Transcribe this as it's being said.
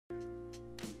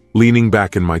Leaning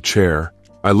back in my chair,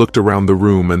 I looked around the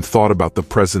room and thought about the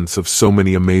presence of so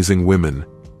many amazing women.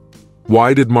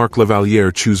 Why did Marc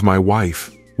Lavalier choose my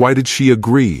wife? Why did she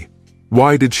agree?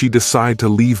 Why did she decide to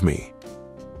leave me?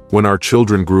 When our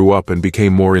children grew up and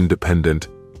became more independent,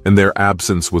 and their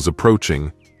absence was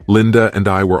approaching, Linda and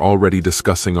I were already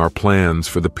discussing our plans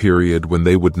for the period when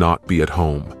they would not be at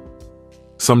home.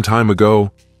 Some time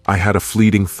ago, I had a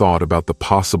fleeting thought about the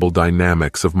possible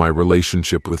dynamics of my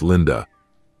relationship with Linda.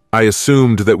 I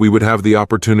assumed that we would have the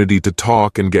opportunity to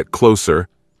talk and get closer,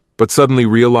 but suddenly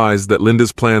realized that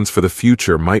Linda's plans for the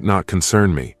future might not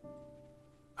concern me.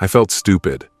 I felt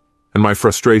stupid, and my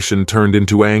frustration turned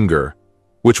into anger,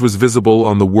 which was visible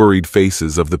on the worried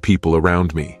faces of the people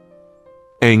around me.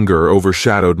 Anger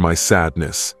overshadowed my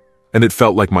sadness, and it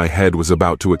felt like my head was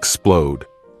about to explode.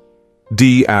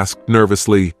 Dee asked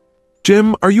nervously,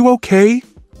 "Jim, are you okay?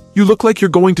 You look like you're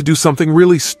going to do something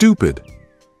really stupid."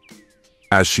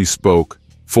 As she spoke,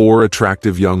 4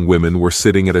 attractive young women were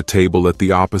sitting at a table at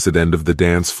the opposite end of the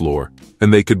dance floor,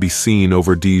 and they could be seen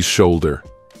over Dee's shoulder.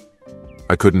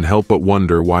 I couldn't help but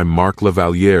wonder why Marc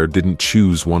Lavalier didn't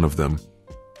choose one of them.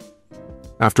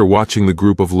 After watching the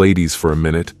group of ladies for a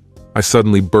minute, I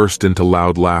suddenly burst into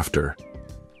loud laughter.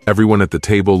 Everyone at the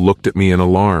table looked at me in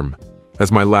alarm,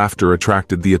 as my laughter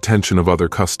attracted the attention of other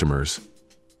customers.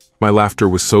 My laughter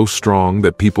was so strong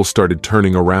that people started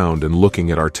turning around and looking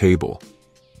at our table.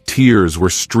 Tears were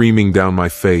streaming down my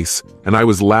face, and I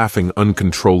was laughing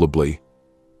uncontrollably.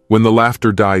 When the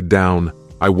laughter died down,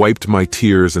 I wiped my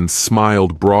tears and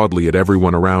smiled broadly at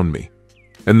everyone around me.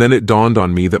 And then it dawned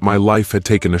on me that my life had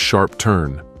taken a sharp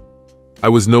turn. I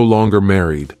was no longer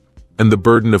married, and the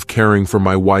burden of caring for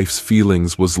my wife's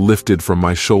feelings was lifted from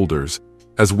my shoulders,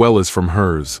 as well as from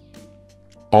hers.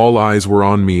 All eyes were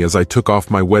on me as I took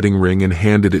off my wedding ring and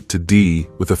handed it to Dee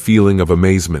with a feeling of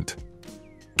amazement.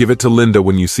 "Give it to Linda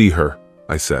when you see her,"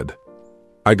 I said.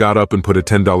 I got up and put a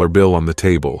 $10 bill on the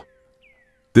table.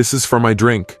 "This is for my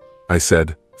drink," I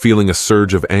said, feeling a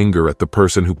surge of anger at the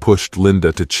person who pushed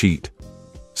Linda to cheat.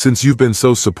 "Since you've been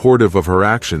so supportive of her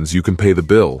actions, you can pay the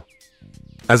bill."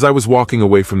 As I was walking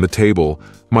away from the table,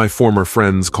 my former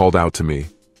friends called out to me.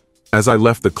 As I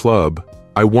left the club,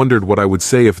 I wondered what I would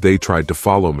say if they tried to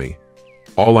follow me.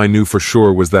 All I knew for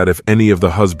sure was that if any of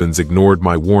the husbands ignored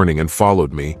my warning and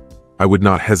followed me, I would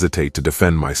not hesitate to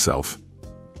defend myself.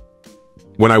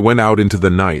 When I went out into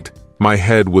the night, my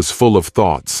head was full of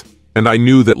thoughts, and I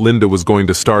knew that Linda was going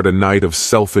to start a night of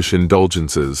selfish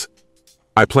indulgences.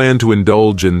 I planned to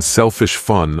indulge in selfish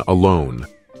fun alone.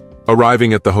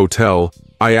 Arriving at the hotel,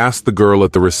 I asked the girl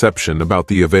at the reception about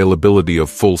the availability of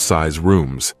full-size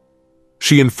rooms.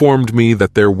 She informed me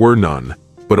that there were none,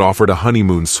 but offered a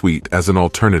honeymoon suite as an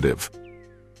alternative.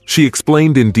 She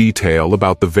explained in detail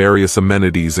about the various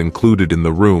amenities included in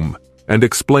the room, and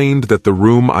explained that the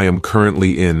room I am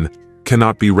currently in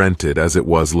cannot be rented as it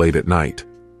was late at night.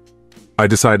 I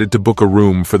decided to book a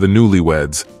room for the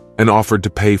newlyweds and offered to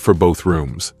pay for both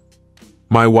rooms.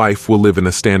 My wife will live in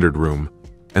a standard room,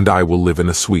 and I will live in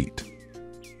a suite.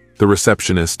 The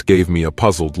receptionist gave me a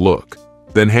puzzled look,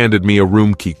 then handed me a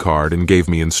room key card and gave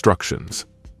me instructions.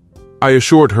 I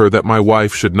assured her that my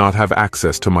wife should not have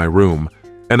access to my room,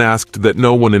 and asked that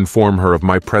no one inform her of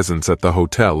my presence at the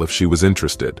hotel if she was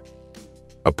interested.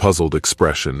 A puzzled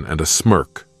expression and a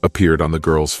smirk appeared on the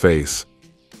girl's face.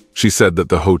 She said that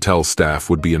the hotel staff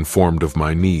would be informed of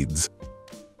my needs.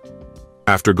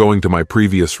 After going to my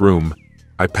previous room,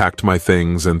 I packed my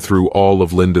things and threw all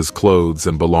of Linda's clothes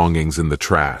and belongings in the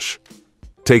trash.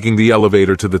 Taking the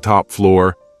elevator to the top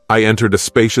floor, I entered a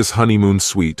spacious honeymoon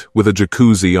suite with a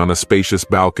jacuzzi on a spacious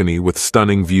balcony with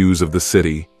stunning views of the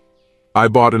city. I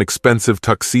bought an expensive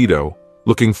tuxedo,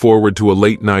 looking forward to a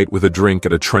late night with a drink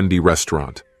at a trendy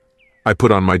restaurant. I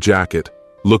put on my jacket,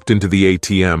 looked into the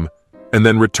ATM, and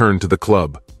then returned to the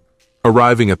club.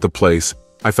 Arriving at the place,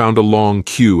 I found a long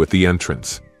queue at the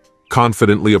entrance.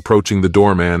 Confidently approaching the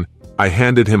doorman, I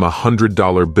handed him a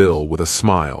 $100 bill with a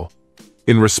smile.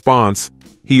 In response,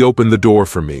 he opened the door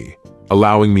for me,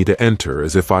 allowing me to enter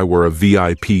as if I were a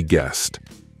VIP guest.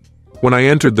 When I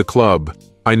entered the club,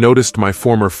 I noticed my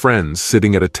former friends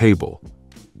sitting at a table.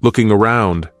 Looking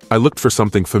around, I looked for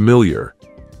something familiar,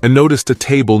 and noticed a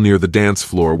table near the dance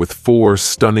floor with 4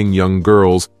 stunning young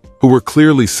girls who were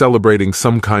clearly celebrating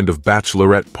some kind of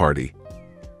bachelorette party.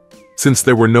 Since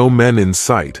there were no men in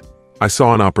sight, I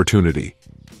saw an opportunity.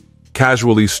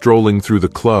 Casually strolling through the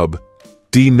club,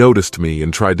 Dee noticed me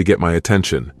and tried to get my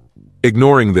attention.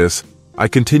 Ignoring this, I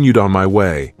continued on my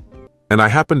way, and I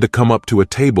happened to come up to a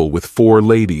table with 4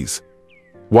 ladies.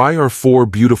 "Why are 4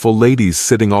 beautiful ladies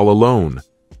sitting all alone?"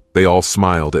 They all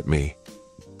smiled at me.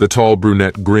 The tall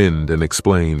brunette grinned and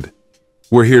explained,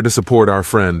 "We're here to support our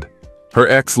friend. Her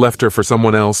ex left her for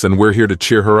someone else and we're here to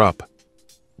cheer her up."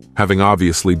 Having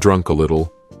obviously drunk a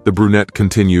little, the brunette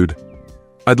continued,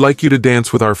 "I'd like you to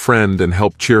dance with our friend and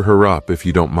help cheer her up if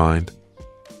you don't mind."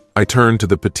 I turned to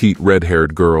the petite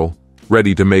red-haired girl,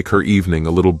 ready to make her evening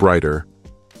a little brighter.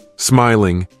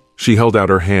 Smiling, she held out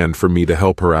her hand for me to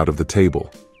help her out of the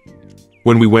table.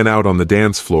 When we went out on the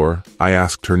dance floor, I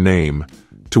asked her name,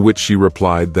 to which she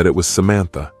replied that it was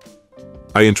Samantha.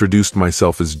 I introduced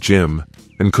myself as Jim,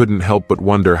 and couldn't help but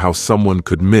wonder how someone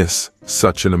could miss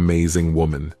such an amazing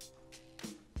woman.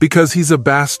 "Because he's a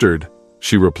bastard,"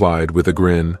 she replied with a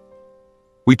grin.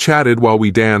 We chatted while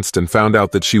we danced and found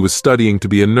out that she was studying to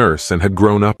be a nurse and had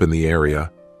grown up in the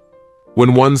area.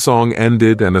 When one song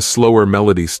ended and a slower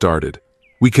melody started,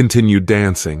 we continued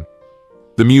dancing.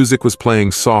 The music was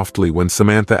playing softly when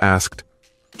Samantha asked,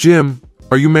 "Jim,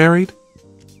 are you married?"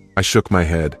 I shook my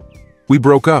head. "We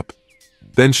broke up."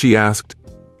 Then she asked,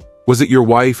 "Was it your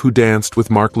wife who danced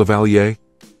with Mark Lavalier?"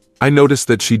 I noticed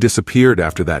that she disappeared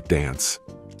after that dance.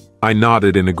 I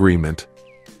nodded in agreement.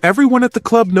 "Everyone at the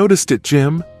club noticed it,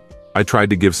 Jim." I tried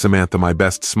to give Samantha my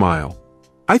best smile.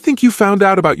 "I think you found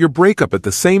out about your breakup at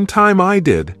the same time I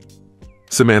did."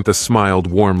 Samantha smiled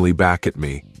warmly back at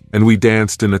me, and we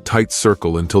danced in a tight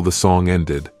circle until the song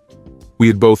ended. We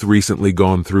had both recently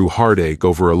gone through heartache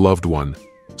over a loved one,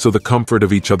 so the comfort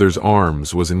of each other's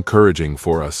arms was encouraging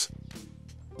for us.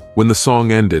 When the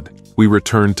song ended, we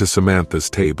returned to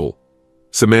Samantha's table.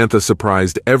 Samantha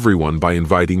surprised everyone by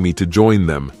inviting me to join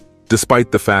them,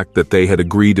 despite the fact that they had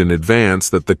agreed in advance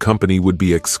that the company would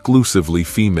be exclusively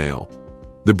female.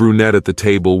 The brunette at the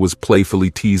table was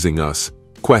playfully teasing us,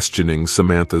 questioning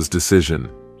Samantha's decision.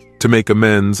 To make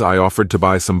amends, I offered to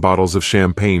buy some bottles of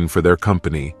champagne for their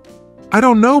company. "I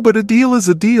don't know, but a deal is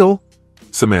a deal,"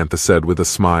 Samantha said with a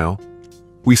smile.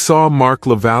 "We saw Mark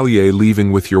Lavalier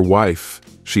leaving with your wife,"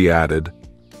 she added.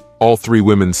 All three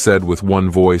women said with one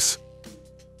voice,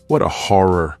 "What a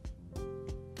horror."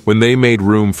 When they made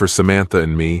room for Samantha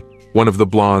and me, one of the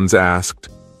blondes asked,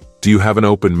 "Do you have an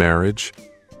open marriage?"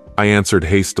 I answered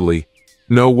hastily,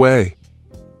 "No way."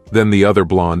 Then the other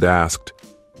blonde asked,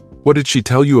 "What did she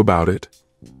tell you about it?"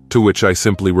 To which I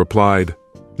simply replied,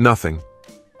 "Nothing."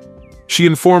 She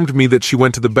informed me that she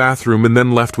went to the bathroom and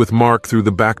then left with Mark through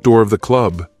the back door of the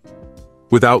club.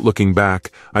 Without looking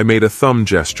back, I made a thumb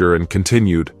gesture and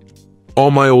continued,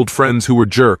 "All my old friends who were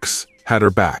jerks had her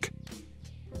back."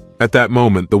 At that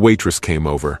moment, the waitress came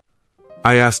over.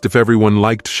 I asked if everyone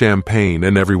liked champagne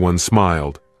and everyone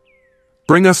smiled.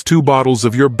 "Bring us 2 bottles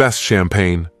of your best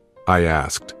champagne," I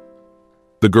asked.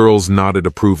 The girls nodded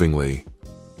approvingly.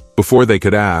 Before they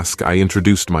could ask, I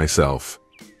introduced myself.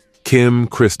 Kim,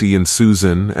 Christy, and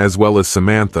Susan, as well as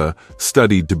Samantha,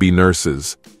 studied to be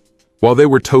nurses. While they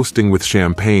were toasting with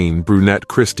champagne, brunette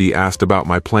Christy asked about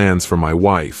my plans for my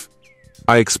wife.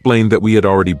 I explained that we had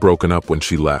already broken up when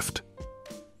she left.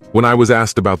 When I was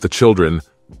asked about the children,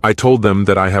 I told them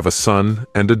that I have a son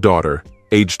and a daughter,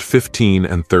 aged 15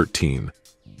 and 13.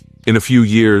 In a few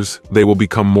years, they will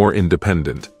become more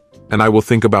independent, and I will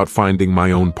think about finding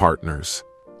my own partners.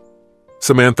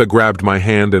 Samantha grabbed my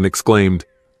hand and exclaimed,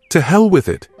 "To hell with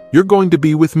it, you're going to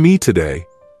be with me today."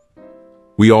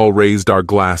 We all raised our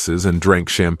glasses and drank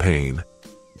champagne.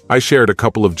 I shared a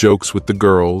couple of jokes with the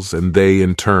girls, and they,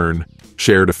 in turn,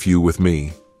 shared a few with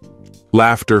me.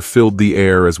 Laughter filled the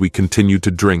air as we continued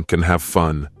to drink and have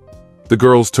fun. The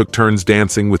girls took turns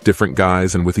dancing with different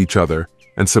guys and with each other,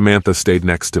 and Samantha stayed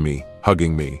next to me,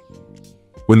 hugging me.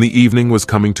 When the evening was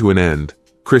coming to an end,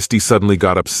 Christy suddenly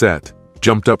got upset,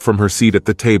 jumped up from her seat at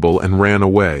the table, and ran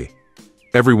away.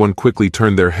 Everyone quickly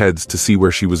turned their heads to see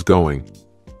where she was going.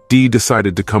 Dee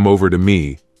decided to come over to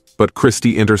me, but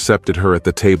Christy intercepted her at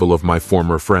the table of my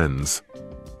former friends.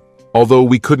 Although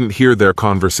we couldn't hear their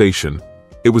conversation,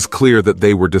 it was clear that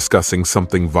they were discussing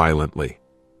something violently.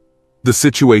 The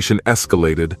situation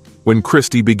escalated when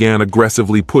Christy began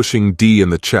aggressively pushing Dee in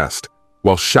the chest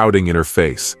while shouting in her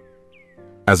face.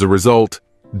 As a result,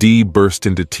 Dee burst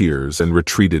into tears and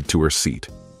retreated to her seat.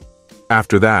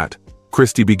 After that,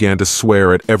 Christy began to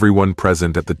swear at everyone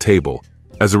present at the table,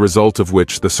 as a result of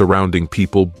which the surrounding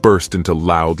people burst into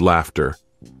loud laughter.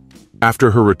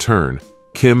 After her return,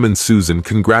 Kim and Susan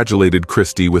congratulated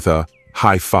Christy with a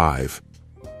high five.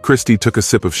 Christy took a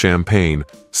sip of champagne,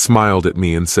 smiled at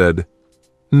me and said,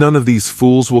 "None of these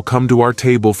fools will come to our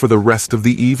table for the rest of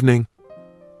the evening."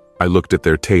 I looked at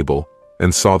their table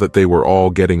and saw that they were all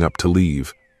getting up to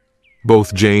leave.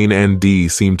 Both Jane and Dee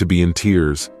seemed to be in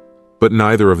tears, but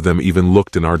neither of them even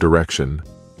looked in our direction.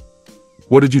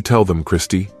 "What did you tell them,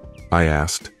 Christy?" I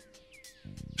asked.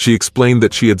 She explained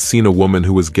that she had seen a woman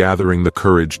who was gathering the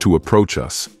courage to approach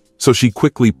us, so she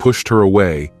quickly pushed her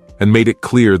away and made it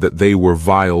clear that they were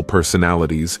vile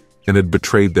personalities and had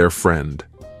betrayed their friend.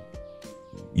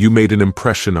 You made an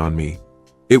impression on me.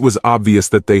 It was obvious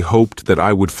that they hoped that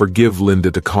I would forgive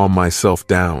Linda to calm myself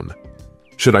down.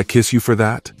 Should I kiss you for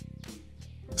that?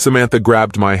 Samantha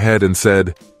grabbed my head and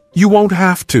said, "You won't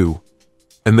have to."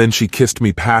 And then she kissed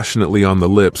me passionately on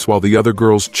the lips while the other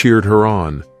girls cheered her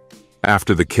on.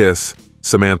 After the kiss,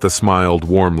 Samantha smiled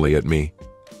warmly at me.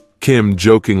 Kim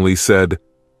jokingly said,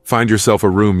 "Find yourself a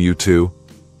room, you two."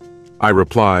 I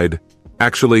replied,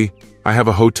 "Actually, I have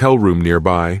a hotel room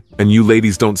nearby, and you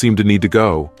ladies don't seem to need to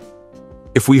go.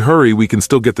 If we hurry, we can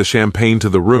still get the champagne to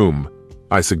the room,"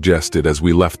 I suggested as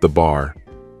we left the bar.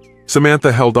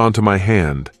 Samantha held onto my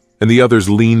hand, and the others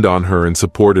leaned on her and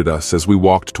supported us as we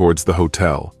walked towards the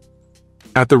hotel.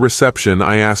 At the reception,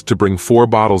 I asked to bring 4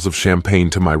 bottles of champagne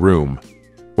to my room.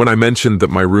 When I mentioned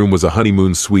that my room was a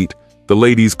honeymoon suite, the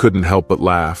ladies couldn't help but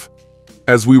laugh.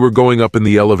 As we were going up in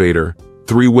the elevator,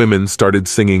 3 women started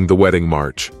singing the wedding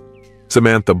march.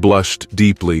 Samantha blushed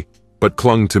deeply, but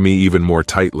clung to me even more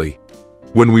tightly.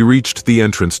 When we reached the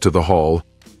entrance to the hall,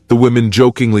 the women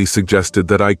jokingly suggested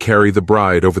that I carry the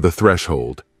bride over the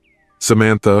threshold.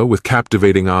 Samantha, with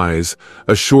captivating eyes,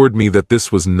 assured me that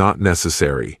this was not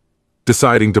necessary.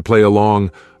 Deciding to play along,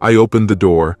 I opened the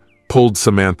door, pulled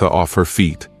Samantha off her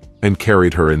feet, and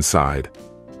carried her inside.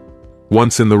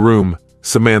 Once in the room,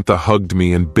 Samantha hugged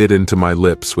me and bit into my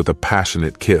lips with a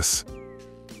passionate kiss.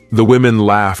 The women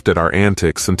laughed at our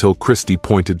antics until Christy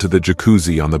pointed to the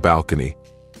jacuzzi on the balcony.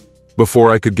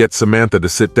 Before I could get Samantha to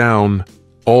sit down,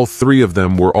 all 3 of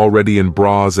them were already in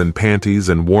bras and panties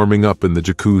and warming up in the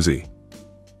jacuzzi.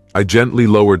 I gently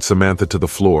lowered Samantha to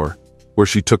the floor, where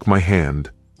she took my hand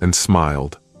and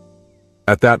smiled.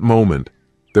 At that moment,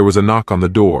 there was a knock on the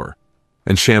door,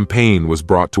 and champagne was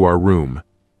brought to our room.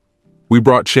 We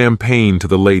brought champagne to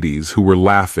the ladies, who were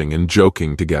laughing and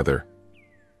joking together.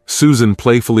 Susan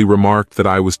playfully remarked that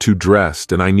I was too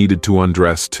dressed and I needed to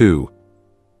undress too.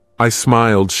 I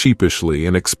smiled sheepishly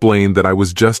and explained that I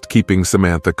was just keeping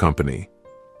Samantha company.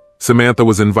 Samantha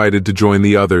was invited to join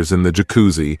the others in the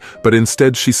jacuzzi, but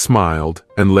instead she smiled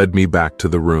and led me back to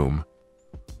the room.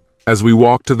 As we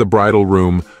walked to the bridal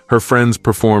room, her friends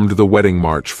performed the wedding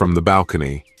march from the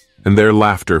balcony, and their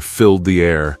laughter filled the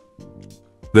air.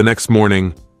 The next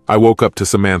morning, I woke up to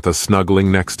Samantha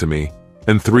snuggling next to me,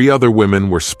 and 3 other women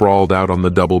were sprawled out on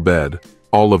the double bed,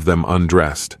 all of them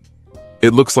undressed.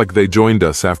 It looks like they joined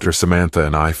us after Samantha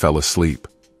and I fell asleep.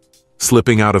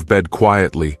 Slipping out of bed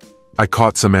quietly, I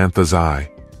caught Samantha's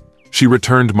eye. She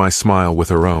returned my smile with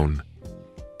her own.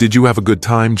 "Did you have a good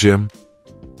time, Jim?"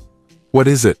 "What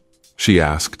is it?" she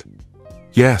asked.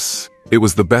 "Yes, it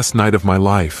was the best night of my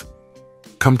life.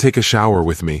 Come take a shower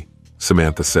with me,"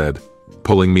 Samantha said,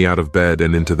 pulling me out of bed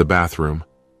and into the bathroom.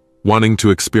 Wanting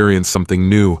to experience something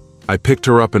new, I picked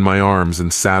her up in my arms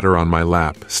and sat her on my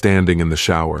lap, standing in the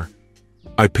shower.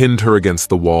 I pinned her against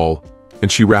the wall,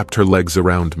 and she wrapped her legs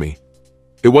around me.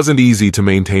 It wasn't easy to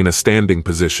maintain a standing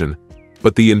position,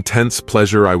 but the intense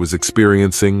pleasure I was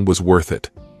experiencing was worth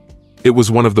it. It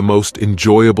was one of the most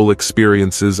enjoyable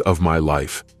experiences of my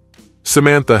life.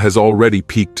 Samantha has already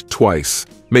peaked twice,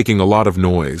 making a lot of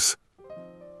noise.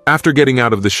 After getting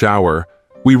out of the shower,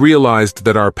 we realized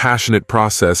that our passionate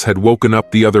process had woken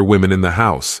up the other women in the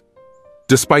house.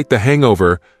 Despite the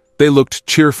hangover, they looked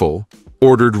cheerful,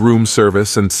 ordered room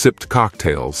service, and sipped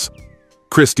cocktails.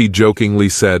 Christy jokingly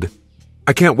said,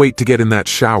 "I can't wait to get in that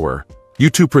shower. You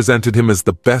two presented him as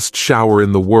the best shower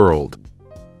in the world."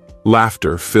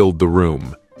 Laughter filled the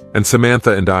room, and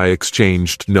Samantha and I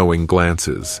exchanged knowing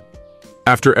glances.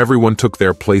 After everyone took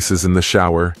their places in the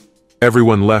shower,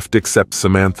 everyone left except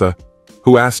Samantha,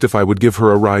 who asked if I would give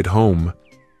her a ride home.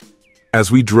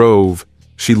 As we drove,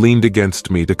 she leaned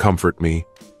against me to comfort me.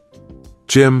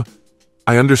 "Jim,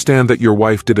 I understand that your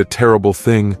wife did a terrible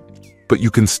thing, but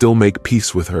you can still make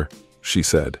peace with her," she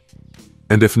said.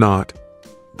 "And if not,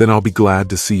 then I'll be glad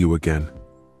to see you again."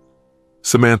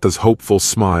 Samantha's hopeful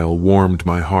smile warmed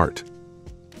my heart.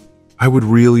 "I would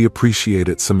really appreciate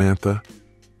it, Samantha.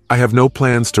 I have no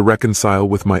plans to reconcile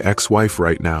with my ex-wife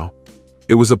right now.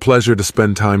 It was a pleasure to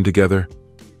spend time together.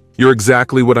 You're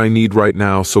exactly what I need right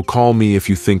now, so call me if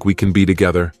you think we can be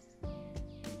together."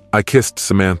 I kissed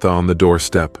Samantha on the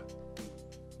doorstep.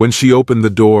 When she opened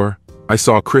the door, I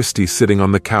saw Christy sitting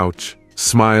on the couch,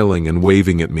 smiling and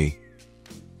waving at me.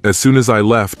 As soon as I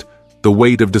left, the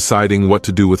weight of deciding what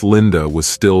to do with Linda was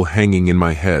still hanging in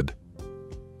my head.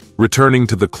 Returning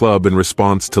to the club in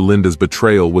response to Linda's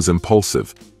betrayal was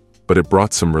impulsive, but it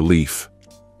brought some relief.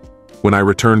 When I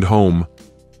returned home,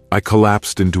 I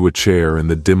collapsed into a chair in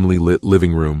the dimly lit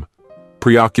living room,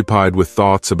 preoccupied with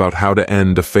thoughts about how to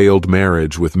end a failed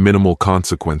marriage with minimal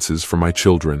consequences for my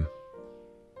children.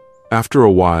 After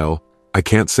a while, I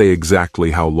can't say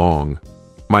exactly how long,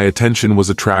 my attention was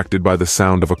attracted by the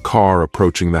sound of a car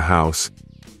approaching the house,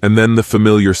 and then the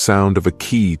familiar sound of a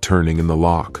key turning in the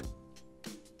lock.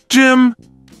 "Jim!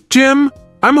 Jim!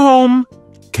 I'm home!"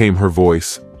 came her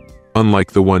voice,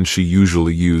 unlike the one she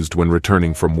usually used when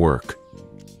returning from work.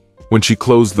 When she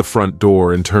closed the front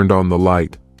door and turned on the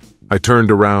light, I turned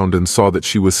around and saw that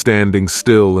she was standing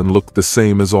still and looked the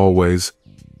same as always.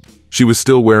 She was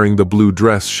still wearing the blue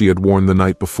dress she had worn the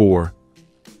night before.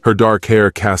 Her dark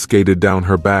hair cascaded down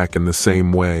her back in the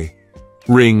same way.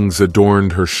 Rings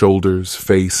adorned her shoulders,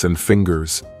 face, and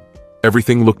fingers.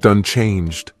 Everything looked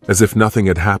unchanged, as if nothing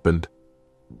had happened.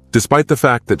 Despite the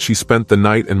fact that she spent the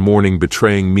night and morning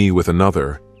betraying me with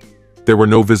another, there were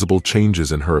no visible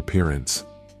changes in her appearance.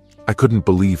 I couldn't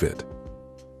believe it.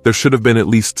 There should have been at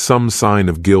least some sign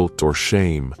of guilt or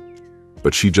shame,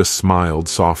 but she just smiled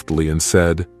softly and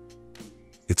said,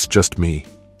 "It's just me,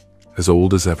 as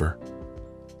old as ever."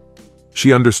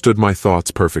 She understood my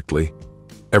thoughts perfectly.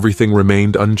 Everything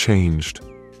remained unchanged,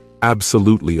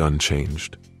 absolutely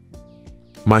unchanged.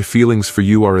 My feelings for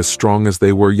you are as strong as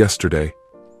they were yesterday.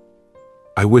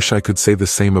 I wish I could say the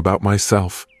same about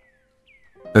myself.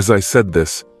 As I said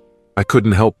this, I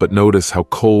couldn't help but notice how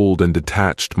cold and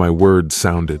detached my words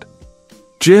sounded.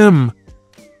 "Jim!"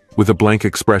 With a blank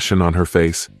expression on her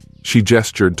face, she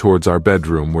gestured towards our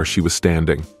bedroom where she was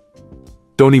standing.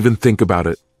 "Don't even think about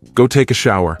it. Go take a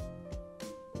shower."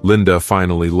 Linda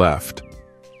finally left.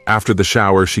 After the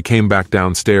shower, she came back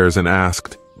downstairs and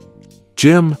asked,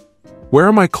 "Jim, where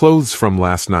are my clothes from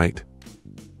last night?"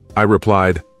 I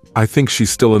replied, "I think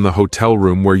she's still in the hotel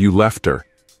room where you left her.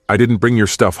 I didn't bring your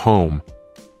stuff home."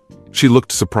 She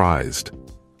looked surprised.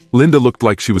 Linda looked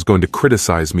like she was going to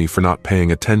criticize me for not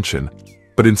paying attention,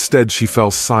 but instead she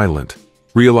fell silent,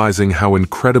 realizing how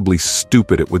incredibly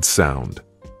stupid it would sound.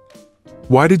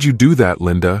 "Why did you do that,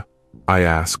 Linda?" I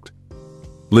asked.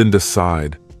 Linda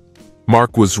sighed.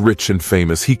 Mark was rich and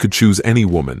famous. He could choose any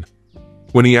woman.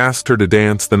 When he asked her to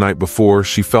dance the night before,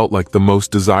 she felt like the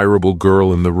most desirable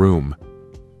girl in the room.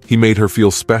 He made her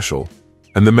feel special,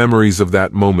 and the memories of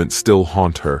that moment still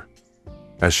haunt her.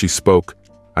 As she spoke,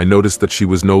 I noticed that she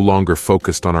was no longer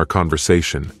focused on our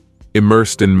conversation,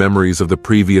 immersed in memories of the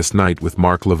previous night with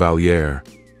Mark Lavaliere.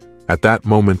 At that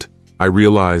moment, I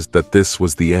realized that this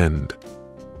was the end.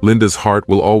 Linda's heart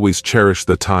will always cherish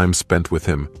the time spent with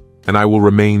him, and I will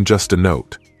remain just a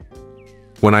note.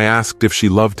 When I asked if she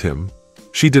loved him,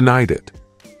 she denied it,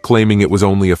 claiming it was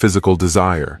only a physical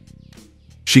desire.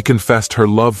 She confessed her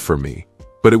love for me,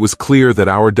 but it was clear that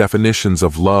our definitions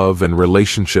of love and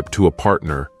relationship to a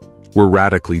partner were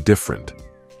radically different.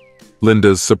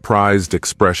 Linda's surprised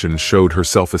expression showed her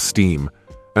self-esteem,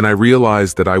 and I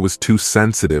realized that I was too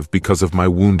sensitive because of my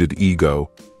wounded ego.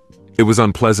 It was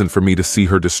unpleasant for me to see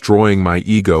her destroying my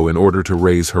ego in order to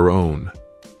raise her own.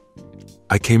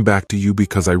 "I came back to you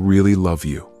because I really love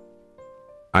you."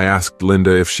 I asked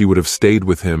Linda if she would have stayed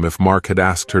with him if Mark had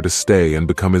asked her to stay and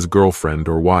become his girlfriend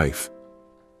or wife.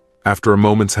 After a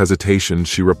moment's hesitation,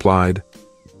 she replied,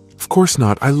 "Of course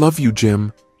not. I love you,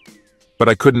 Jim." But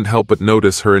I couldn't help but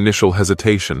notice her initial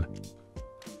hesitation.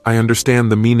 "I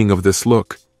understand the meaning of this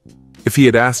look. If he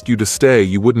had asked you to stay,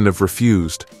 you wouldn't have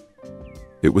refused.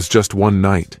 It was just one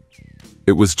night.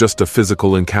 It was just a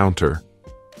physical encounter.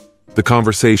 The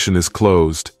conversation is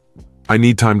closed. I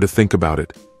need time to think about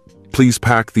it. Please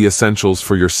pack the essentials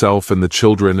for yourself and the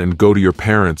children and go to your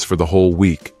parents for the whole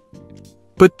week."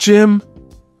 "But Jim..."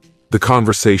 "The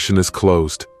conversation is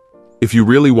closed. If you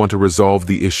really want to resolve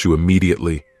the issue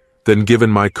immediately, then given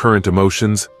my current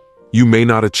emotions, you may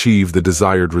not achieve the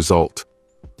desired result."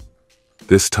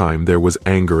 This time there was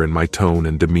anger in my tone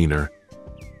and demeanor.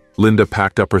 Linda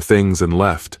packed up her things and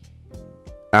left.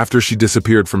 After she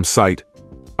disappeared from sight,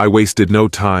 I wasted no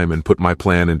time and put my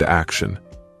plan into action.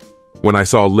 When I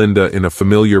saw Linda in a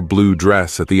familiar blue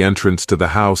dress at the entrance to the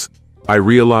house, I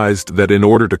realized that in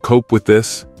order to cope with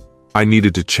this, I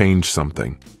needed to change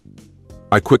something.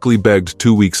 I quickly begged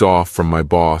 2 weeks off from my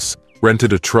boss,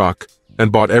 rented a truck,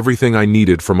 and bought everything I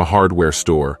needed from a hardware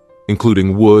store,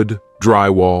 including wood,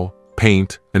 drywall,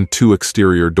 paint, and 2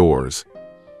 exterior doors.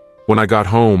 When I got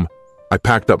home, I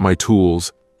packed up my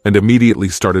tools and immediately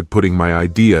started putting my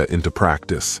idea into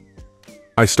practice.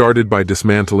 I started by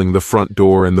dismantling the front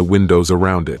door and the windows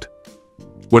around it.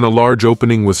 When a large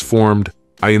opening was formed,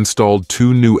 I installed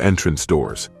 2 new entrance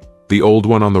doors, the old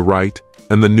one on the right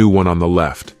and the new one on the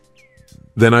left.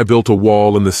 Then I built a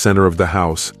wall in the center of the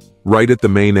house, right at the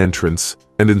main entrance,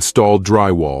 and installed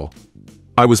drywall.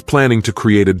 I was planning to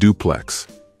create a duplex.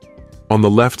 On the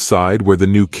left side, where the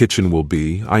new kitchen will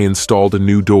be, I installed a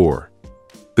new door.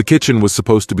 The kitchen was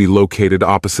supposed to be located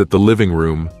opposite the living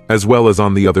room, as well as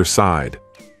on the other side.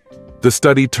 The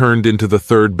study turned into the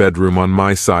third bedroom on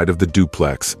my side of the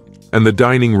duplex, and the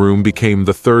dining room became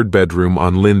the third bedroom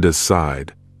on Linda's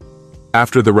side.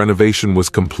 After the renovation was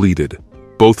completed,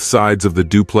 both sides of the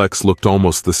duplex looked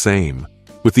almost the same,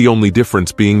 with the only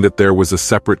difference being that there was a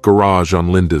separate garage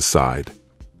on Linda's side.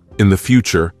 In the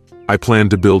future, I plan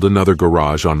to build another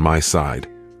garage on my side.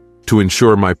 To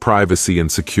ensure my privacy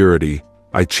and security,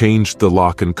 I changed the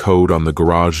lock and code on the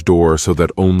garage door so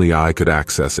that only I could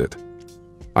access it.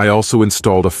 I also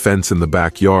installed a fence in the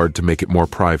backyard to make it more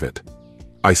private.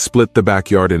 I split the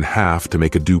backyard in half to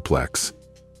make a duplex.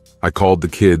 I called the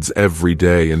kids every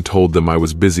day and told them I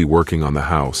was busy working on the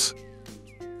house.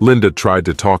 Linda tried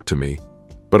to talk to me,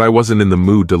 but I wasn't in the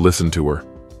mood to listen to her.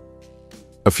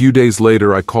 A few days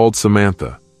later, I called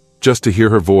Samantha, just to hear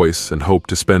her voice and hope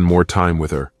to spend more time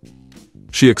with her.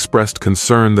 She expressed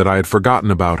concern that I had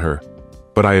forgotten about her,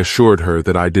 but I assured her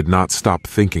that I did not stop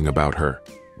thinking about her.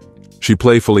 She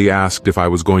playfully asked if I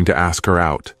was going to ask her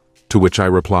out, to which I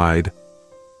replied,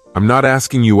 "I'm not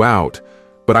asking you out,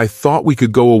 but I thought we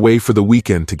could go away for the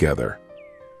weekend together.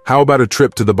 How about a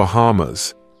trip to the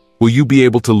Bahamas? Will you be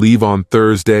able to leave on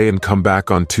Thursday and come back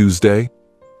on Tuesday?"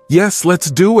 "Yes, let's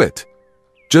do it.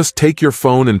 Just take your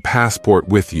phone and passport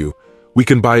with you. We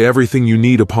can buy everything you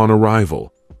need upon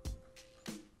arrival."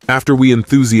 After we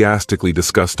enthusiastically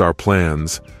discussed our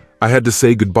plans, I had to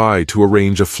say goodbye to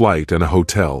arrange a flight and a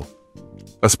hotel.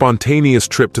 A spontaneous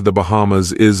trip to the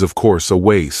Bahamas is, of course, a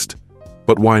waste.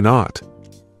 But why not?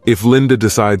 If Linda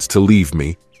decides to leave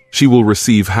me, she will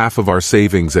receive half of our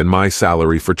savings and my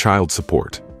salary for child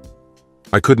support.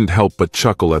 I couldn't help but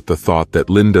chuckle at the thought that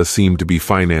Linda seemed to be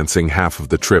financing half of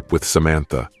the trip with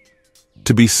Samantha.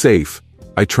 To be safe,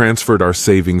 I transferred our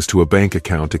savings to a bank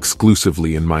account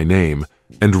exclusively in my name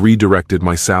and redirected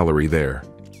my salary there.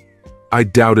 I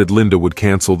doubted Linda would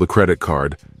cancel the credit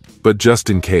card, but just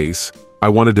in case, I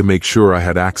wanted to make sure I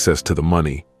had access to the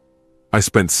money. I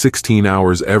spent 16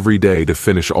 hours every day to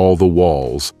finish all the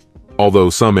walls, although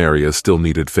some areas still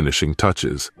needed finishing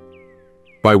touches.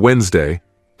 By Wednesday,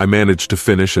 I managed to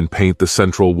finish and paint the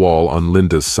central wall on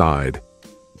Linda's side.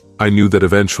 I knew that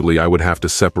eventually I would have to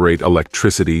separate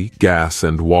electricity, gas,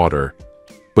 and water.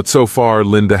 But so far,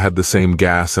 Linda had the same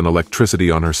gas and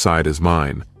electricity on her side as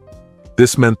mine.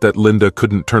 This meant that Linda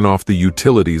couldn't turn off the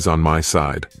utilities on my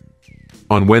side.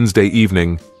 On Wednesday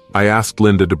evening, I asked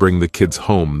Linda to bring the kids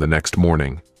home the next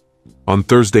morning. On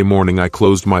Thursday morning, I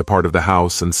closed my part of the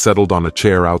house and settled on a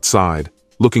chair outside,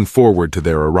 looking forward to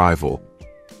their arrival.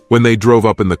 When they drove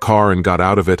up in the car and got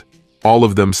out of it, all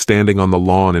of them standing on the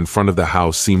lawn in front of the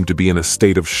house seemed to be in a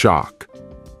state of shock.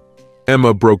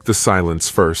 Emma broke the silence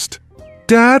first.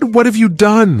 "Dad, what have you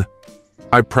done?"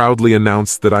 I proudly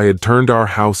announced that I had turned our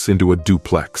house into a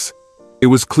duplex. It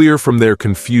was clear from their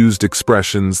confused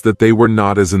expressions that they were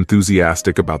not as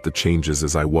enthusiastic about the changes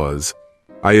as I was.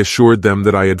 I assured them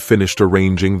that I had finished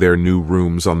arranging their new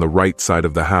rooms on the right side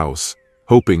of the house,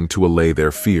 hoping to allay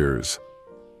their fears.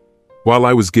 While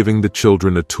I was giving the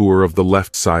children a tour of the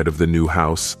left side of the new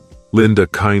house, Linda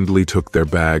kindly took their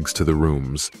bags to the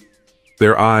rooms.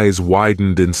 Their eyes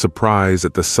widened in surprise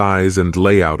at the size and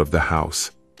layout of the house.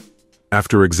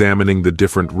 After examining the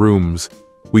different rooms,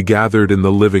 we gathered in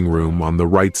the living room on the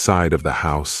right side of the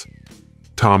house.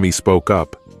 Tommy spoke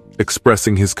up,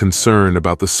 expressing his concern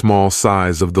about the small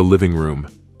size of the living room.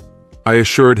 I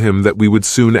assured him that we would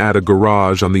soon add a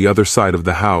garage on the other side of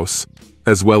the house,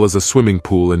 as well as a swimming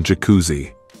pool and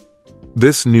jacuzzi.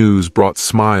 This news brought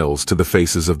smiles to the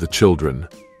faces of the children.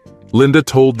 Linda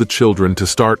told the children to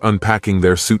start unpacking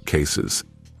their suitcases.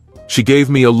 She gave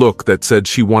me a look that said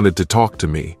she wanted to talk to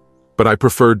me, but I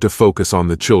preferred to focus on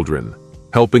the children,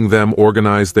 helping them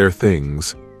organize their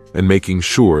things and making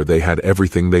sure they had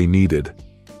everything they needed.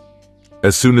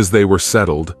 As soon as they were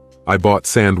settled, I bought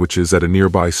sandwiches at a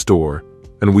nearby store,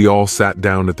 and we all sat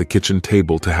down at the kitchen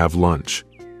table to have lunch.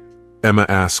 Emma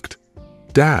asked,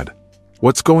 "Dad,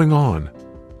 what's going on?"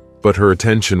 But her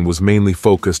attention was mainly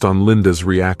focused on Linda's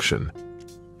reaction.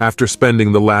 After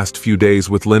spending the last few days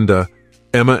with Linda,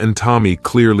 Emma and Tommy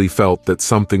clearly felt that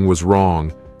something was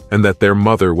wrong and that their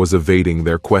mother was evading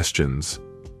their questions.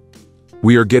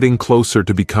 We are getting closer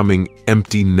to becoming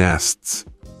empty nests.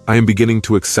 I am beginning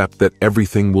to accept that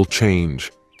everything will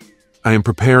change. I am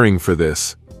preparing for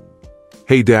this.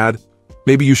 Hey, Dad,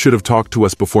 maybe you should have talked to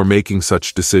us before making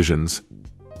such decisions.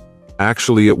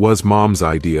 Actually, it was Mom's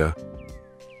idea.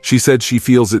 She said she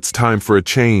feels it's time for a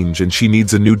change and she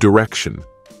needs a new direction.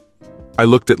 I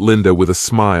looked at Linda with a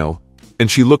smile, and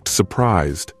she looked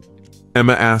surprised.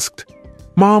 Emma asked,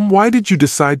 "Mom, why did you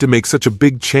decide to make such a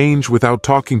big change without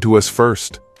talking to us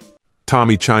first?"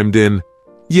 Tommy chimed in,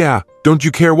 "Yeah, don't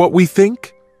you care what we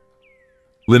think?"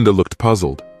 Linda looked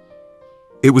puzzled.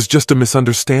 "It was just a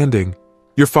misunderstanding.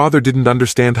 Your father didn't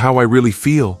understand how I really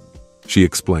feel," she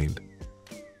explained.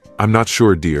 "I'm not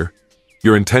sure, dear.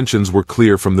 Your intentions were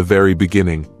clear from the very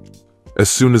beginning. As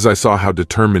soon as I saw how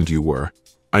determined you were,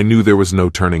 I knew there was no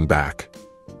turning back."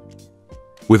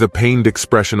 With a pained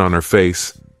expression on her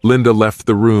face, Linda left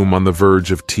the room on the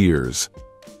verge of tears.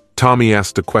 Tommy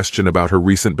asked a question about her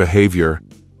recent behavior,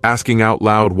 asking out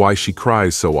loud why she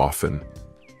cries so often.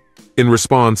 In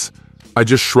response, I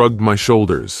just shrugged my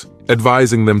shoulders,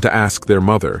 advising them to ask their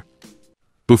mother.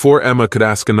 Before Emma could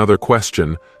ask another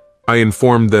question, I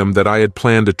informed them that I had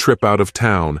planned a trip out of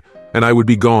town and I would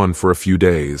be gone for a few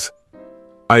days.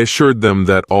 I assured them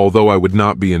that although I would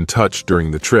not be in touch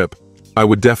during the trip, I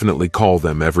would definitely call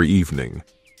them every evening.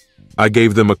 I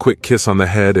gave them a quick kiss on the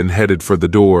head and headed for the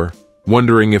door,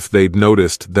 wondering if they'd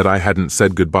noticed that I hadn't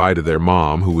said goodbye to their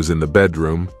mom, who was in the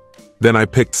bedroom. Then I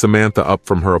picked Samantha up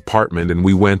from her apartment and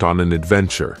we went on an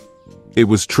adventure. It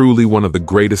was truly one of the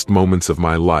greatest moments of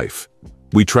my life.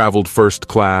 We traveled first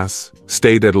class,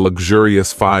 stayed at a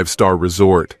luxurious 5-star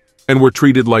resort, and were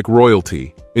treated like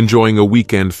royalty, enjoying a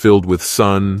weekend filled with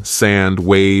sun, sand,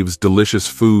 waves, delicious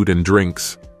food and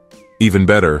drinks. Even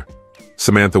better,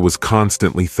 Samantha was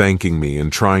constantly thanking me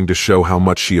and trying to show how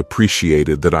much she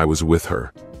appreciated that I was with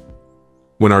her.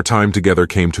 When our time together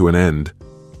came to an end,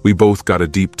 we both got a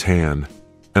deep tan,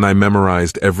 and I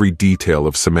memorized every detail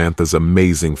of Samantha's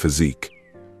amazing physique.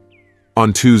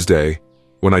 On Tuesday,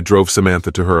 when I drove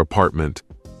Samantha to her apartment,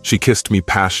 she kissed me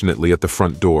passionately at the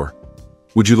front door.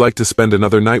 "Would you like to spend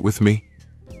another night with me?"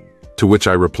 To which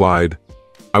I replied,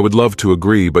 "I would love to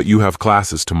agree, but you have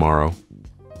classes tomorrow."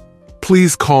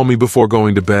 "Please call me before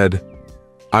going to bed.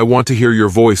 I want to hear your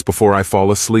voice before I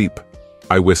fall asleep,"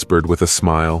 I whispered with a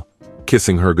smile,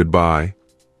 kissing her goodbye.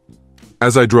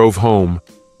 As I drove home,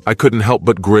 I couldn't help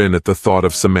but grin at the thought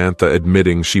of Samantha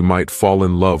admitting she might fall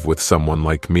in love with someone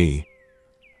like me.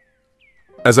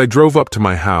 As I drove up to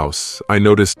my house, I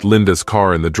noticed Linda's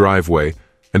car in the driveway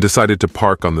and decided to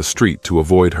park on the street to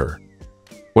avoid her.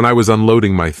 When I was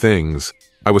unloading my things,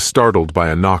 I was startled by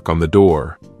a knock on the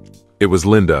door. It was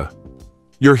Linda.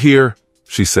 "You're here,"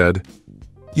 she said.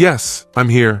 "Yes, I'm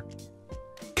here."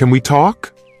 "Can we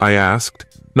talk?" I asked,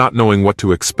 not knowing what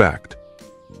to expect.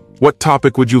 "What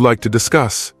topic would you like to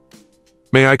discuss?"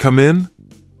 "May I come in?"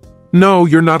 "No,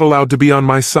 you're not allowed to be on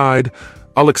my side.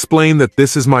 I'll explain that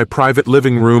this is my private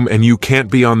living room and you can't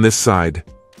be on this side.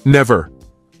 Never."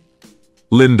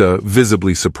 Linda,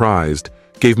 visibly surprised,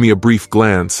 gave me a brief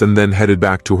glance and then headed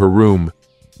back to her room.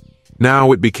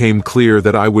 Now it became clear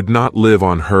that I would not live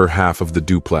on her half of the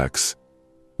duplex.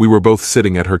 We were both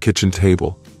sitting at her kitchen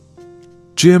table.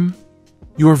 "Jim,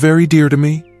 you are very dear to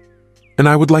me, and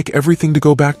I would like everything to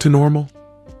go back to normal."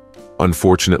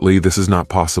 "Unfortunately, this is not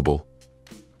possible."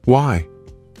 "Why?"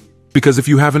 "Because if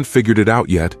you haven't figured it out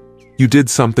yet, you did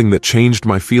something that changed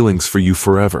my feelings for you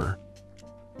forever."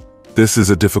 This is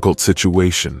a difficult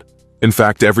situation. In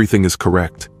fact, everything is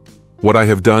correct. What I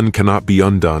have done cannot be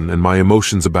undone, and my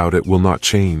emotions about it will not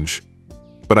change.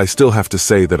 But I still have to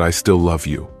say that I still love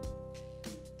you.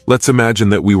 Let's imagine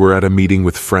that we were at a meeting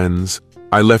with friends.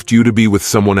 I left you to be with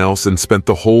someone else and spent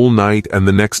the whole night and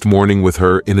the next morning with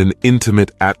her in an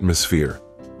intimate atmosphere.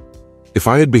 If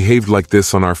I had behaved like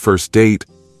this on our first date,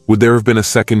 would there have been a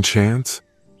second chance?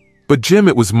 But Jim,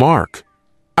 it was Mark.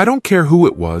 I don't care who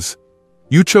it was.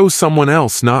 You chose someone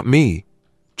else, not me.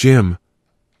 Jim,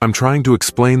 I'm trying to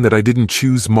explain that I didn't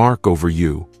choose Mark over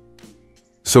you.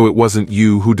 So it wasn't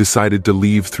you who decided to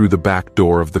leave through the back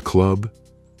door of the club?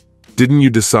 Didn't you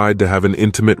decide to have an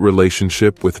intimate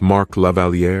relationship with Mark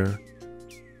Lavaliere?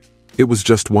 It was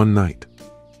just one night.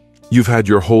 You've had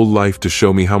your whole life to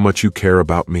show me how much you care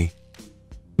about me.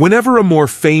 Whenever a more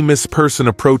famous person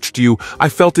approached you, I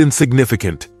felt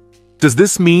insignificant. Does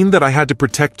this mean that I had to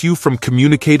protect you from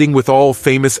communicating with all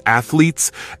famous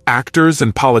athletes, actors,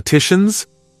 and politicians?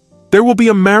 There will be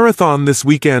a marathon this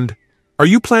weekend. Are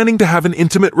you planning to have an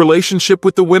intimate relationship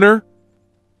with the winner?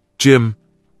 Jim,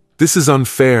 this is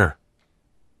unfair,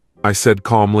 I said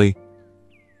calmly.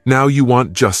 Now you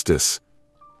want justice.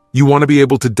 You want to be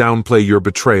able to downplay your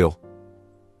betrayal.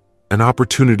 An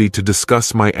opportunity to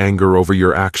discuss my anger over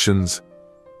your actions.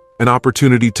 An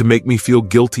opportunity to make me feel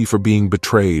guilty for being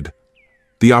betrayed.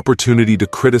 The opportunity to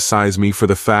criticize me for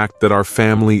the fact that our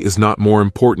family is not more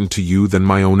important to you than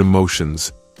my own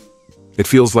emotions. It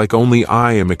feels like only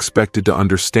I am expected to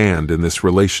understand in this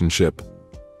relationship."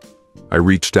 I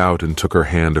reached out and took her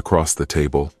hand across the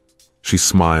table. She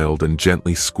smiled and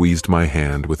gently squeezed my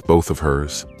hand with both of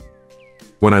hers.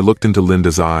 When I looked into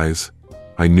Linda's eyes,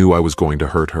 I knew I was going to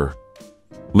hurt her.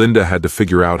 Linda had to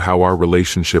figure out how our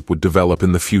relationship would develop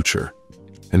in the future,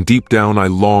 and deep down I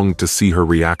longed to see her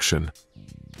reaction.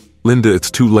 "Linda,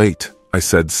 it's too late," I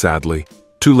said sadly.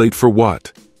 "Too late for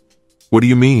what?" "What do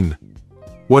you mean?"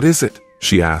 "What is it?"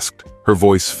 she asked, her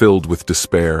voice filled with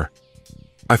despair.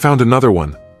 "I found another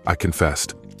one," I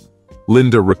confessed.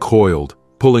 Linda recoiled,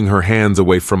 pulling her hands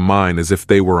away from mine as if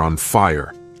they were on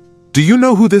fire. "Do you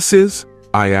know who this is?"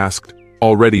 I asked,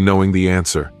 already knowing the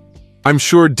answer. "I'm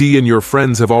sure Dee and your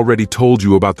friends have already told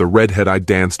you about the redhead I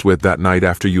danced with that night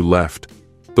after you left,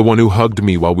 the one who hugged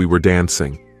me while we were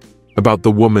dancing, about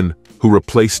the woman who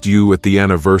replaced you at the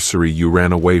anniversary you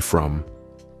ran away from."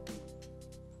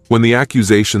 When the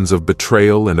accusations of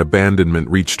betrayal and abandonment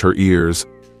reached her ears,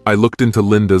 I looked into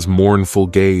Linda's mournful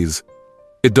gaze.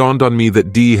 It dawned on me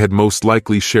that Dee had most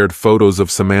likely shared photos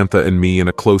of Samantha and me in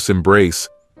a close embrace,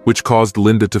 which caused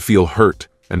Linda to feel hurt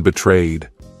and betrayed.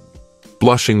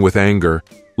 Blushing with anger,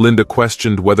 Linda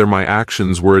questioned whether my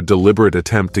actions were a deliberate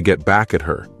attempt to get back at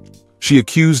her. She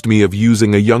accused me of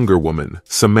using a younger woman,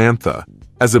 Samantha,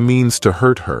 as a means to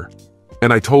hurt her,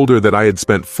 and I told her that I had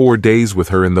spent 4 days with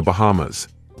her in the Bahamas.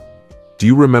 "Do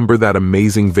you remember that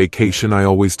amazing vacation I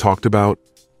always talked about?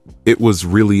 It was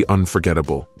really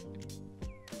unforgettable."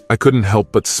 I couldn't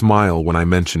help but smile when I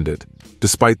mentioned it,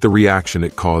 despite the reaction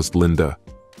it caused Linda.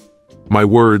 My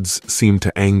words seemed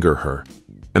to anger her,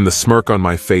 and the smirk on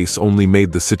my face only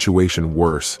made the situation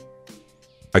worse.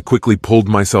 I quickly pulled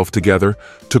myself together,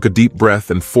 took a deep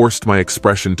breath, and forced my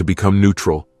expression to become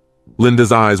neutral.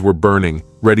 Linda's eyes were burning,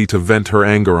 ready to vent her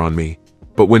anger on me,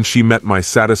 but when she met my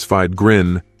satisfied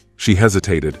grin, she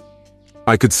hesitated.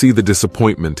 I could see the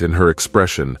disappointment in her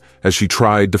expression as she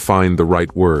tried to find the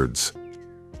right words.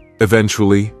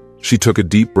 Eventually, she took a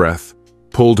deep breath,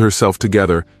 pulled herself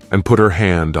together, and put her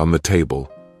hand on the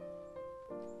table.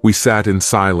 We sat in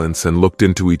silence and looked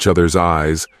into each other's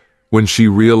eyes when she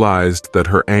realized that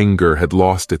her anger had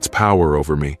lost its power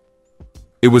over me.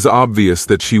 It was obvious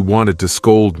that she wanted to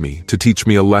scold me, to teach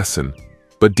me a lesson,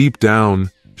 but deep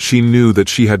down, she knew that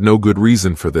she had no good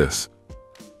reason for this.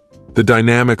 The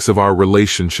dynamics of our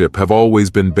relationship have always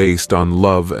been based on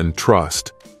love and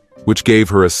trust, which gave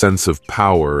her a sense of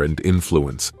power and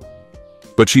influence.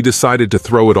 But she decided to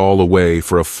throw it all away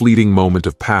for a fleeting moment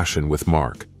of passion with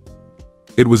Mark.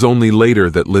 It was only later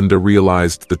that Linda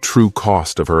realized the true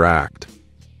cost of her act.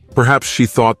 Perhaps she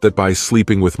thought that by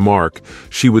sleeping with Mark,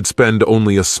 she would spend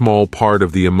only a small part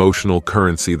of the emotional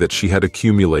currency that she had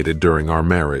accumulated during our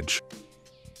marriage.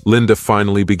 Linda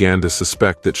finally began to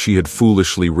suspect that she had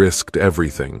foolishly risked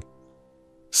everything.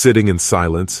 Sitting in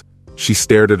silence, she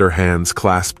stared at her hands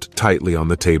clasped tightly on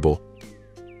the table.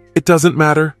 "It doesn't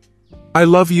matter. I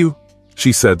love you,"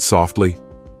 she said softly.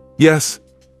 "Yes,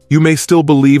 you may still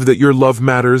believe that your love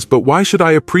matters, but why should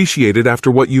I appreciate it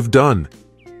after what you've done?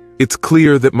 It's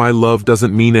clear that my love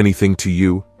doesn't mean anything to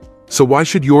you, so why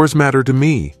should yours matter to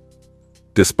me?"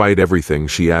 Despite everything,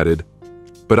 she added,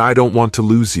 "But I don't want to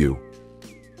lose you.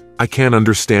 I can't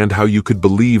understand how you could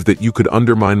believe that you could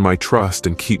undermine my trust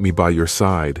and keep me by your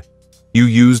side. You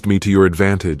used me to your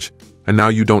advantage, and now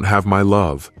you don't have my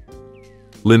love."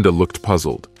 Linda looked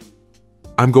puzzled.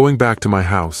 "I'm going back to my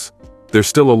house. There's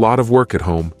still a lot of work at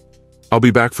home. I'll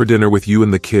be back for dinner with you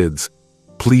and the kids.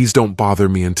 Please don't bother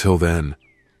me until then."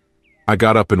 I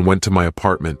got up and went to my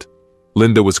apartment.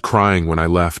 Linda was crying when I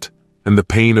left, and the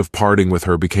pain of parting with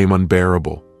her became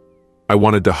unbearable. I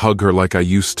wanted to hug her like I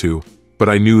used to, but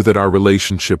I knew that our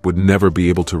relationship would never be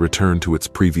able to return to its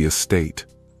previous state.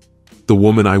 The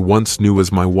woman I once knew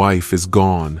as my wife is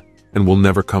gone and will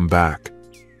never come back.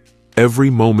 Every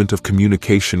moment of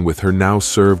communication with her now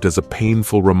served as a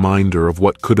painful reminder of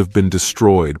what could have been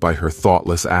destroyed by her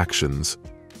thoughtless actions.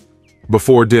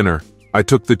 Before dinner, I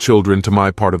took the children to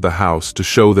my part of the house to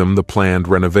show them the planned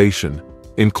renovation,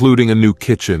 including a new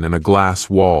kitchen and a glass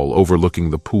wall overlooking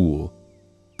the pool.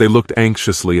 They looked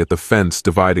anxiously at the fence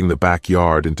dividing the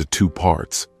backyard into 2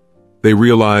 parts. They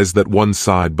realized that one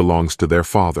side belongs to their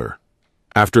father.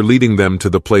 After leading them to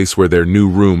the place where their new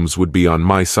rooms would be on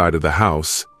my side of the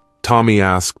house, Tommy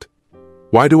asked,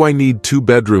 "Why do I need 2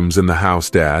 bedrooms in the house,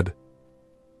 Dad?"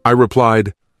 I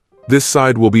replied, "This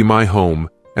side will be my home,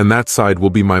 and that side will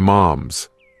be my mom's."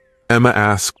 Emma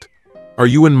asked, "Are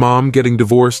you and Mom getting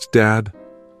divorced, Dad?"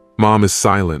 Mom is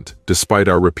silent, despite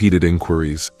our repeated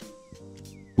inquiries.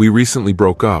 "We recently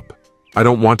broke up. I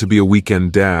don't want to be a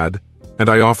weekend dad, and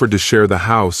I offered to share the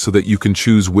house so that you can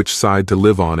choose which side to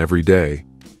live on every day."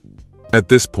 At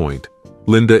this point,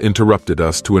 Linda interrupted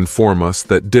us to inform us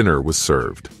that dinner was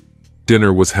served.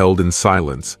 Dinner was held in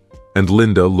silence, and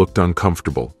Linda looked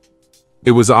uncomfortable.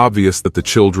 It was obvious that the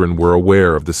children were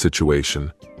aware of the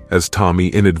situation, as Tommy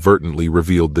inadvertently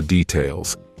revealed the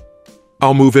details.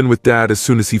 "I'll move in with Dad as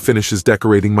soon as he finishes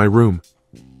decorating my room."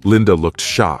 Linda looked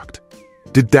shocked.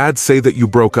 "Did Dad say that you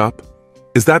broke up?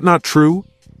 Is that not true?"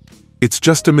 "It's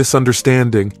just a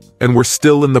misunderstanding, and we're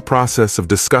still in the process of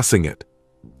discussing it."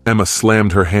 Emma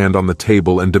slammed her hand on the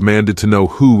table and demanded to know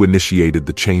who initiated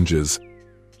the changes.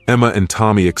 Emma and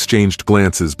Tommy exchanged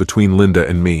glances between Linda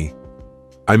and me.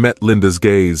 I met Linda's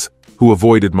gaze, who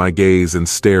avoided my gaze and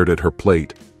stared at her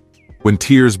plate. When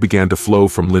tears began to flow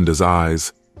from Linda's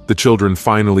eyes, the children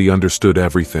finally understood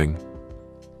everything.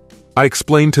 I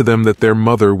explained to them that their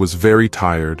mother was very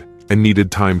tired and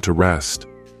needed time to rest.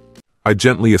 I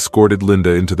gently escorted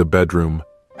Linda into the bedroom,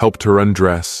 helped her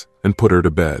undress, and put her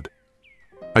to bed.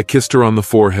 I kissed her on the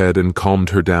forehead and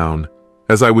calmed her down,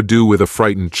 as I would do with a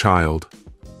frightened child.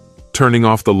 Turning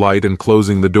off the light and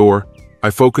closing the door, I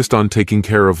focused on taking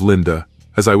care of Linda,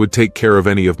 as I would take care of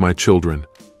any of my children.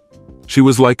 She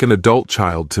was like an adult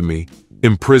child to me,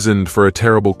 imprisoned for a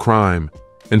terrible crime,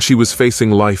 and she was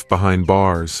facing life behind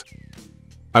bars.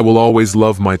 I will always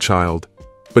love my child,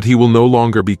 but he will no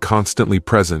longer be constantly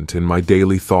present in my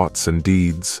daily thoughts and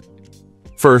deeds.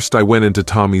 First, I went into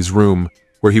Tommy's room,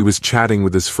 where he was chatting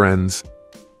with his friends.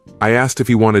 I asked if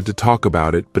he wanted to talk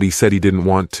about it, but he said he didn't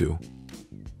want to.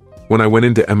 When I went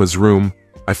into Emma's room,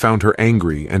 I found her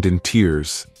angry and in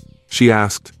tears. She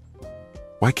asked,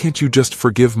 "Why can't you just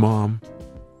forgive Mom?"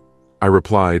 I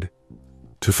replied,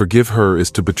 "To forgive her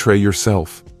is to betray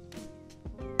yourself."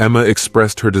 Emma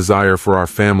expressed her desire for our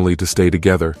family to stay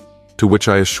together, to which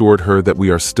I assured her that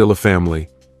we are still a family,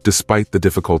 despite the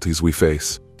difficulties we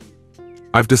face.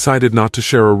 "I've decided not to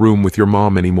share a room with your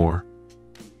mom anymore."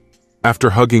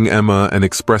 After hugging Emma and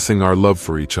expressing our love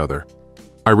for each other,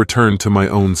 I returned to my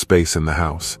own space in the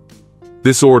house.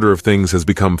 This order of things has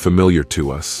become familiar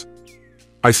to us.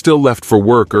 I still left for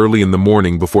work early in the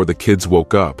morning before the kids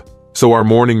woke up, so our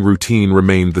morning routine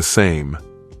remained the same.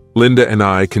 Linda and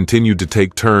I continued to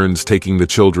take turns taking the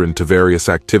children to various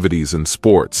activities and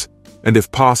sports, and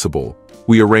if possible,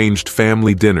 we arranged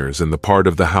family dinners in the part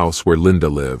of the house where Linda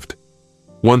lived.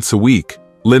 Once a week,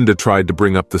 Linda tried to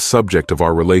bring up the subject of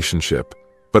our relationship,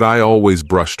 but I always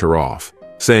brushed her off,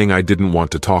 saying I didn't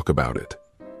want to talk about it.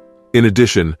 In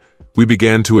addition, we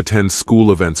began to attend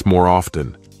school events more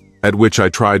often, at which I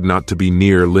tried not to be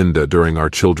near Linda during our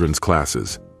children's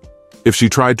classes. If she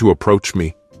tried to approach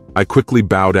me, I quickly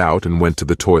bowed out and went to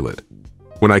the toilet.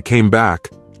 When I came back,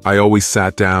 I always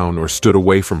sat down or stood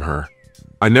away from her.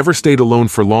 I never stayed alone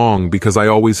for long because I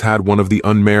always had one of the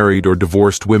unmarried or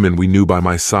divorced women we knew by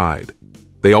my side.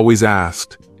 They always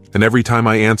asked, and every time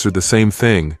I answered the same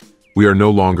thing, "We are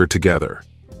no longer together."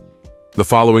 The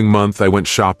following month I went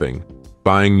shopping,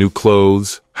 buying new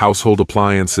clothes, household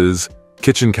appliances,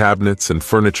 kitchen cabinets, and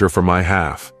furniture for my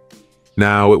half.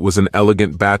 Now it was an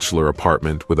elegant bachelor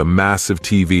apartment with a massive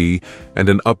TV and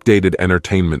an updated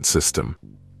entertainment system.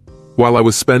 While I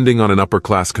was spending on an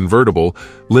upper-class convertible,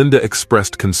 Linda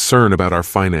expressed concern about our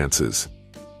finances.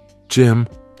 "Jim,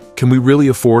 can we really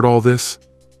afford all this?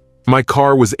 My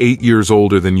car was 8 years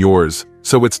older than yours,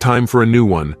 so it's time for a new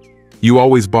one. You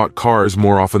always bought cars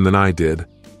more often than I did,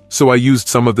 so I used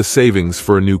some of the savings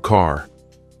for a new car.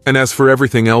 And as for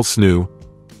everything else new,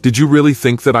 did you really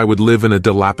think that I would live in a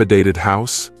dilapidated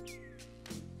house?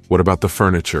 What about the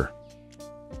furniture?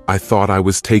 I thought I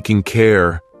was taking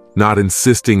care, not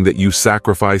insisting that you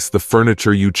sacrifice the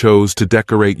furniture you chose to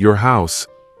decorate your house.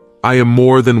 I am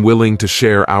more than willing to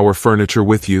share our furniture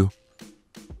with you.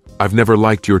 I've never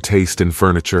liked your taste in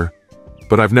furniture,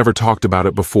 but I've never talked about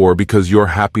it before because your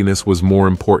happiness was more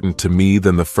important to me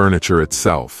than the furniture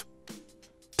itself.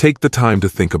 Take the time to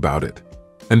think about it,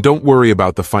 and don't worry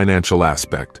about the financial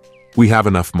aspect. We have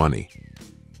enough money.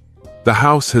 The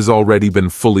house has already been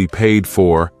fully paid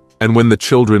for, and when the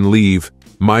children leave,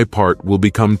 my part will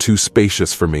become too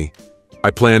spacious for me. I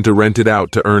plan to rent it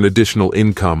out to earn additional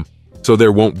income, so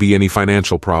there won't be any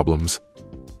financial problems."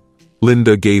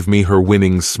 Linda gave me her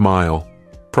winning smile,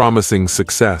 promising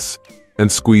success,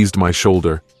 and squeezed my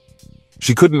shoulder.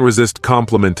 She couldn't resist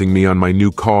complimenting me on my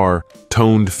new car,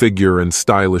 toned figure, and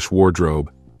stylish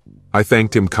wardrobe. I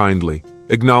thanked him kindly,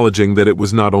 acknowledging that it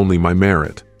was not only my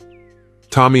merit.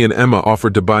 Tommy and Emma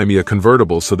offered to buy me a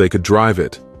convertible so they could drive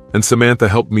it, and Samantha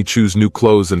helped me choose new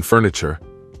clothes and furniture.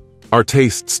 Our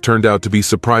tastes turned out to be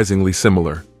surprisingly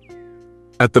similar.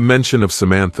 At the mention of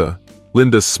Samantha,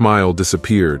 Linda's smile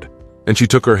disappeared, and she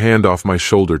took her hand off my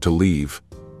shoulder to leave.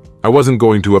 I wasn't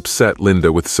going to upset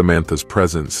Linda with Samantha's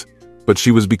presence, but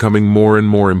she was becoming more and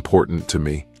more important to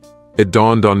me. It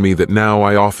dawned on me that now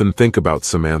I often think about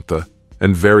Samantha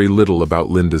and very little about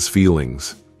Linda's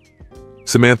feelings.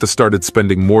 Samantha started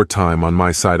spending more time on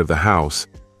my side of the house,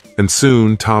 and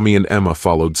soon Tommy and Emma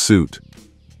followed suit.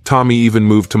 Tommy even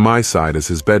moved to my side as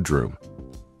his bedroom.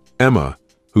 Emma,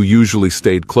 who usually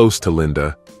stayed close to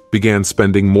Linda, began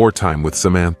spending more time with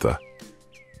Samantha.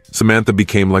 Samantha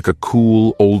became like a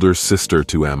cool, older sister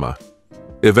to Emma.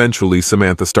 Eventually,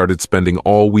 Samantha started spending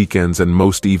all weekends and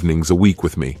most evenings a week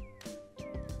with me.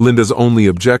 Linda's only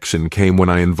objection came when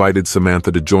I invited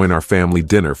Samantha to join our family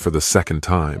dinner for the second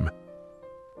time.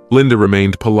 Linda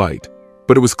remained polite,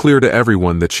 but it was clear to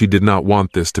everyone that she did not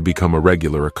want this to become a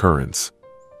regular occurrence.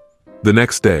 The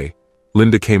next day,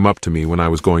 Linda came up to me when I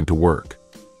was going to work.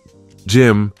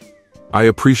 "Jim, I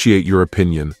appreciate your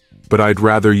opinion, but I'd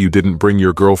rather you didn't bring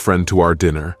your girlfriend to our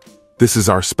dinner. This is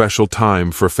our special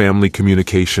time for family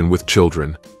communication with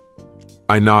children."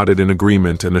 I nodded in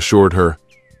agreement and assured her,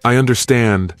 "I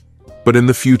understand, but in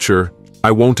the future,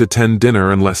 I won't attend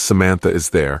dinner unless Samantha is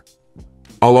there.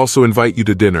 I'll also invite you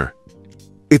to dinner."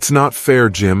 "It's not fair,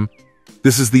 Jim.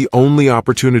 This is the only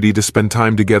opportunity to spend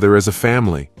time together as a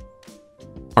family."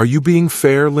 "Are you being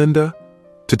fair, Linda?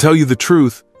 To tell you the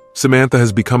truth, Samantha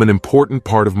has become an important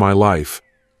part of my life,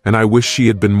 and I wish she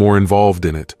had been more involved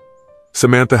in it.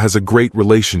 Samantha has a great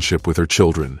relationship with her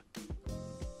children.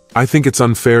 I think it's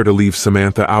unfair to leave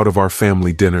Samantha out of our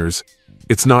family dinners.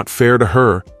 It's not fair to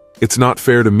her, it's not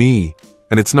fair to me,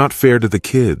 and it's not fair to the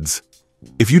kids.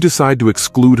 If you decide to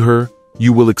exclude her,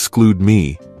 you will exclude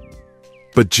me."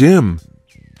 "But Jim..."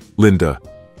 "Linda,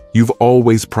 you've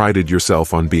always prided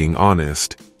yourself on being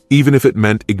honest, even if it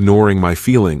meant ignoring my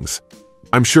feelings.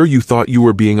 I'm sure you thought you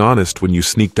were being honest when you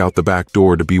sneaked out the back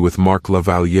door to be with Marc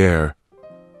Lavaliere."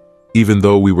 Even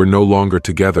though we were no longer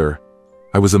together,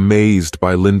 I was amazed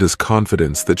by Linda's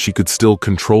confidence that she could still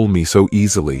control me so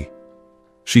easily.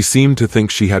 She seemed to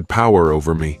think she had power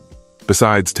over me,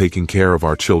 besides taking care of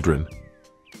our children.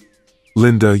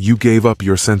 "Linda, you gave up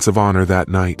your sense of honor that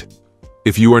night.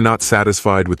 If you are not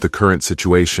satisfied with the current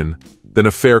situation, then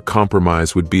a fair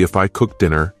compromise would be if I cook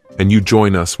dinner and you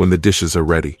join us when the dishes are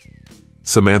ready.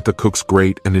 Samantha cooks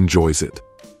great and enjoys it."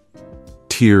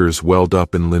 Tears welled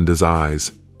up in Linda's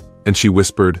eyes, and she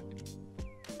whispered,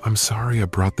 "I'm sorry I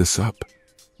brought this up.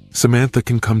 Samantha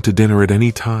can come to dinner at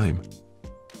any time."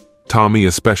 Tommy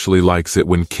especially likes it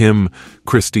when Kim,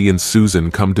 Christy, and Susan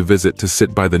come to visit to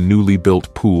sit by the newly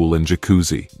built pool and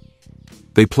jacuzzi.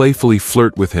 They playfully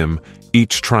flirt with him,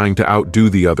 each trying to outdo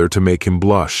the other to make him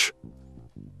blush.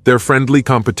 Their friendly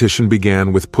competition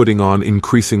began with putting on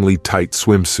increasingly tight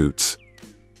swimsuits.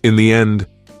 In the end,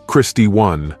 Christy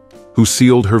won, who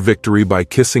sealed her victory by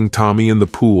kissing Tommy in the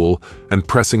pool and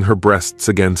pressing her breasts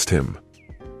against him.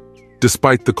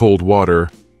 Despite the cold water,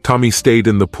 Tommy stayed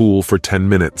in the pool for 10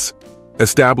 minutes,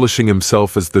 establishing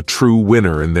himself as the true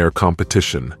winner in their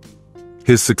competition.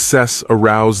 His success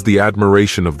aroused the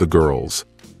admiration of the girls,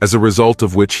 as a result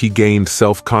of which he gained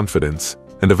self-confidence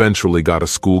and eventually got a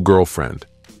school girlfriend.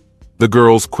 The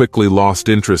girls quickly lost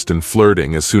interest in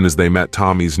flirting as soon as they met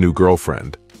Tommy's new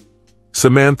girlfriend.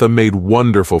 Samantha made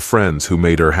wonderful friends who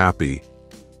made her happy.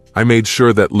 I made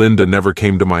sure that Linda never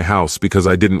came to my house because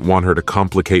I didn't want her to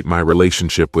complicate my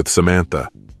relationship with Samantha.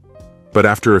 But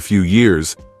after a few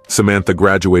years, Samantha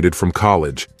graduated from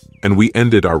college, and we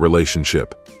ended our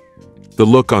relationship. The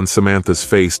look on Samantha's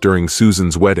face during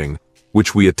Susan's wedding,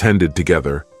 which we attended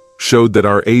together, showed that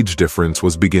our age difference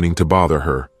was beginning to bother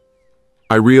her.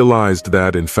 I realized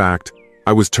that, in fact,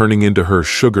 I was turning into her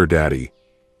sugar daddy,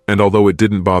 and although it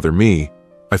didn't bother me,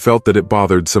 I felt that it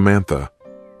bothered Samantha.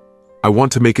 I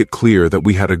want to make it clear that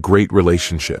we had a great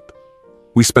relationship.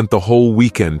 We spent the whole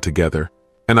weekend together,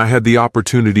 and I had the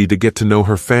opportunity to get to know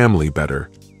her family better.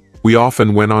 We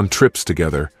often went on trips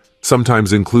together,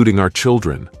 sometimes including our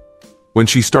children. When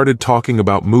she started talking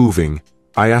about moving,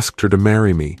 I asked her to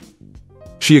marry me.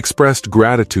 She expressed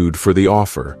gratitude for the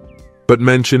offer, but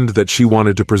mentioned that she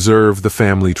wanted to preserve the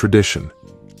family tradition.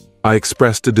 I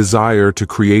expressed a desire to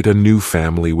create a new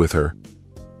family with her.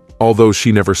 Although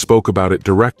she never spoke about it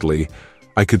directly,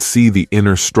 I could see the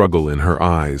inner struggle in her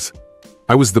eyes.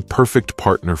 I was the perfect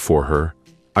partner for her.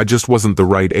 I just wasn't the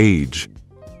right age.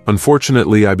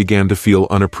 Unfortunately, I began to feel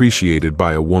unappreciated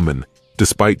by a woman,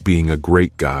 despite being a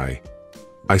great guy.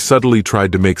 I subtly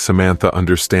tried to make Samantha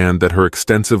understand that her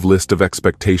extensive list of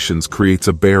expectations creates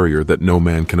a barrier that no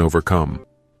man can overcome.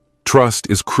 Trust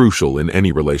is crucial in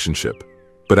any relationship,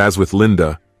 but as with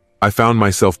Linda, I found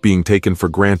myself being taken for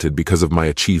granted because of my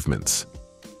achievements.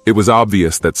 It was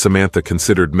obvious that Samantha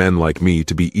considered men like me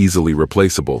to be easily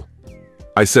replaceable.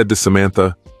 I said to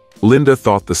Samantha, "Linda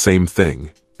thought the same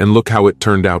thing, and look how it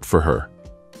turned out for her."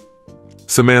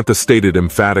 Samantha stated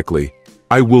emphatically,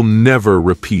 "I will never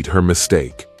repeat her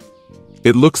mistake.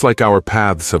 It looks like our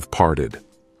paths have parted."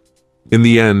 In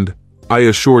the end, I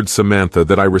assured Samantha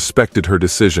that I respected her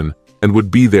decision and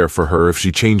would be there for her if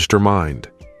she changed her mind.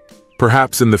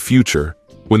 Perhaps in the future,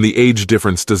 when the age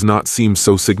difference does not seem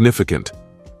so significant,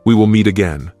 we will meet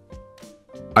again.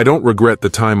 I don't regret the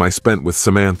time I spent with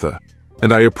Samantha,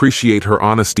 and I appreciate her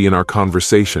honesty in our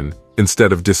conversation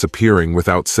instead of disappearing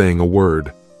without saying a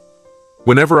word.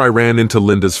 Whenever I ran into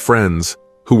Linda's friends,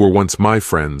 who were once my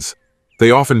friends,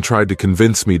 they often tried to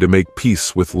convince me to make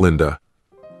peace with Linda.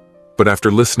 But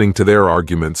after listening to their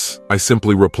arguments, I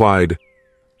simply replied,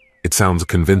 "It sounds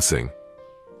convincing."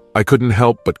 I couldn't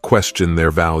help but question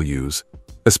their values,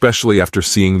 especially after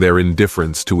seeing their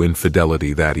indifference to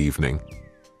infidelity that evening.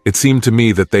 It seemed to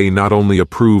me that they not only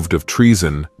approved of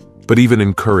treason, but even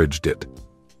encouraged it.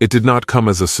 It did not come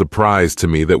as a surprise to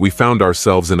me that we found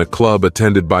ourselves in a club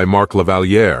attended by Marc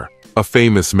Lavaliere, a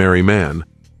famous married man.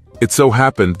 It so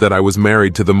happened that I was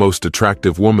married to the most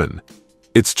attractive woman.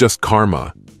 It's just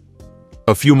karma.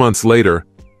 A few months later,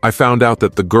 I found out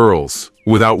that the girls,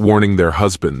 without warning their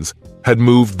husbands, had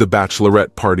moved the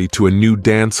bachelorette party to a new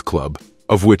dance club,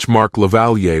 of which Marc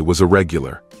Lavaliere was a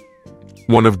regular.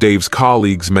 One of Dave's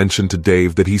colleagues mentioned to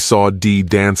Dave that he saw Dee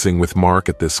dancing with Marc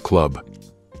at this club.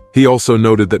 He also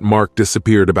noted that Marc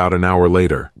disappeared about an hour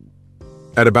later.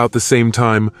 At about the same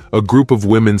time, a group of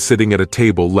women sitting at a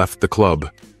table left the club.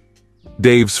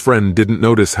 Dave's friend didn't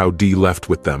notice how Dee left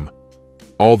with them.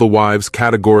 All the wives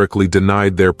categorically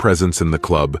denied their presence in the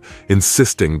club,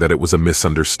 insisting that it was a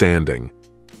misunderstanding.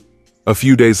 A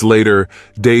few days later,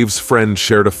 Dave's friend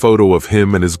shared a photo of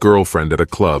him and his girlfriend at a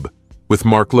club, with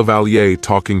Marc Lavaliere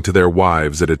talking to their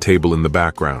wives at a table in the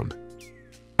background.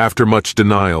 After much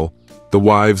denial, the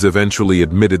wives eventually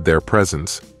admitted their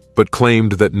presence, but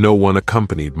claimed that no one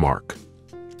accompanied Marc.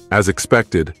 As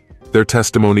expected, their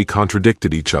testimony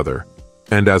contradicted each other,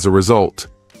 and as a result,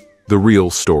 the real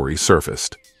story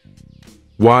surfaced.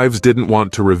 Wives didn't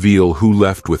want to reveal who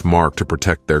left with Marc to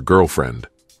protect their girlfriend,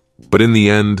 but in the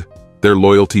end, their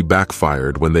loyalty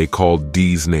backfired when they called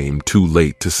Dee's name too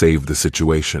late to save the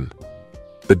situation.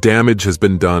 The damage has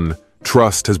been done,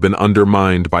 trust has been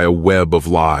undermined by a web of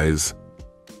lies.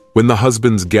 When the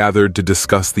husbands gathered to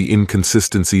discuss the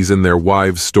inconsistencies in their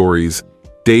wives' stories,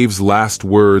 Dave's last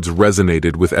words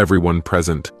resonated with everyone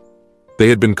present. They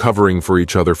had been covering for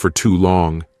each other for too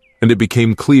long, and it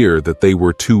became clear that they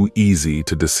were too easy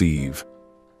to deceive.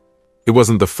 It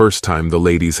wasn't the first time the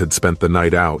ladies had spent the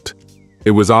night out.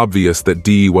 It was obvious that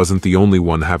Dee wasn't the only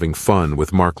one having fun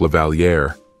with Marc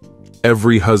Lavaliere.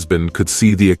 Every husband could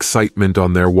see the excitement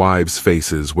on their wives'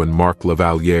 faces when Marc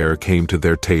Lavaliere came to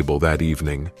their table that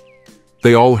evening.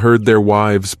 They all heard their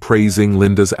wives praising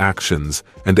Linda's actions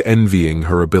and envying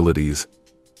her abilities.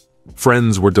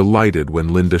 Friends were delighted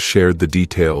when Linda shared the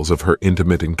details of her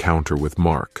intimate encounter with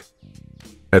Marc.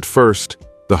 At first,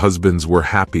 the husbands were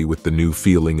happy with the new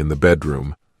feeling in the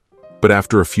bedroom, but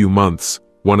after a few months,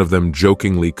 one of them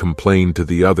jokingly complained to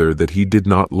the other that he did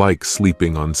not like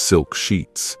sleeping on silk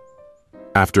sheets.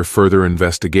 After further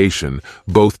investigation,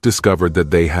 both discovered that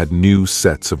they had new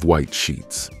sets of white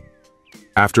sheets.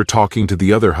 After talking to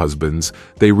the other husbands,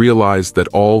 they realized that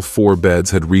all 4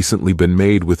 beds had recently been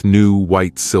made with new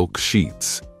white silk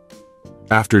sheets.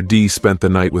 After Dee spent the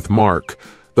night with Marc,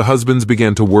 the husbands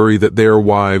began to worry that their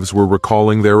wives were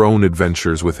recalling their own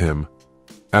adventures with him.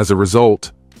 As a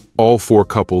result, all 4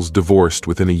 couples divorced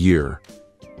within a year.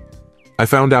 I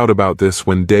found out about this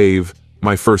when Dave,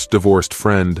 my first divorced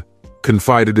friend,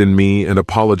 confided in me and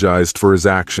apologized for his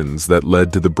actions that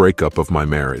led to the breakup of my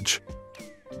marriage.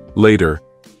 Later,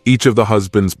 each of the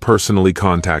husbands personally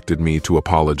contacted me to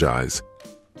apologize.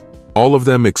 All of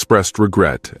them expressed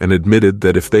regret and admitted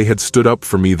that if they had stood up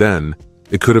for me then,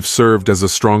 it could have served as a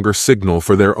stronger signal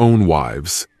for their own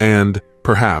wives and,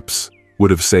 perhaps,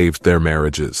 would have saved their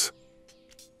marriages.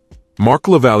 Marc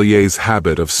Lavaliere's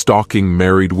habit of stalking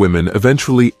married women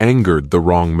eventually angered the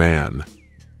wrong man.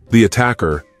 The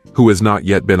attacker, who has not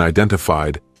yet been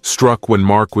identified, struck when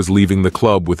Marc was leaving the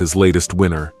club with his latest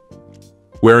winner.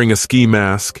 Wearing a ski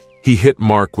mask, he hit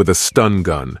Marc with a stun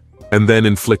gun and then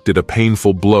inflicted a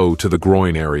painful blow to the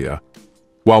groin area.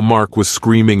 While Marc was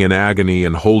screaming in agony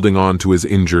and holding on to his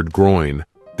injured groin,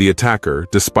 the attacker,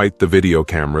 despite the video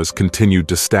cameras, continued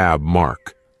to stab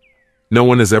Marc. No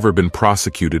one has ever been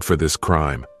prosecuted for this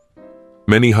crime.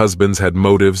 Many husbands had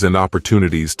motives and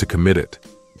opportunities to commit it.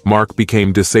 Marc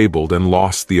became disabled and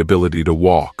lost the ability to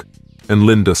walk, and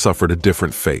Linda suffered a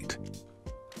different fate.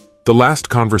 The last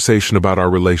conversation about our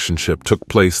relationship took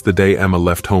place the day Emma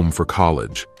left home for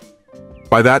college.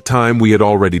 By that time, we had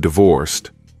already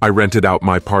divorced. I rented out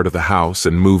my part of the house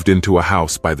and moved into a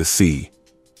house by the sea.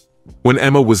 When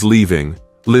Emma was leaving,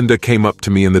 Linda came up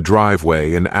to me in the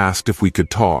driveway and asked if we could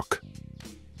talk.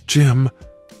 "Jim,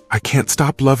 I can't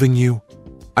stop loving you.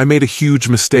 I made a huge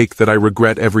mistake that I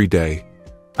regret every day.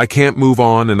 I can't move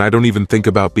on and I don't even think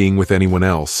about being with anyone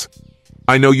else.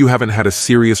 I know you haven't had a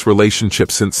serious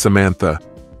relationship since Samantha,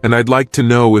 and I'd like to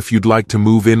know if you'd like to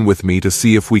move in with me to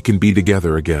see if we can be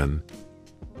together again."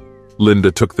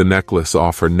 Linda took the necklace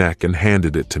off her neck and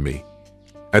handed it to me.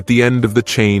 At the end of the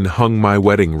chain hung my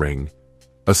wedding ring,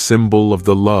 a symbol of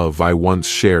the love I once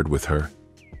shared with her.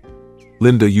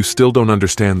 "Linda, you still don't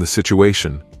understand the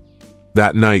situation.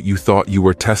 That night you thought you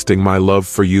were testing my love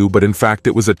for you, but in fact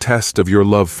it was a test of your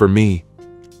love for me.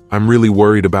 I'm really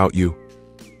worried about you.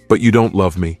 But you don't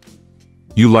love me.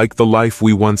 You like the life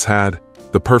we once had,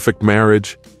 the perfect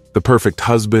marriage, the perfect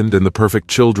husband, and the perfect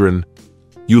children.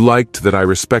 You liked that I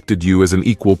respected you as an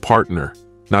equal partner,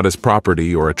 not as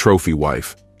property or a trophy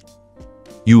wife.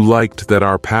 You liked that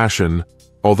our passion,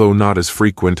 although not as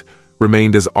frequent,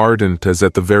 remained as ardent as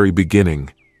at the very beginning.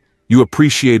 You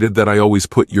appreciated that I always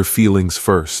put your feelings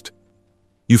first.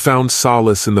 You found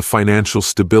solace in the financial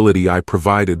stability I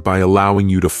provided by allowing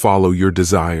you to follow your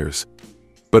desires.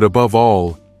 But above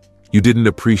all, you didn't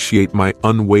appreciate my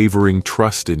unwavering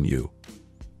trust in you.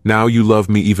 Now you love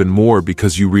me even more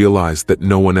because you realize that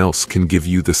no one else can give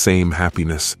you the same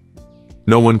happiness.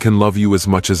 No one can love you as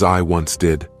much as I once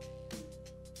did."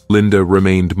 Linda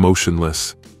remained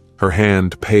motionless. Her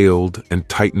hand paled and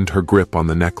tightened her grip on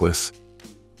the necklace.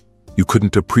 "You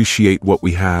couldn't appreciate what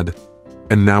we had,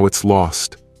 and now it's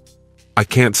lost. I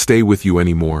can't stay with you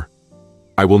anymore.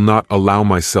 I will not allow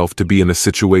myself to be in a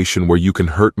situation where you can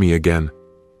hurt me again.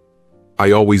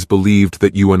 I always believed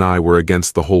that you and I were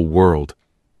against the whole world.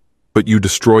 But you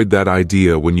destroyed that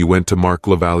idea when you went to Marc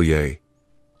Lavalier."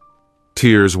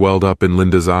 Tears welled up in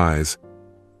Linda's eyes.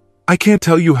 "I can't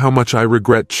tell you how much I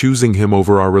regret choosing him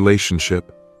over our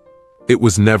relationship. It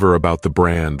was never about the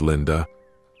brand, Linda.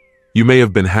 You may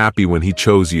have been happy when he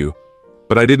chose you,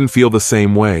 but I didn't feel the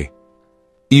same way.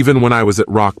 Even when I was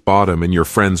at rock bottom and your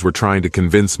friends were trying to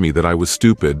convince me that I was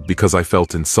stupid because I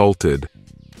felt insulted,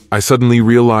 I suddenly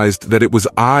realized that it was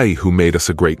I who made us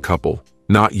a great couple,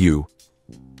 not you.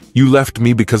 You left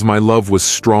me because my love was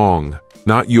strong,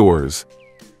 not yours.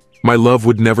 My love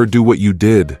would never do what you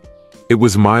did. It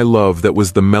was my love that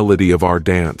was the melody of our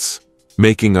dance,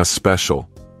 making us special."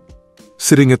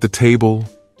 Sitting at the table,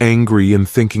 angry and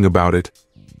thinking about it,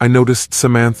 I noticed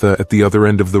Samantha at the other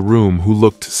end of the room who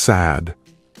looked sad.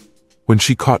 When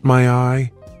she caught my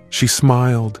eye, she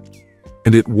smiled,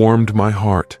 and it warmed my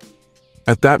heart.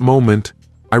 At that moment,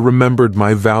 I remembered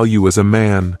my value as a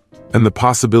man and the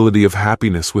possibility of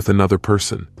happiness with another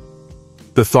person.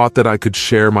 The thought that I could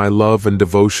share my love and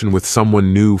devotion with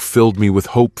someone new filled me with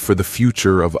hope for the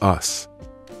future of us.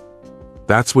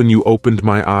 That's when you opened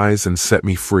my eyes and set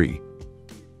me free.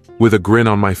 With a grin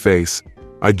on my face,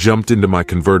 I jumped into my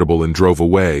convertible and drove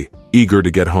away, eager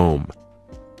to get home.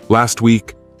 Last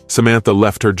week, Samantha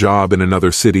left her job in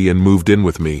another city and moved in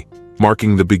with me,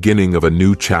 marking the beginning of a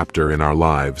new chapter in our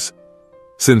lives.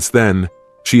 Since then,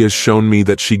 she has shown me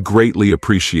that she greatly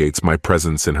appreciates my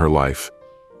presence in her life.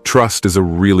 Trust is a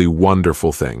really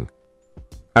wonderful thing.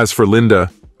 As for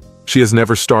Linda, she has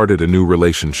never started a new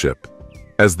relationship.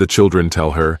 As the children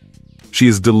tell her, she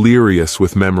is delirious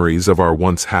with memories of our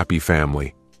once happy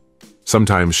family.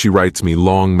 Sometimes she writes me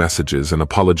long messages and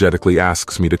apologetically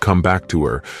asks me to come back to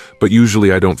her, but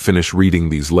usually I don't finish reading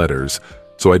these letters,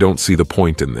 so I don't see the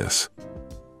point in this.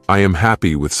 I am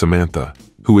happy with Samantha,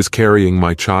 who is carrying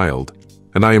my child,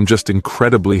 and I am just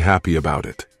incredibly happy about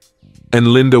it. And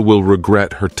Linda will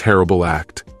regret her terrible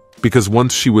act, because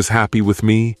once she was happy with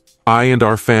me, I and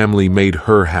our family made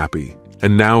her happy,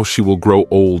 and now she will grow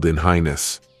old in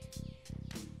highness.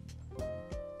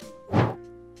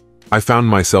 I found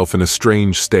myself in a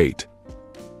strange state.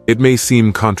 It may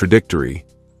seem contradictory,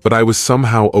 but I was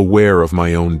somehow aware of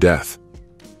my own death.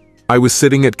 I was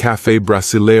sitting at Café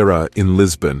Brasileira in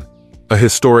Lisbon, a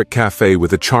historic cafe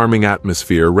with a charming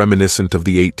atmosphere reminiscent of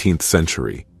the 18th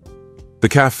century. The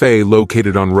cafe,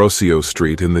 located on Rocio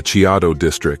Street in the Chiado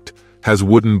district, has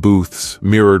wooden booths,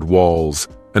 mirrored walls,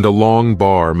 and a long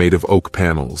bar made of oak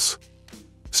panels.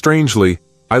 Strangely,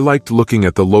 I liked looking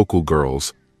at the local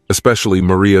girls, especially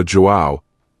Maria João,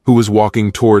 who was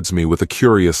walking towards me with a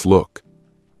curious look.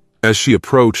 As she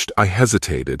approached, I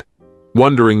hesitated,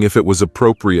 wondering if it was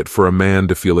appropriate for a man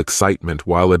to feel excitement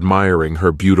while admiring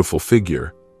her beautiful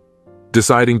figure.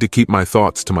 Deciding to keep my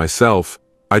thoughts to myself,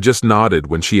 I just nodded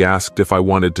when she asked if I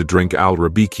wanted to drink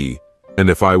al-Rabiki and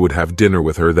if I would have dinner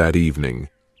with her that evening.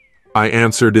 I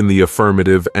answered in the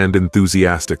affirmative and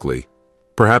enthusiastically.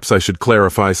 Perhaps I should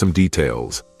clarify some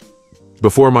details.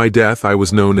 Before my death, I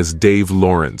was known as Dave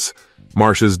Lawrence,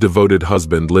 Marsha's devoted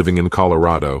husband living in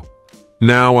Colorado.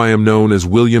 Now I am known as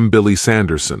William Billy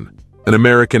Sanderson, an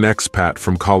American expat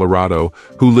from Colorado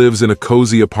who lives in a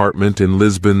cozy apartment in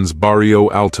Lisbon's Barrio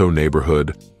Alto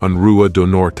neighborhood on Rua do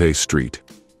Norte Street.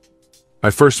 I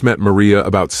first met Maria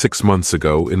about 6 months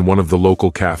ago in one of the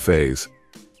local cafes.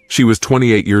 She was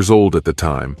 28 years old at the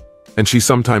time, and she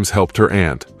sometimes helped her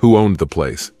aunt, who owned the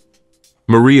place.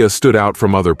 Maria stood out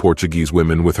from other Portuguese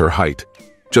women with her height,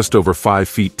 just over 5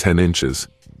 feet 10 inches.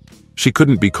 She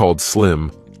couldn't be called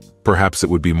slim. Perhaps it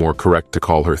would be more correct to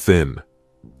call her thin.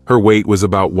 Her weight was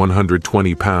about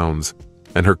 120 pounds,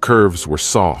 and her curves were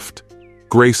soft,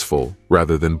 graceful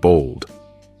rather than bold.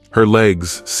 Her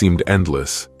legs seemed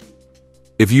endless.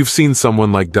 If you've seen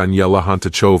someone like Daniela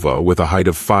Hantachova with a height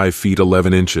of 5 feet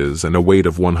 11 inches and a weight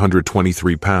of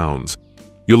 123 pounds,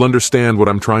 you'll understand what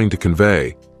I'm trying to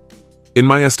convey. In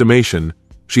my estimation,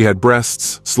 she had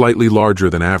breasts slightly larger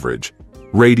than average,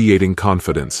 radiating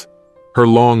confidence. Her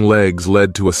long legs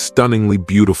led to a stunningly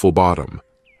beautiful bottom.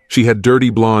 She had dirty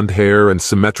blonde hair and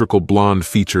symmetrical blonde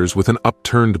features with an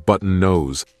upturned button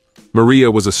nose.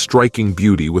 Maria was a striking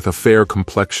beauty with a fair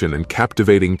complexion and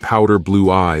captivating powder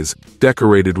blue eyes,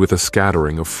 decorated with a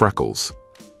scattering of freckles.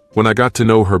 When I got to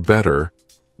know her better,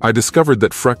 I discovered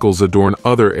that freckles adorn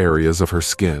other areas of her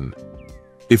skin.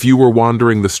 If you were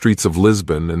wandering the streets of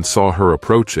Lisbon and saw her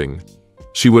approaching,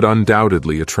 she would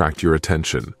undoubtedly attract your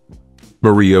attention.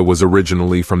 Maria was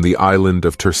originally from the island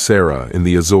of Terceira in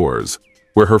the Azores,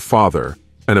 where her father,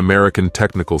 an American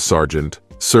technical sergeant,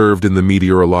 served in the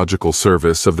meteorological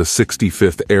service of the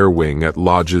 65th Air Wing at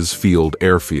Lodges Field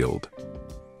Airfield.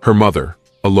 Her mother,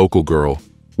 a local girl,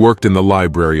 worked in the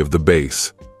library of the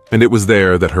base, and it was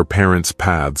there that her parents'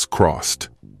 paths crossed.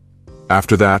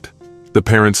 After that, the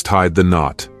parents tied the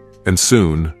knot, and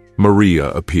soon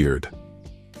Maria appeared.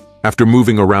 After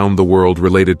moving around the world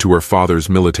related to her father's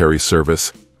military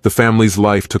service, the family's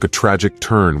life took a tragic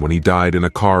turn when he died in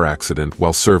a car accident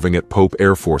while serving at Pope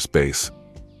Air Force Base.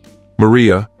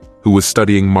 Maria, who was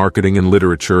studying marketing and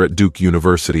literature at Duke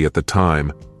University at the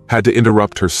time, had to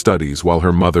interrupt her studies while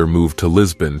her mother moved to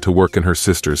Lisbon to work in her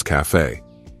sister's cafe.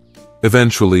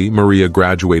 Eventually, Maria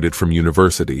graduated from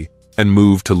university and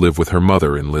moved to live with her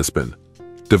mother in Lisbon,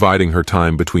 dividing her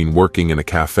time between working in a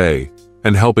cafe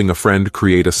and helping a friend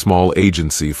create a small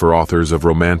agency for authors of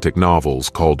romantic novels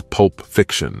called Pulp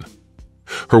Fiction.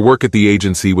 Her work at the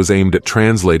agency was aimed at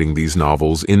translating these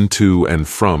novels into and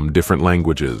from different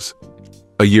languages.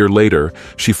 A year later,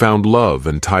 she found love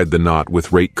and tied the knot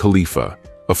with Rate Khalifa,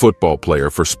 a football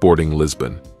player for Sporting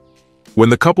Lisbon. When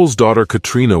the couple's daughter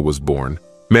Katrina was born,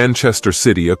 Manchester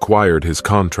City acquired his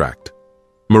contract.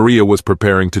 Maria was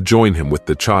preparing to join him with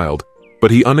the child, but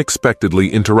he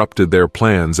unexpectedly interrupted their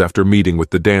plans after meeting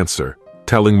with the dancer,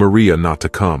 telling Maria not to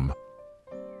come.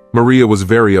 Maria was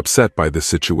very upset by this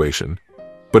situation,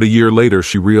 but a year later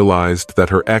she realized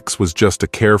that her ex was just a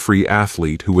carefree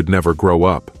athlete who would never grow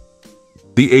up.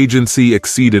 The agency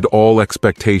exceeded all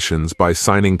expectations by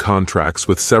signing contracts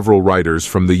with several writers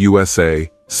from the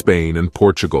USA, Spain, and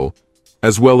Portugal,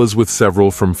 as well as with several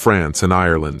from France and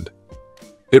Ireland.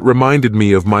 It reminded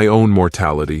me of my own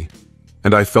mortality,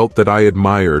 and I felt that I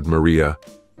admired Maria.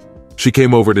 She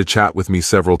came over to chat with me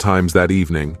several times that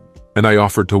evening, and I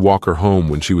offered to walk her home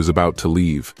when she was about to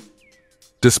leave.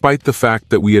 Despite the fact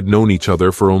that we had known each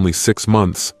other for only 6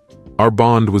 months, our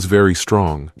bond was very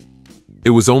strong.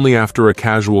 It was only after a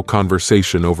casual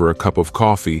conversation over a cup of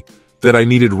coffee that I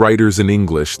needed writers in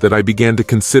English that I began to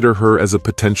consider her as a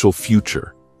potential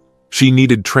future. She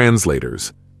needed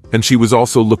translators, and she was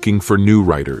also looking for new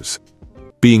writers.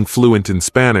 Being fluent in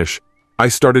Spanish, I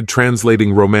started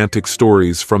translating romantic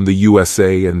stories from the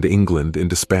USA and England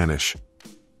into Spanish.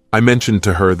 I mentioned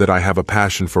to her that I have a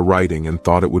passion for writing and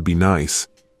thought it would be nice.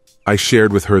 I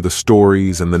shared with her the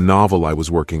stories and the novel I was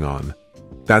working on.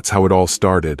 That's how it all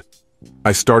started.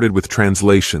 I started with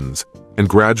translations and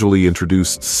gradually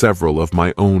introduced several of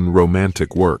my own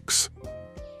romantic works.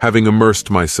 Having immersed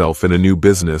myself in a new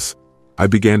business, I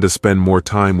began to spend more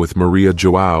time with Maria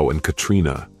Joao and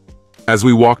Katrina. As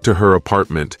we walked to her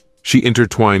apartment, she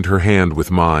intertwined her hand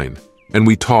with mine, and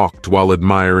we talked while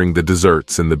admiring the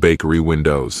desserts in the bakery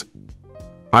windows.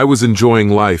 I was enjoying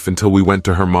life until we went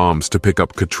to her mom's to pick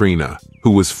up Katrina, who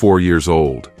was 4 years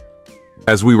old.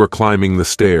 As we were climbing the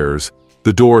stairs,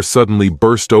 the door suddenly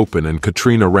burst open and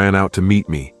Katrina ran out to meet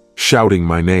me, shouting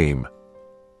my name.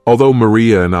 Although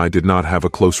Maria and I did not have a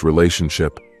close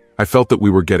relationship, I felt that we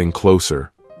were getting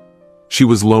closer. She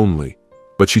was lonely,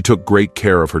 but she took great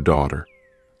care of her daughter.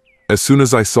 As soon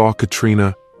as I saw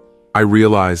Katrina, I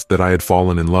realized that I had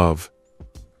fallen in love.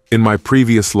 In my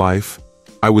previous life,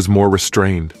 I was more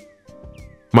restrained.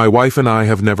 My wife and I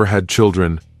have never had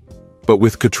children, but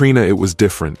with Katrina it was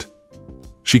different.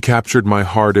 She captured my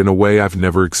heart in a way I've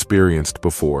never experienced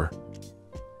before.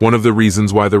 One of the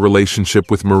reasons why the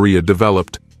relationship with Maria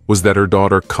developed was that her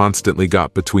daughter constantly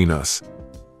got between us.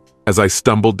 As I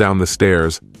stumbled down the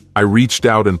stairs, I reached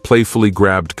out and playfully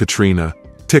grabbed Katrina.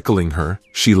 Tickling her,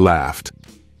 she laughed.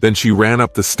 Then she ran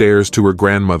up the stairs to her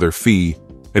grandmother, Fee,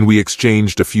 and we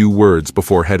exchanged a few words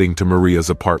before heading to Maria's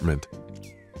apartment.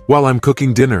 "While I'm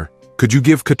cooking dinner, could you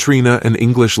give Katrina an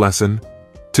English lesson?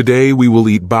 Today we will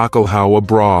eat bacalhau à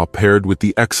bras paired with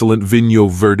the excellent Vinho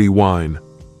Verde wine."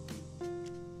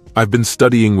 I've been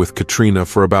studying with Katrina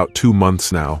for about 2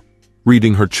 months now,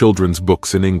 reading her children's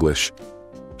books in English.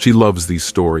 She loves these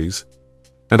stories,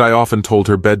 and I often told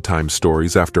her bedtime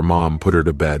stories after Mom put her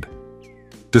to bed.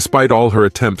 Despite all her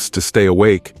attempts to stay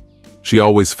awake, she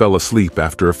always fell asleep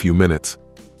after a few minutes.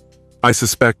 I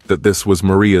suspect that this was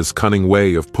Maria's cunning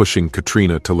way of pushing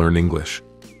Katrina to learn English.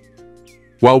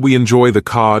 While we enjoy the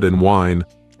cod and wine,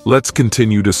 let's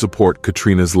continue to support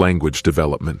Katrina's language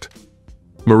development.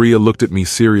 Maria looked at me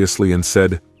seriously and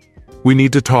said, "We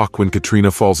need to talk when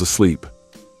Katrina falls asleep."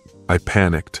 I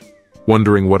panicked,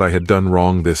 wondering what I had done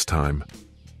wrong this time.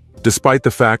 Despite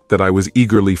the fact that I was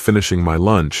eagerly finishing my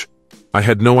lunch, I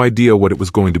had no idea what it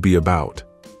was going to be about.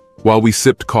 While we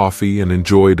sipped coffee and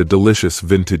enjoyed a delicious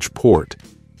vintage port,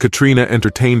 Katrina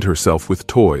entertained herself with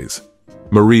toys.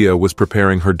 Maria was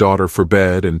preparing her daughter for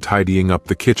bed and tidying up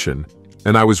the kitchen,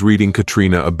 and I was reading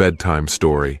Katrina a bedtime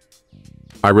story.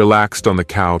 I relaxed on the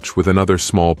couch with another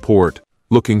small port,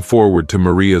 looking forward to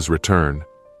Maria's return.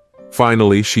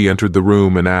 Finally, she entered the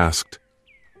room and asked,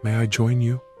 "May I join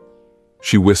you?"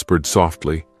 She whispered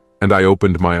softly, and I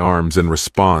opened my arms in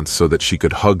response so that she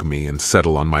could hug me and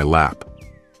settle on my lap.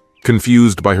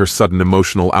 Confused by her sudden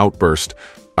emotional outburst,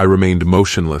 I remained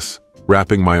motionless,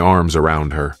 wrapping my arms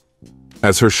around her.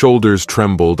 As her shoulders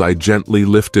trembled, I gently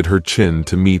lifted her chin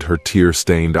to meet her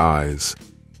tear-stained eyes.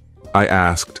 I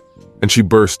asked, and she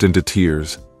burst into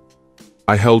tears.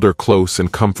 I held her close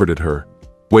and comforted her,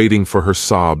 waiting for her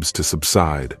sobs to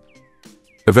subside.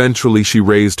 Eventually, she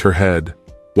raised her head,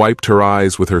 wiped her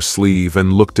eyes with her sleeve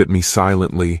and looked at me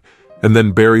silently, and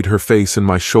then buried her face in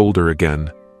my shoulder again.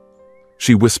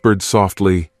 She whispered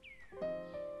softly,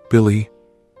 "Billy,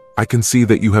 I can see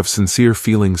that you have sincere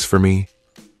feelings for me,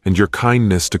 and your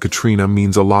kindness to Katrina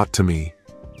means a lot to me.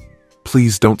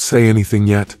 Please don't say anything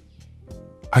yet."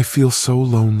 "I feel so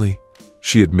lonely,"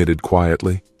 she admitted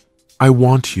quietly. "I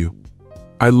want you.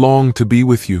 I long to be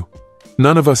with you.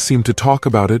 None of us seem to talk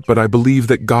about it, but I believe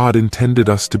that God intended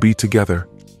us to be together.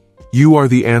 You are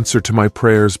the answer to my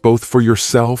prayers both for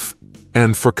yourself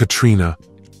and for Katrina."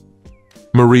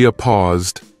 Maria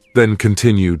paused, then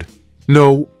continued,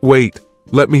 "No, wait,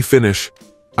 let me finish.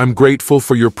 I'm grateful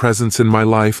for your presence in my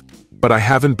life, but I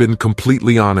haven't been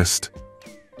completely honest."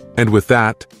 And with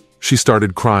that, she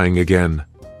started crying again.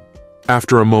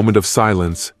 After a moment of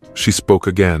silence, she spoke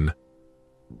again.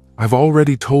 "I've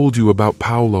already told you about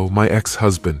Paolo, my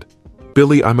ex-husband.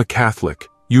 Billy, I'm a Catholic.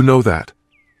 You know that.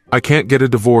 I can't get a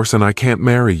divorce and I can't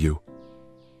marry you."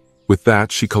 With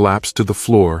that, she collapsed to the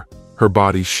floor, her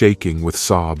body shaking with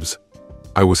sobs.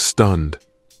 I was stunned,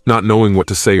 not knowing what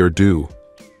to say or do.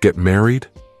 Get married?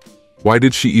 Why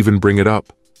did she even bring it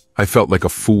up? I felt like a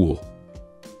fool.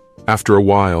 After a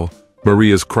while,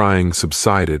 Maria's crying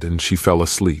subsided and she fell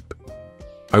asleep.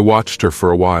 I watched her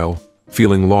for a while,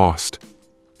 feeling lost.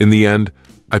 In the end,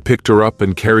 I picked her up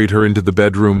and carried her into the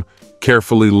bedroom,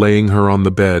 carefully laying her on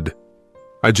the bed.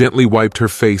 I gently wiped her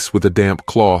face with a damp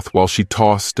cloth while she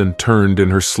tossed and turned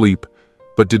in her sleep,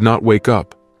 but did not wake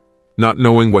up. Not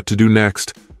knowing what to do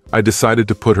next, I decided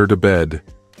to put her to bed.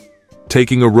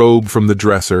 Taking a robe from the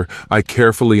dresser, I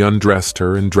carefully undressed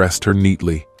her and dressed her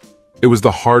neatly. It was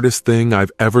the hardest thing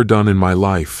I've ever done in my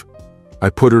life. I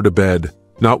put her to bed,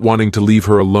 not wanting to leave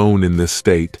her alone in this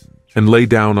state, and lay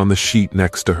down on the sheet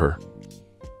next to her.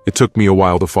 It took me a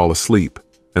while to fall asleep,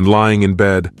 and lying in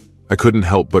bed, I couldn't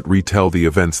help but retell the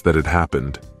events that had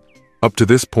happened. Up to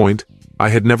this point, I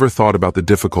had never thought about the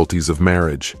difficulties of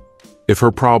marriage. If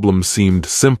her problem seemed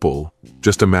simple,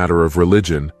 just a matter of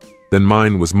religion, then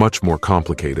mine was much more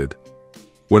complicated.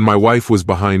 When my wife was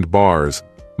behind bars,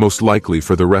 most likely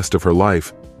for the rest of her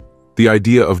life, the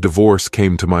idea of divorce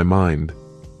came to my mind.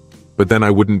 But then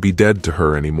I wouldn't be dead to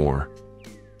her anymore.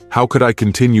 How could I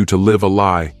continue to live a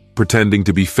lie pretending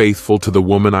to be faithful to the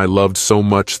woman I loved so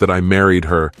much that I married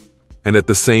her, and at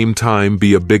the same time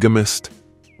be a bigamist?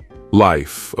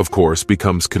 Life, of course,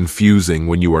 becomes confusing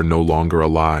when you are no longer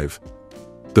alive.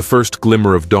 The first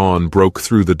glimmer of dawn broke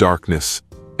through the darkness,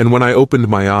 and when I opened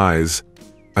my eyes,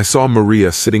 I saw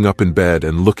Maria sitting up in bed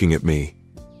and looking at me.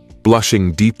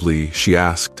 Blushing deeply, she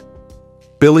asked,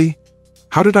 "Billy,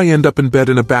 how did I end up in bed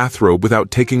in a bathrobe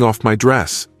without taking off my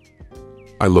dress?"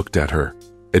 I looked at her,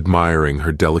 admiring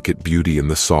her delicate beauty in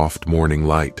the soft morning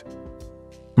light.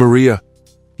 "Maria,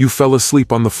 you fell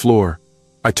asleep on the floor.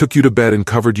 I took you to bed and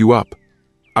covered you up.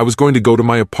 I was going to go to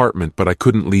my apartment, but I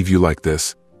couldn't leave you like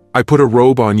this. I put a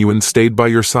robe on you and stayed by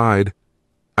your side.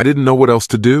 I didn't know what else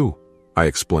to do," I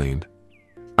explained.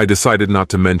 I decided not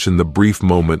to mention the brief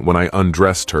moment when I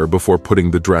undressed her before putting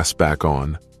the dress back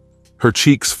on. Her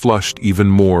cheeks flushed even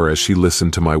more as she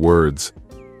listened to my words.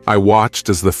 I watched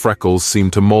as the freckles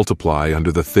seemed to multiply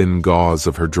under the thin gauze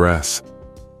of her dress.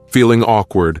 Feeling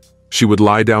awkward, she would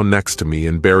lie down next to me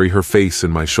and bury her face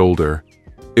in my shoulder.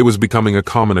 It was becoming a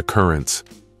common occurrence,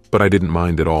 but I didn't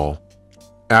mind at all.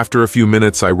 After a few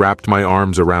minutes, I wrapped my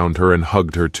arms around her and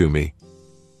hugged her to me.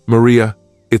 "Maria,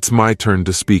 it's my turn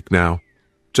to speak now.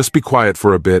 Just be quiet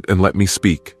for a bit and let me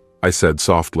speak," I said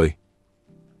softly.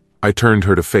 I turned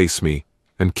her to face me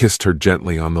and kissed her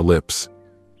gently on the lips.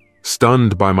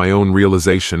 Stunned by my own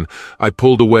realization, I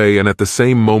pulled away and at the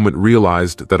same moment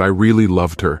realized that I really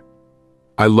loved her.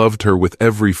 I loved her with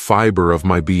every fiber of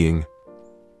my being.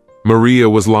 Maria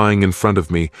was lying in front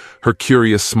of me, her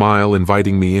curious smile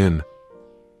inviting me in.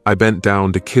 I bent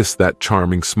down to kiss that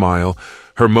charming smile,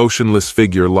 her motionless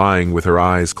figure lying with her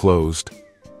eyes closed.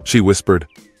 She whispered,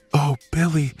 oh,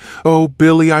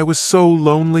 Billy, I was so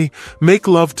lonely. Make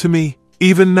love to me,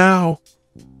 even now."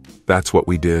 That's what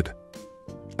we did.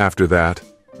 After that,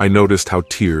 I noticed how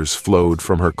tears flowed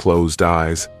from her closed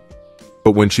eyes.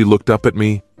 But when she looked up at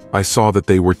me, I saw that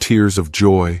they were tears of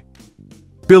joy.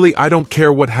 "Billy, I don't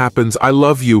care what happens. I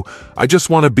love you. I just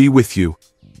want to be with you.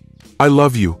 I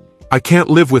love you. I can't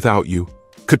live without you.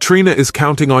 Katrina is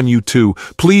counting on you too.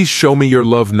 Please show me your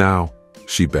love now,"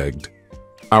 she begged.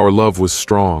 Our love was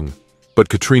strong, but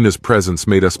Katrina's presence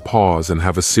made us pause and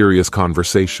have a serious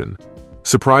conversation.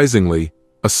 Surprisingly,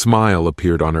 a smile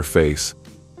appeared on her face.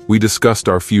 We discussed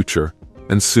our future,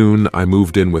 and soon I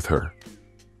moved in with her.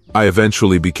 I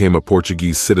eventually became a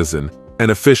Portuguese citizen and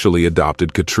officially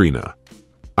adopted Katrina.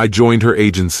 I joined her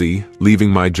agency,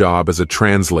 leaving my job as a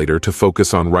translator to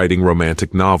focus on writing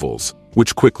romantic novels,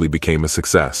 which quickly became a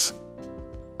success.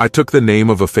 I took the name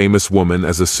of a famous woman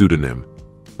as a pseudonym.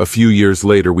 A few years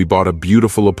later, we bought a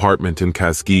beautiful apartment in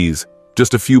Cascais,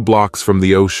 just a few blocks from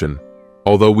the ocean.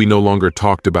 Although we no longer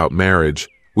talked about marriage,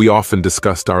 we often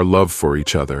discussed our love for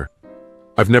each other.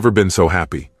 I've never been so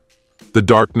happy. The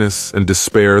darkness and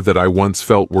despair that I once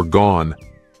felt were gone.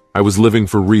 I was living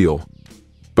for real.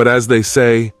 But as they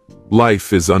say,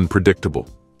 life is unpredictable.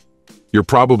 You're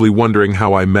probably wondering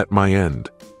how I met my end.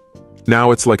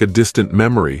 Now it's like a distant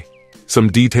memory.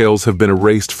 Some details have been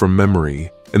erased from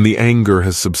memory, and the anger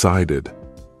has subsided.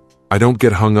 I don't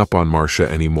get hung up on Marcia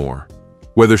anymore.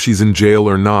 Whether she's in jail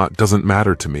or not doesn't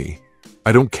matter to me.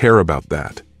 I don't care about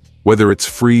that. Whether it's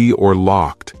free or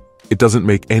locked, it doesn't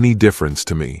make any difference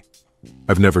to me.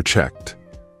 I've never checked.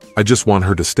 I just want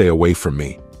her to stay away from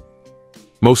me.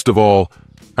 Most of all,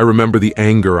 I remember the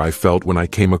anger I felt when I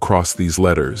came across these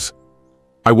letters.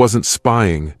 I wasn't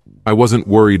spying. I wasn't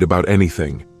worried about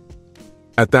anything.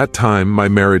 At that time, my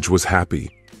marriage was happy.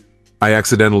 I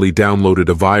accidentally downloaded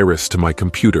a virus to my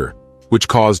computer, which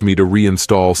caused me to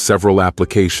reinstall several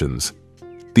applications.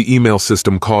 The email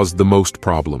system caused the most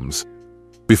problems.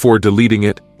 Before deleting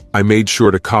it, I made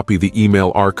sure to copy the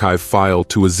email archive file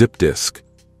to a zip disk.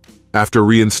 After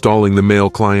reinstalling the mail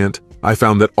client, I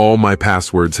found that all my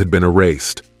passwords had been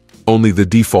erased. Only the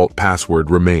default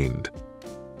password remained.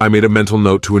 I made a mental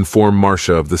note to inform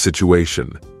Marcia of the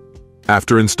situation.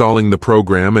 After installing the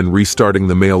program and restarting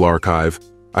the mail archive,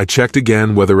 I checked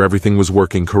again whether everything was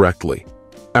working correctly.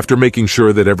 After making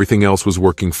sure that everything else was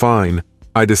working fine,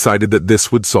 I decided that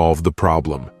this would solve the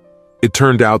problem. It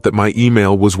turned out that my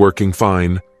email was working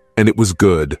fine, and it was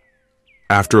good.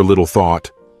 After a little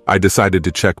thought, I decided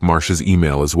to check Marcia's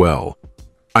email as well.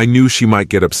 I knew she might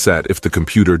get upset if the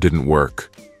computer didn't work.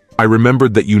 I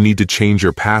remembered that you need to change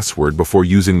your password before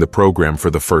using the program for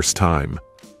the first time.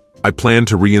 I planned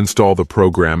to reinstall the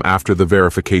program after the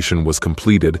verification was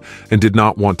completed and did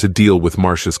not want to deal with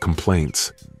Marcia's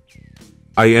complaints.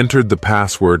 I entered the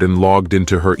password and logged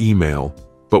into her email,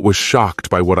 but was shocked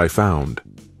by what I found.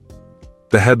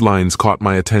 The headlines caught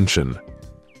my attention.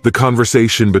 The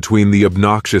conversation between the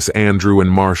obnoxious Andrew and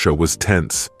Marcia was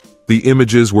tense. The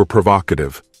images were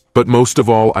provocative. But most of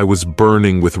all, I was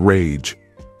burning with rage.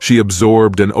 She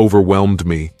absorbed and overwhelmed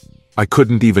me. I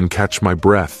couldn't even catch my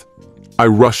breath. I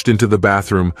rushed into the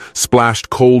bathroom, splashed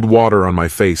cold water on my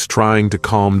face, trying to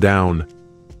calm down.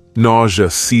 Nausea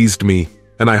seized me,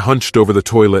 and I hunched over the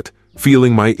toilet,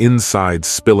 feeling my insides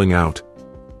spilling out.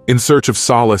 In search of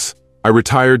solace, I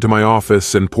retired to my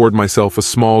office and poured myself a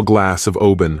small glass of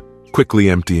Oban, quickly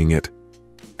emptying it.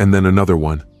 And then another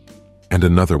one, and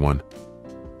another one.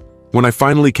 When I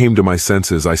finally came to my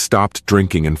senses, I stopped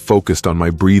drinking and focused on my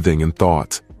breathing and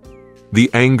thoughts. The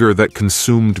anger that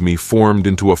consumed me formed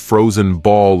into a frozen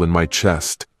ball in my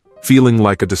chest, feeling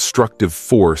like a destructive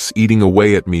force eating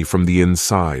away at me from the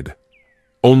inside.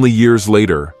 Only years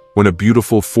later, when a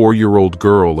beautiful 4-year-old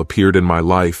girl appeared in my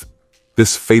life,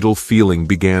 this fatal feeling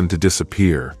began to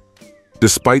disappear.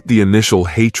 Despite the initial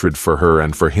hatred for her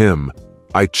and for him,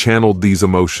 I channeled these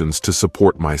emotions to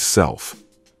support myself.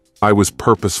 I was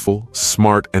purposeful,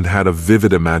 smart, and had a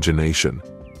vivid imagination.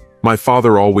 My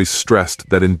father always stressed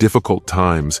that in difficult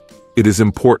times, it is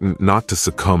important not to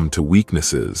succumb to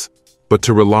weaknesses, but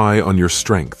to rely on your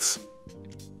strengths.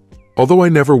 Although I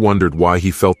never wondered why he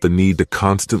felt the need to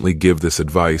constantly give this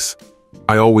advice,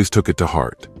 I always took it to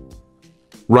heart.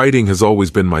 Writing has always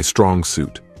been my strong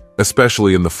suit,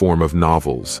 especially in the form of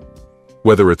novels.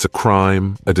 Whether it's a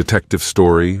crime, a detective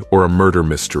story, or a murder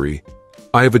mystery,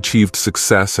 I have achieved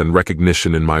success and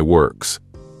recognition in my works.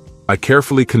 I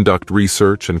carefully conduct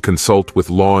research and consult with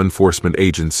law enforcement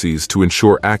agencies to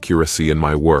ensure accuracy in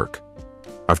my work.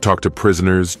 I've talked to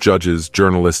prisoners, judges,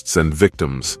 journalists, and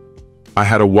victims. I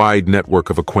had a wide network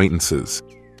of acquaintances.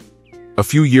 A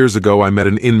few years ago, I met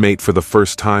an inmate for the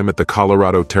first time at the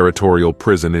Colorado Territorial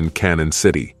Prison in Cannon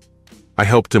City. I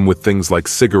helped him with things like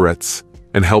cigarettes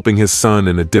and helping his son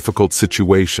in a difficult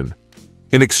situation,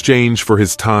 in exchange for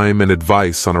his time and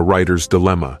advice on a writer's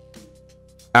dilemma.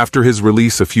 After his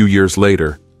release a few years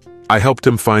later, I helped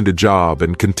him find a job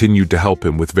and continued to help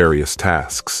him with various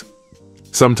tasks.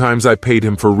 Sometimes I paid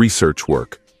him for research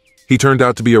work. He turned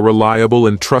out to be a reliable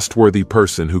and trustworthy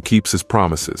person who keeps his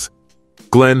promises.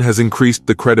 Glenn has increased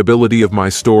the credibility of my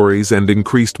stories and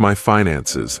increased my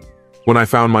finances. When I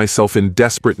found myself in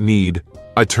desperate need,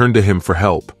 I turned to him for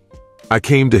help. I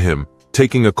came to him,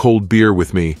 taking a cold beer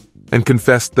with me, and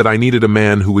confessed that I needed a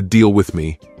man who would deal with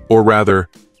me, or rather,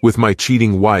 with my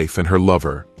cheating wife and her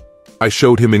lover. I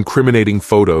showed him incriminating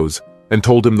photos and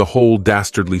told him the whole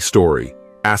dastardly story,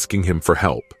 asking him for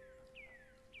help.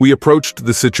 We approached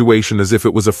the situation as if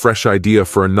it was a fresh idea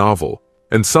for a novel,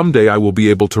 and someday I will be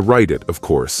able to write it, of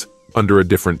course, under a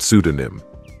different pseudonym.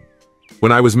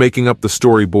 When I was making up the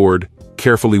storyboard,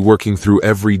 carefully working through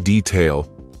every detail,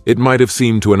 it might have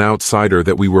seemed to an outsider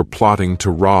that we were plotting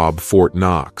to rob Fort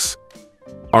Knox.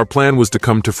 Our plan was to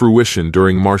come to fruition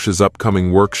during Marcia's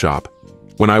upcoming workshop,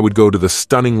 when I would go to the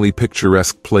stunningly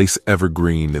picturesque place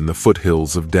Evergreen in the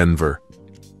foothills of Denver.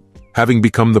 Having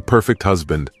become the perfect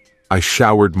husband, I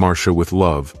showered Marcia with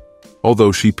love,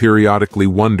 although she periodically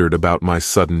wondered about my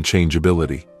sudden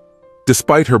changeability.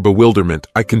 Despite her bewilderment,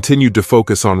 I continued to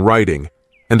focus on writing,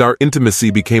 and our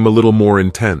intimacy became a little more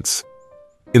intense.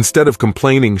 Instead of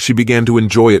complaining, she began to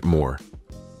enjoy it more.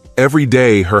 Every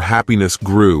day, her happiness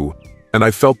grew, and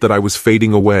I felt that I was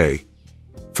fading away.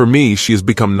 For me, she has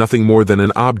become nothing more than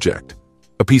an object,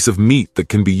 a piece of meat that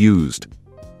can be used.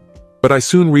 But I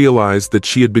soon realized that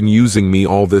she had been using me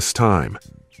all this time.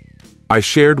 I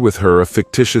shared with her a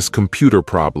fictitious computer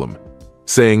problem,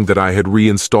 saying that I had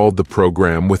reinstalled the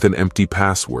program with an empty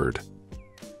password.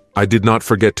 I did not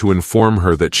forget to inform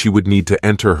her that she would need to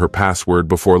enter her password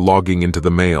before logging into the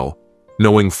mail,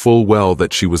 knowing full well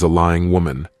that she was a lying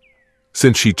woman.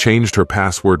 Since she changed her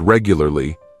password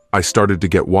regularly, I started to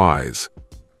get wise.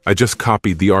 I just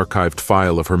copied the archived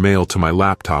file of her mail to my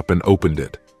laptop and opened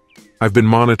it. I've been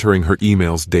monitoring her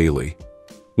emails daily.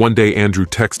 One day Andrew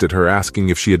texted her asking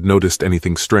if she had noticed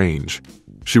anything strange.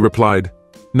 She replied,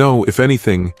 "No, if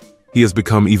anything, he has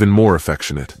become even more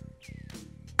affectionate."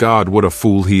 "God, what a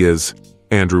fool he is,"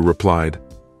 Andrew replied.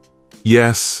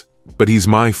 "Yes, but he's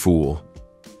my fool.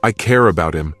 I care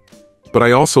about him, but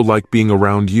I also like being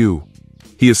around you.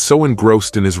 He is so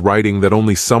engrossed in his writing that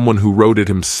only someone who wrote it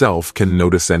himself can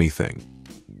notice anything."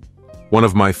 One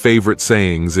of my favorite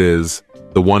sayings is,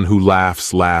 "The one who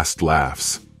laughs last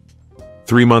laughs."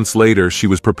 3 months later, she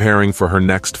was preparing for her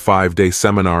next 5-day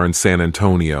seminar in San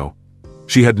Antonio.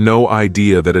 She had no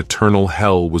idea that eternal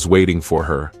hell was waiting for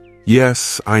her.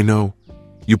 Yes, I know.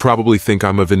 You probably think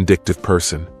I'm a vindictive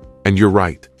person, and you're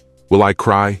right. Will I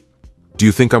cry? Do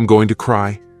you think I'm going to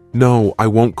cry? No, I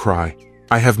won't cry.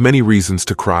 I have many reasons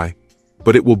to cry,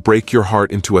 but it will break your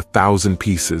heart into 1,000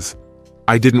 pieces.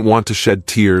 I didn't want to shed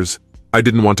tears, I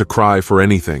didn't want to cry for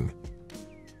anything.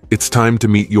 It's time to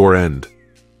meet your end.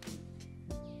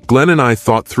 Glenn and I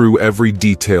thought through every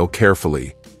detail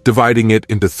carefully, dividing it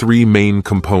into 3 main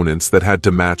components that had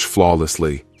to match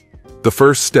flawlessly. The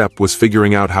first step was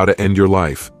figuring out how to end your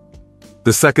life.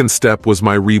 The second step was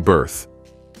my rebirth.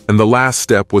 And the last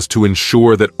step was to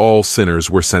ensure that all sinners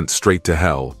were sent straight to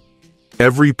hell.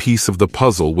 Every piece of the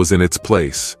puzzle was in its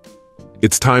place.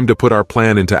 It's time to put our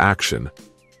plan into action.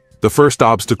 The first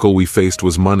obstacle we faced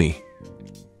was money.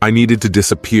 I needed to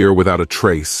disappear without a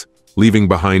trace, leaving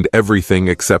behind everything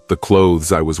except the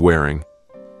clothes I was wearing.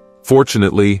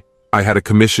 Fortunately, I had a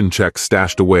commission check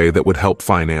stashed away that would help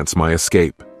finance my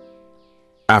escape.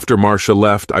 After Marcia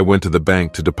left, I went to the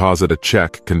bank to deposit a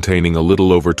check containing a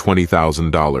little over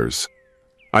 $20,000.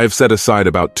 I have set aside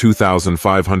about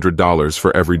 $2,500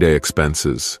 for everyday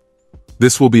expenses.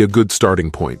 This will be a good starting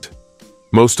point.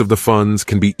 Most of the funds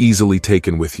can be easily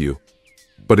taken with you,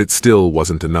 but it still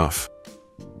wasn't enough.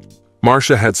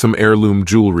 Marcia had some heirloom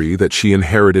jewelry that she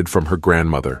inherited from her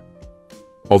grandmother.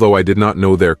 Although I did not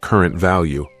know their current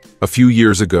value, a few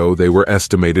years ago they were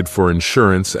estimated for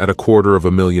insurance at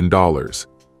 $250,000.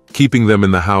 Keeping them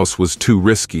in the house was too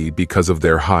risky because of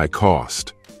their high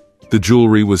cost. The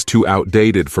jewelry was too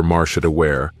outdated for Marcia to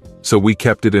wear, so we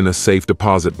kept it in a safe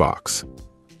deposit box.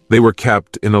 They were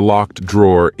kept in a locked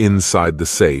drawer inside the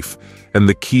safe, and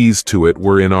the keys to it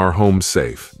were in our home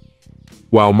safe.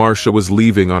 While Marcia was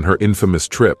leaving on her infamous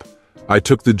trip, I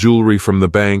took the jewelry from the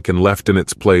bank and left in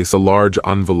its place a large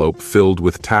envelope filled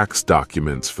with tax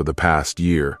documents for the past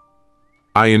year.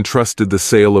 I entrusted the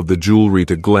sale of the jewelry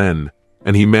to Glenn,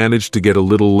 and he managed to get a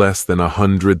little less than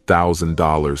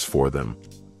 $100,000 for them.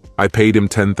 I paid him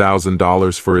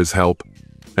 $10,000 for his help,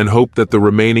 and hoped that the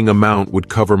remaining amount would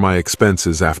cover my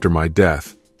expenses after my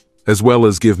death, as well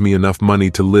as give me enough money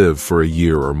to live for a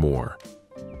year or more.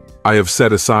 I have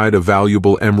set aside a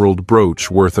valuable emerald brooch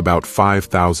worth about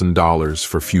 $5,000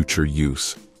 for future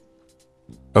use.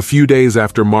 A few days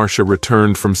after Marcia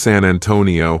returned from San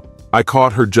Antonio, I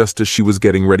caught her just as she was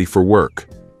getting ready for work.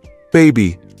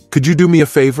 "Baby, could you do me a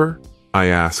favor?" I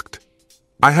asked.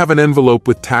 "I have an envelope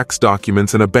with tax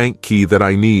documents and a bank key that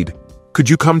I need. Could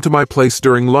you come to my place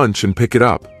during lunch and pick it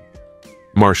up?"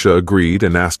 Marcia agreed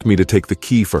and asked me to take the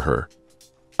key for her.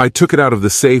 "I took it out of the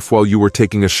safe while you were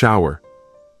taking a shower.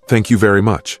 Thank you very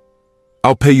much.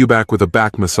 I'll pay you back with a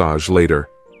back massage later."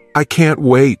 "I can't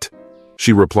wait,"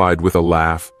 she replied with a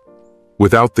laugh.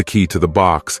 Without the key to the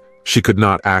box, she could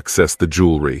not access the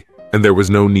jewelry, and there was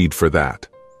no need for that.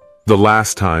 The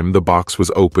last time the box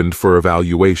was opened for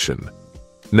evaluation.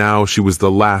 Now she was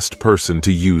the last person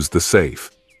to use the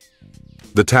safe.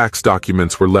 The tax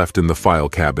documents were left in the file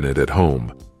cabinet at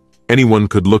home. Anyone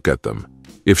could look at them,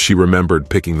 if she remembered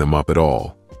picking them up at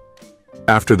all.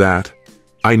 After that,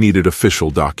 I needed official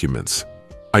documents.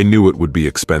 I knew it would be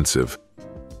expensive.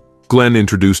 Glenn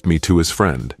introduced me to his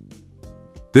friend.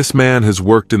 This man has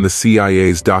worked in the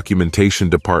CIA's documentation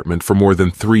department for more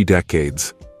than 3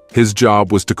 decades. His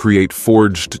job was to create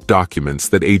forged documents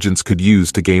that agents could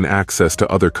use to gain access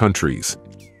to other countries.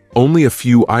 Only a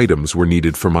few items were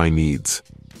needed for my needs.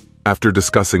 After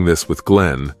discussing this with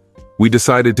Glenn, we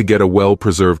decided to get a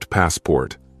well-preserved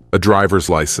passport, a driver's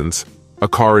license, a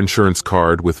car insurance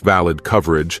card with valid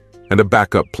coverage, and a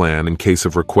backup plan in case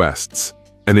of requests,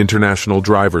 an international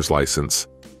driver's license,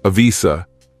 a visa,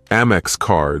 Amex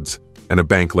cards, and a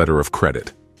bank letter of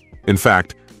credit. In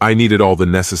fact, I needed all the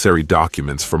necessary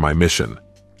documents for my mission.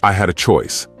 I had a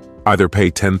choice: either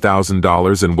pay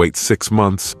 $10,000 and wait 6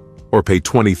 months, or pay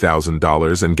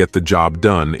 $20,000 and get the job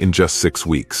done in just 6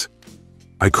 weeks.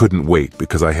 I couldn't wait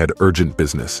because I had urgent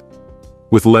business.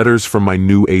 With letters from my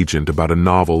new agent about a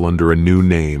novel under a new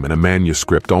name and a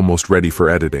manuscript almost ready for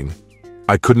editing,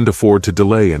 I couldn't afford to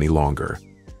delay any longer.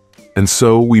 And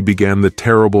so we began the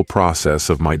terrible process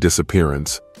of my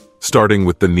disappearance, starting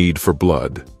with the need for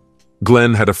blood.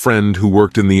 Glenn had a friend who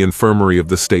worked in the infirmary of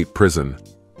the state prison.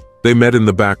 They met in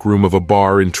the back room of a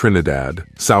bar in Trinidad,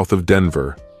 south of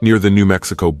Denver, near the New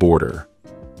Mexico border.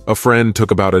 A friend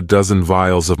took about a dozen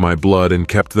vials of my blood and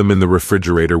kept them in the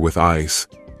refrigerator with ice.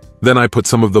 Then I put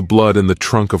some of the blood in the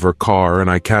trunk of her car and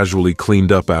I casually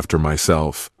cleaned up after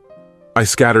myself. I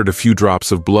scattered a few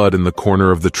drops of blood in the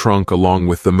corner of the trunk along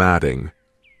with the matting.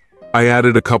 I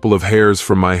added a couple of hairs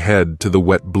from my head to the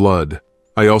wet blood.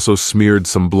 I also smeared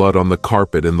some blood on the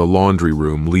carpet in the laundry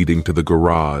room leading to the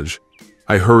garage.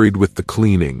 I hurried with the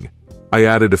cleaning. I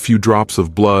added a few drops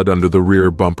of blood under the rear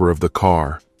bumper of the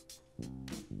car.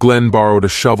 Glenn borrowed a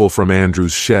shovel from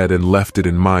Andrew's shed and left it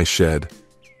in my shed.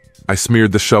 I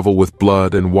smeared the shovel with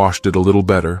blood and washed it a little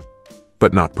better,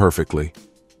 but not perfectly.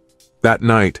 That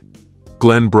night,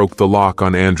 Glenn broke the lock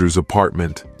on Andrew's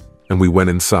apartment, and we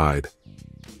went inside.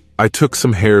 I took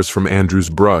some hairs from Andrew's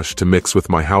brush to mix with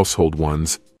my household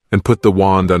ones and put the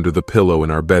wand under the pillow in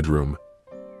our bedroom.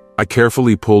 I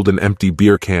carefully pulled an empty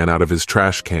beer can out of his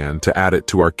trash can to add it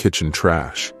to our kitchen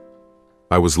trash.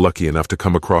 I was lucky enough to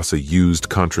come across a used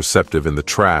contraceptive in the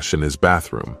trash in his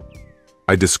bathroom.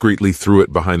 I discreetly threw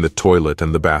it behind the toilet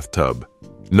and the bathtub,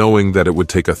 knowing that it would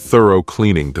take a thorough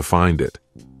cleaning to find it.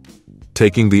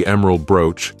 Taking the emerald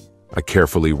brooch, I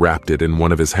carefully wrapped it in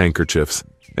one of his handkerchiefs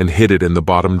and hid it in the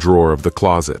bottom drawer of the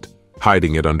closet,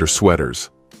 hiding it under sweaters.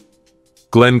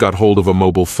 Glenn got hold of a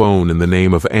mobile phone in the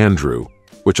name of Andrew,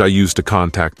 which I used to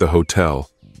contact the hotel.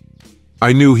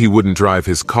 I knew he wouldn't drive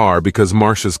his car because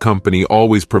Marcia's company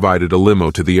always provided a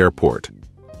limo to the airport.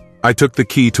 I took the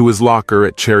key to his locker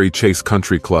at Cherry Chase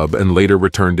Country Club and later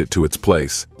returned it to its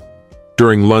place.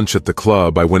 During lunch at the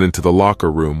club, I went into the locker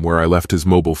room where I left his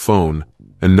mobile phone,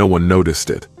 and no one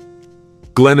noticed it.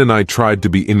 Glenn and I tried to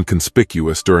be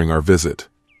inconspicuous during our visit.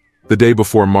 The day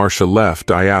before Marcia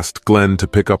left, I asked Glenn to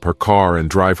pick up her car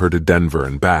and drive her to Denver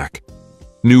and back.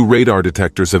 New radar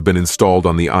detectors have been installed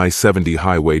on the I-70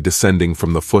 highway descending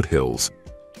from the foothills.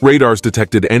 Radars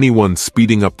detected anyone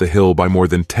speeding up the hill by more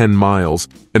than 10 miles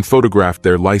and photographed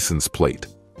their license plate.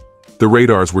 The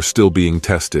radars were still being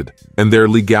tested, and their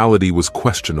legality was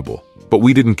questionable, but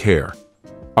we didn't care.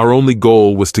 Our only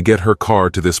goal was to get her car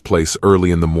to this place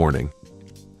early in the morning.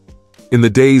 In the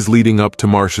days leading up to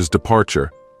Marcia's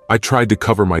departure, I tried to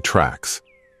cover my tracks.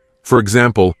 For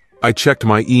example, I checked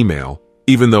my email,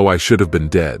 even though I should have been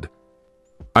dead.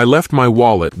 I left my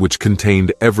wallet, which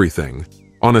contained everything,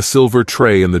 on a silver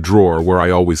tray in the drawer where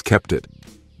I always kept it.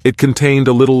 It contained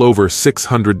a little over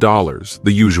 $600,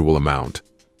 the usual amount.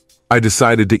 I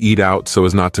decided to eat out so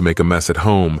as not to make a mess at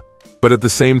home, but at the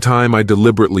same time I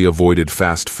deliberately avoided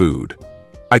fast food.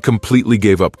 I completely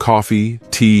gave up coffee,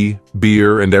 tea,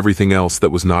 beer, and everything else that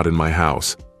was not in my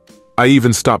house. I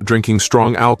even stopped drinking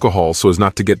strong alcohol so as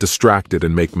not to get distracted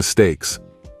and make mistakes.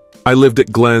 I lived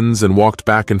at Glenn's and walked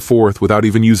back and forth without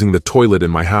even using the toilet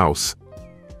in my house.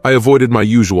 I avoided my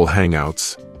usual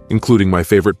hangouts, including my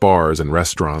favorite bars and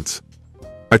restaurants.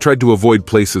 I tried to avoid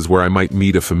places where I might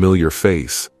meet a familiar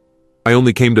face. I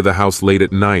only came to the house late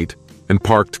at night and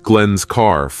parked Glenn's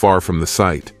car far from the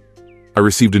site. I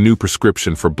received a new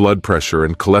prescription for blood pressure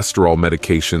and cholesterol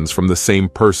medications from the same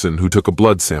person who took a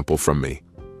blood sample from me.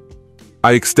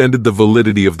 I extended the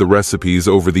validity of the recipes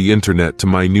over the internet to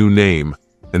my new name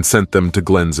and sent them to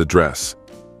Glenn's address.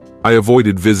 I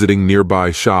avoided visiting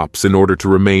nearby shops in order to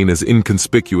remain as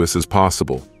inconspicuous as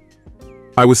possible.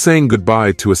 I was saying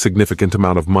goodbye to a significant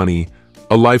amount of money,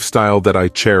 a lifestyle that I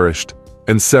cherished,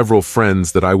 and several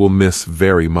friends that I will miss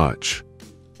very much.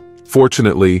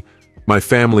 Fortunately, my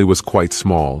family was quite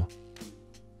small.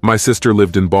 My sister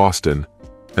lived in Boston,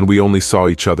 and we only saw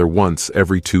each other once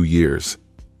every 2 years.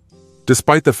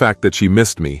 Despite the fact that she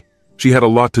missed me, she had a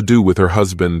lot to do with her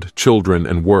husband, children,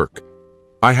 and work.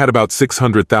 I had about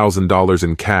 $600,000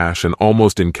 in cash and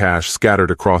almost in cash scattered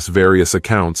across various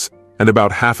accounts, and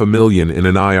about $500,000 in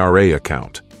an IRA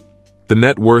account. The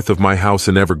net worth of my house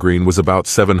in Evergreen was about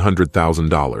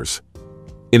 $700,000.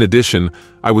 In addition,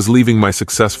 I was leaving my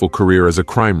successful career as a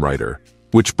crime writer,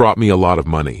 which brought me a lot of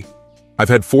money. I've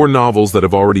had 4 novels that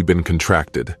have already been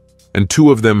contracted, and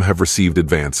 2 of them have received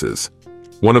advances.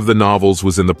 One of the novels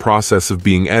was in the process of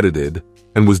being edited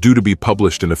and was due to be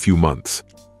published in a few months.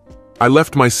 I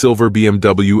left my silver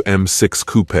BMW M6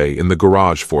 Coupe in the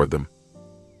garage for them.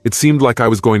 It seemed like I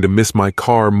was going to miss my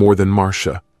car more than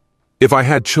Marcia. If I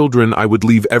had children, I would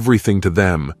leave everything to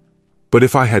them. But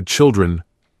if I had children,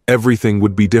 everything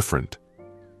would be different.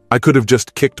 I could have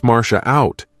just kicked Marcia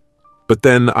out, but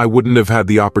then I wouldn't have had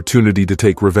the opportunity to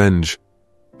take revenge.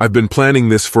 I've been planning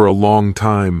this for a long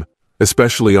time,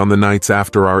 especially on the nights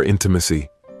after our intimacy.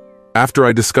 After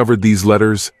I discovered these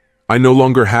letters, I no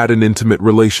longer had an intimate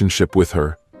relationship with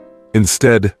her.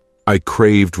 Instead, I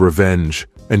craved revenge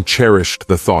and cherished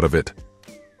the thought of it.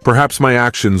 Perhaps my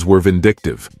actions were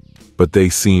vindictive, but they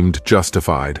seemed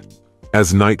justified.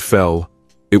 As night fell,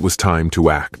 it was time to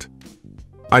act.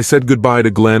 I said goodbye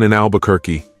to Glenn in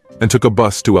Albuquerque and took a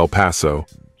bus to El Paso.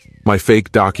 My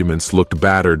fake documents looked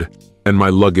battered, and my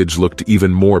luggage looked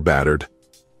even more battered.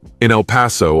 In El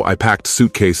Paso, I packed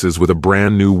suitcases with a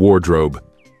brand new wardrobe,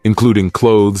 including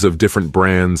clothes of different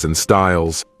brands and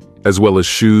styles, as well as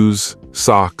shoes,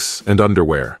 socks, and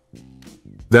underwear.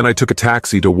 Then I took a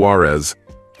taxi to Juarez,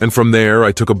 and from there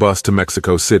I took a bus to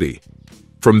Mexico City.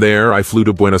 From there, I flew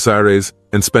to Buenos Aires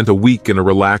and spent a week in a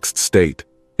relaxed state,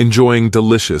 enjoying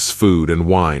delicious food and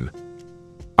wine.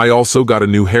 I also got a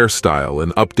new hairstyle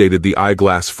and updated the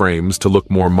eyeglass frames to look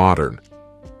more modern.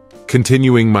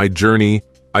 Continuing my journey,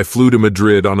 I flew to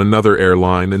Madrid on another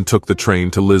airline and took the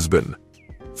train to Lisbon.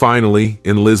 Finally,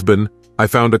 in Lisbon, I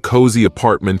found a cozy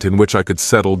apartment in which I could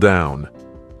settle down.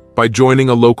 By joining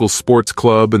a local sports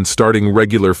club and starting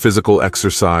regular physical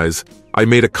exercise, I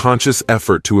made a conscious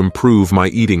effort to improve my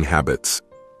eating habits.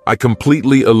 I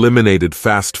completely eliminated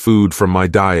fast food from my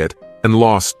diet and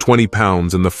lost 20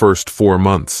 pounds in the first 4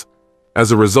 months.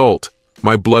 As a result,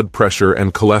 my blood pressure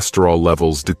and cholesterol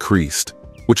levels decreased,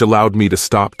 which allowed me to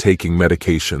stop taking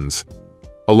medications.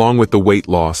 Along with the weight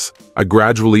loss, I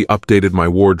gradually updated my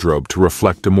wardrobe to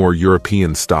reflect a more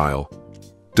European style.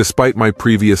 Despite my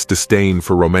previous disdain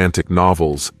for romantic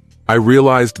novels, I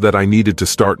realized that I needed to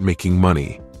start making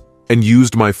money, and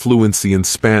used my fluency in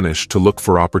Spanish to look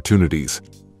for opportunities.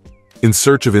 In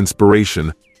search of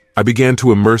inspiration, I began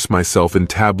to immerse myself in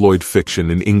tabloid fiction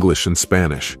in English and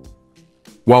Spanish.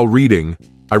 While reading,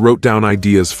 I wrote down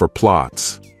ideas for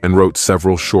plots and wrote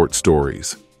several short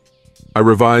stories. I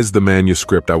revised the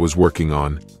manuscript I was working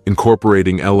on,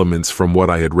 incorporating elements from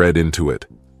what I had read into it,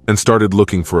 and started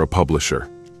looking for a publisher.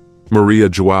 Maria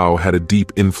João had a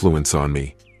deep influence on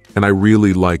me, and I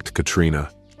really liked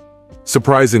Katrina.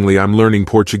 Surprisingly, I'm learning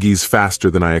Portuguese faster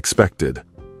than I expected.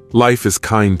 Life is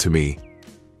kind to me.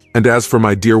 And as for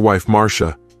my dear wife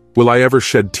Marcia, will I ever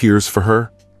shed tears for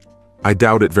her? I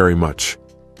doubt it very much.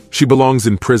 She belongs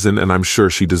in prison and I'm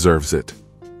sure she deserves it.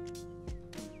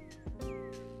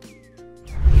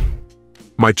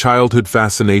 My childhood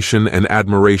fascination and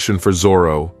admiration for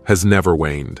Zorro has never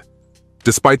waned.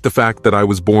 Despite the fact that I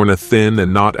was born a thin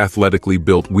and not athletically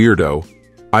built weirdo,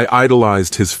 I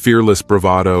idolized his fearless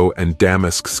bravado and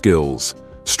damask skills,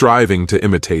 striving to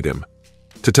imitate him.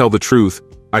 To tell the truth,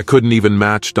 I couldn't even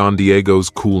match Don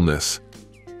Diego's coolness.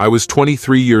 I was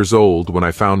 23 years old when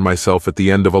I found myself at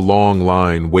the end of a long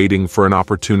line waiting for an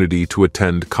opportunity to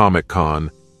attend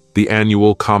Comic-Con, the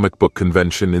annual comic book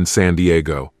convention in San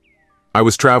Diego. I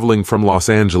was traveling from Los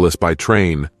Angeles by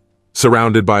train,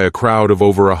 surrounded by a crowd of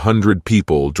over 100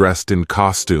 people dressed in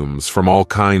costumes from all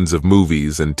kinds of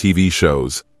movies and TV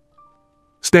shows.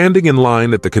 Standing in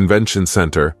line at the convention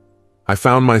center, I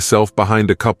found myself behind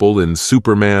a couple in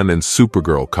Superman and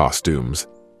Supergirl costumes,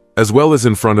 as well as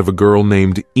in front of a girl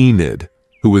named Enid,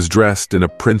 who was dressed in a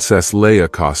Princess Leia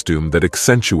costume that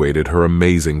accentuated her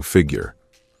amazing figure.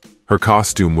 Her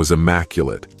costume was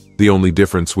immaculate. The only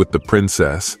difference with the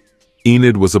princess,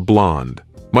 Enid was a blonde,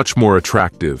 much more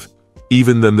attractive,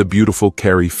 even than the beautiful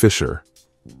Carrie Fisher.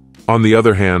 On the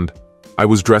other hand, I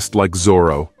was dressed like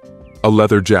Zorro, a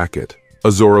leather jacket, a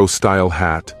Zorro-style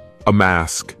hat, a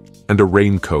mask, and a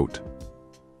raincoat.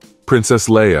 Princess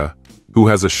Leia, who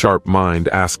has a sharp mind,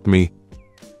 asked me,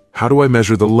 "How do I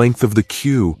measure the length of the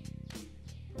queue?"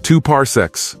 2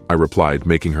 parsecs, I replied,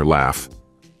 making her laugh.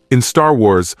 In Star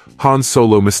Wars, Han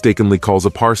Solo mistakenly calls a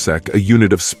parsec a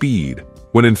unit of speed,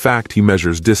 when in fact he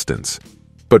measures distance.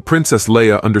 But Princess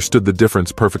Leia understood the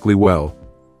difference perfectly well.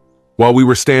 While we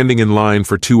were standing in line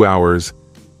for 2 hours,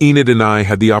 Enid and I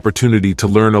had the opportunity to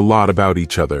learn a lot about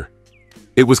each other.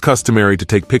 It was customary to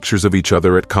take pictures of each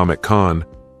other at Comic-Con,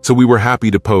 so we were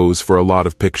happy to pose for a lot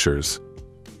of pictures.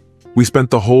 We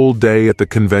spent the whole day at the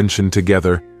convention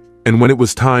together, and when it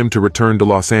was time to return to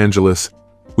Los Angeles,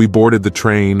 we boarded the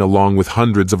train along with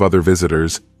hundreds of other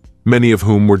visitors, many of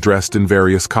whom were dressed in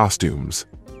various costumes.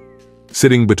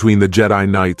 Sitting between the Jedi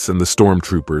Knights and the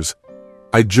Stormtroopers,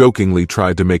 I jokingly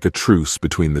tried to make a truce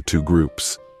between the 2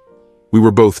 groups. We were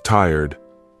both tired,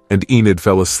 and Enid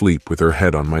fell asleep with her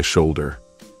head on my shoulder.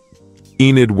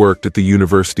 Enid worked at the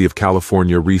University of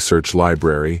California Research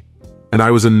Library, and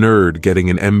I was a nerd getting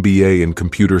an MBA in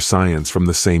computer science from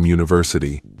the same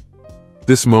university.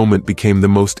 This moment became the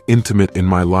most intimate in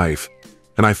my life,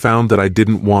 and I found that I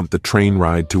didn't want the train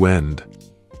ride to end.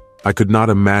 I could not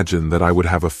imagine that I would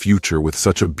have a future with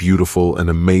such a beautiful and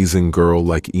amazing girl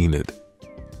like Enid.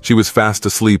 She was fast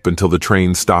asleep until the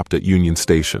train stopped at Union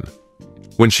Station.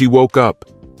 When she woke up,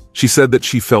 she said that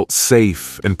she felt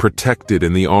safe and protected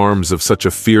in the arms of such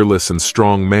a fearless and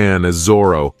strong man as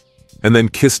Zorro, and then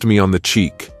kissed me on the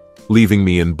cheek, leaving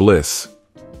me in bliss.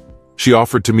 She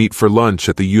offered to meet for lunch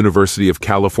at the University of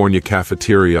California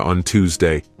cafeteria on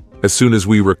Tuesday, as soon as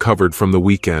we recovered from the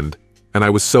weekend, and I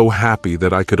was so happy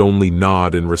that I could only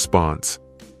nod in response.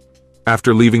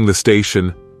 After leaving the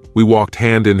station, we walked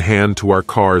hand in hand to our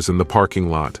cars in the parking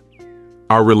lot.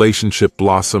 Our relationship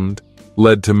blossomed,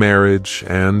 led to marriage,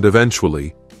 and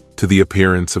eventually, to the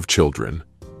appearance of children.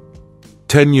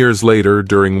 10 years later,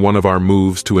 during one of our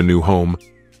moves to a new home,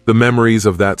 the memories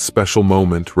of that special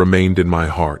moment remained in my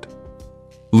heart.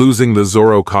 Losing the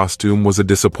Zorro costume was a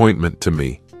disappointment to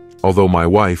me, although my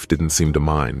wife didn't seem to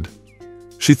mind.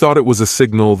 She thought it was a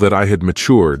signal that I had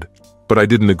matured, but I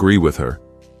didn't agree with her.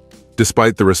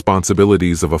 Despite the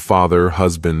responsibilities of a father,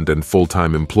 husband, and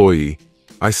full-time employee,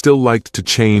 I still liked to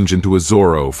change into a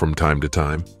Zorro from time to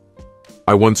time.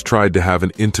 I once tried to have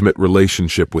an intimate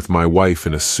relationship with my wife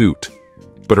in a suit,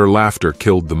 but her laughter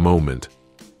killed the moment.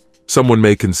 Someone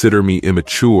may consider me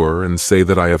immature and say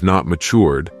that I have not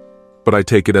matured, but I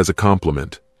take it as a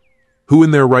compliment. Who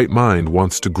in their right mind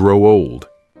wants to grow old?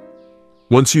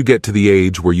 Once you get to the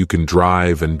age where you can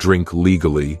drive and drink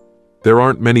legally, there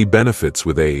aren't many benefits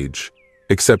with age,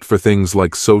 except for things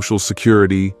like Social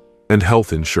Security and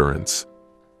health insurance.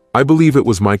 I believe it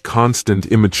was my constant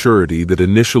immaturity that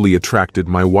initially attracted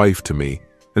my wife to me,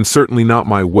 and certainly not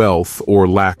my wealth or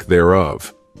lack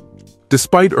thereof.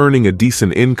 Despite earning a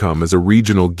decent income as a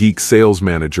regional geek sales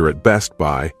manager at Best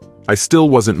Buy, I still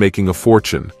wasn't making a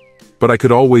fortune, but I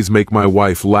could always make my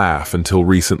wife laugh until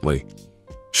recently.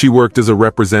 She worked as a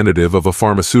representative of a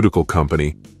pharmaceutical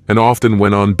company and often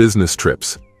went on business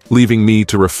trips, leaving me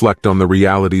to reflect on the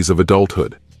realities of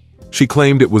adulthood. She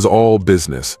claimed it was all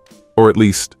business, or at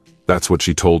least, that's what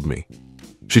she told me.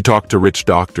 She talked to rich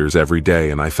doctors every day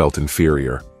and I felt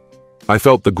inferior. I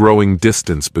felt the growing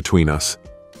distance between us,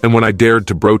 and when I dared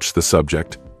to broach the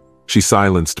subject, she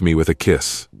silenced me with a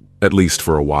kiss, at least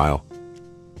for a while.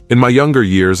 In my younger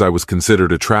years I was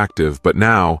considered attractive, but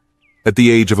now, at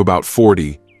the age of about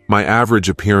 40, my average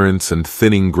appearance and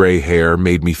thinning gray hair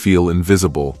made me feel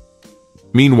invisible.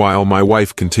 Meanwhile, my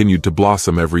wife continued to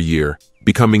blossom every year,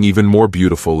 becoming even more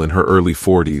beautiful in her early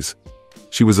 40s.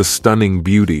 She was a stunning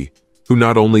beauty, who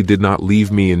not only did not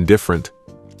leave me indifferent,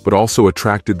 but also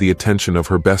attracted the attention of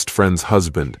her best friend's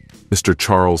husband, Mr.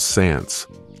 Charles Sance.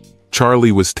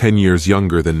 Charlie was 10 years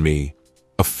younger than me,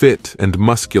 a fit and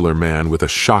muscular man with a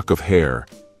shock of hair.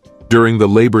 During the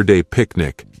Labor Day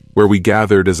picnic, where we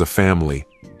gathered as a family,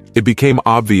 it became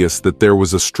obvious that there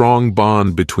was a strong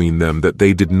bond between them that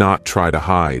they did not try to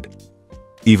hide.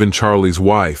 Even Charlie's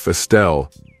wife,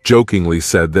 Estelle, jokingly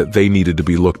said that they needed to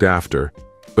be looked after,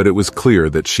 but it was clear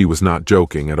that she was not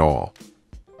joking at all.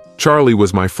 Charlie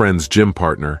was my friend's gym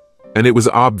partner, and it was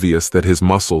obvious that his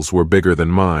muscles were bigger than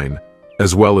mine,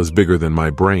 as well as bigger than my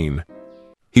brain.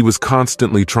 He was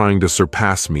constantly trying to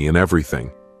surpass me in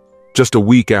everything. Just a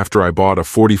week after I bought a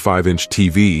 45-inch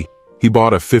TV, he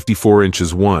bought a 54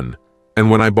 inches one,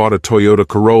 and when I bought a Toyota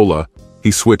Corolla,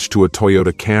 he switched to a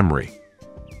Toyota Camry.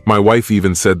 My wife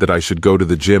even said that I should go to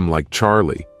the gym like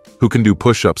Charlie, who can do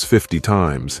push-ups 50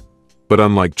 times. But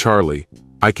unlike Charlie,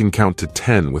 I can count to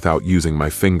 10 without using my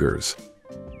fingers.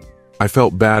 I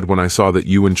felt bad when I saw that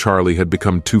you and Charlie had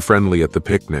become too friendly at the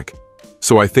picnic,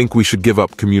 so I think we should give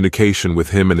up communication with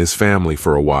him and his family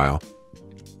for a while.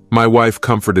 My wife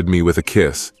comforted me with a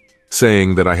kiss,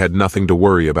 saying that I had nothing to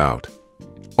worry about.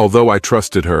 Although I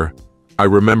trusted her, I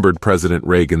remembered President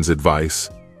Reagan's advice: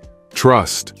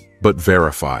 trust, but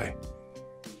verify.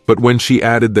 But when she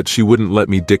added that she wouldn't let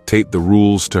me dictate the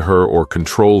rules to her or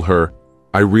control her,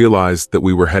 I realized that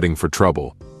we were heading for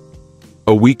trouble.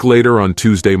 A week later on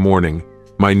Tuesday morning,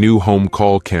 my new home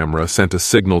call camera sent a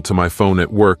signal to my phone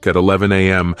at work at 11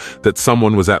 a.m. that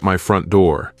someone was at my front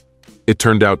door. It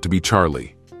turned out to be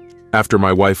Charlie. After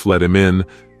my wife let him in,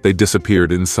 they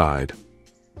disappeared inside.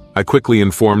 I quickly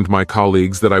informed my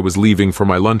colleagues that I was leaving for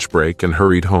my lunch break and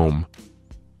hurried home.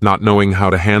 Not knowing how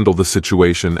to handle the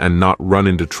situation and not run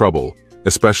into trouble,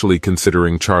 especially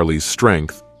considering Charlie's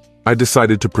strength, I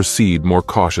decided to proceed more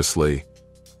cautiously.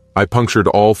 I punctured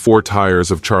all 4 tires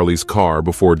of Charlie's car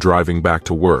before driving back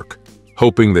to work,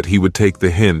 hoping that he would take the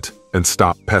hint and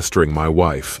stop pestering my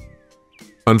wife.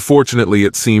 Unfortunately,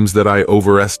 it seems that I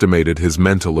overestimated his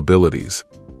mental abilities.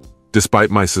 Despite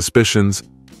my suspicions,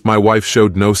 my wife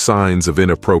showed no signs of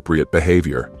inappropriate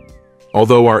behavior.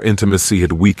 Although our intimacy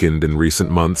had weakened in recent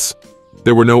months,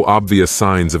 there were no obvious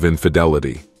signs of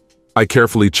infidelity. I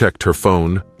carefully checked her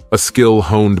phone, a skill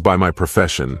honed by my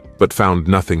profession, but found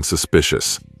nothing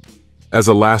suspicious. As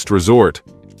a last resort,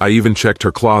 I even checked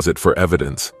her closet for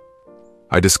evidence.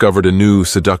 I discovered a new,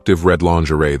 seductive red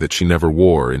lingerie that she never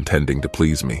wore, intending to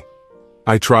please me.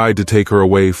 I tried to take her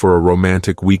away for a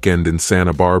romantic weekend in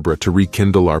Santa Barbara to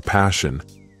rekindle our passion,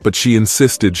 but she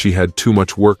insisted she had too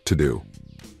much work to do.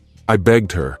 I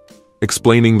begged her,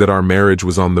 explaining that our marriage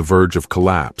was on the verge of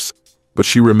collapse, but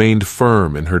she remained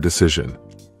firm in her decision.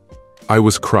 I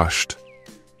was crushed.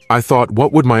 I thought,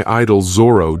 what would my idol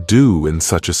Zorro do in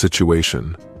such a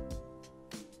situation?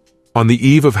 On the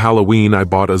eve of Halloween, I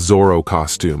bought a Zorro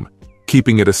costume,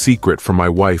 keeping it a secret from my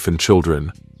wife and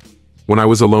children. When I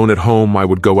was alone at home, I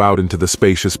would go out into the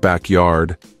spacious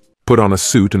backyard, put on a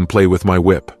suit and play with my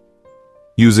whip.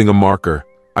 Using a marker,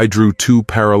 I drew 2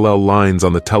 parallel lines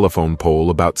on the telephone pole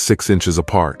about 6 inches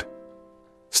apart.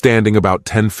 Standing about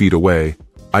 10 feet away,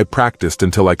 I practiced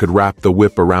until I could wrap the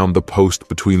whip around the post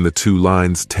between the two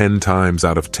lines 10 times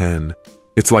out of 10.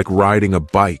 It's like riding a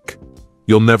bike.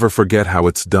 You'll never forget how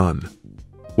it's done.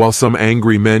 While some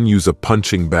angry men use a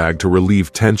punching bag to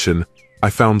relieve tension, I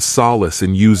found solace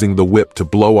in using the whip to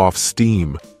blow off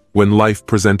steam when life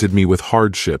presented me with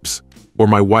hardships or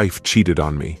my wife cheated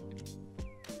on me.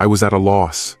 I was at a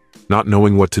loss, not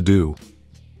knowing what to do.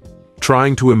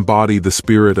 Trying to embody the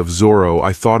spirit of Zorro,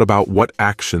 I thought about what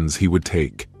actions he would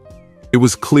take. It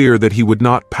was clear that he would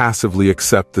not passively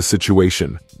accept the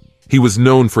situation. He was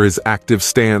known for his active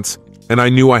stance, and I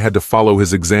knew I had to follow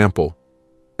his example.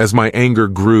 As my anger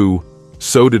grew,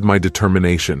 so did my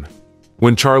determination.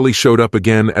 When Charlie showed up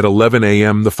again at 11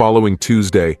 a.m. the following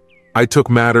Tuesday, I took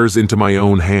matters into my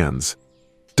own hands.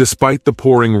 Despite the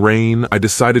pouring rain, I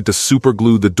decided to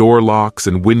superglue the door locks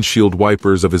and windshield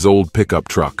wipers of his old pickup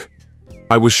truck.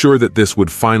 I was sure that this would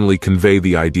finally convey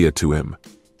the idea to him.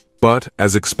 But,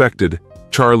 as expected,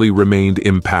 Charlie remained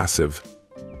impassive.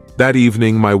 That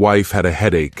evening, my wife had a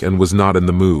headache and was not in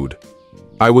the mood.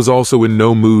 I was also in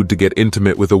no mood to get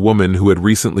intimate with a woman who had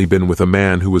recently been with a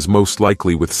man who was most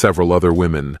likely with several other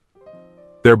women.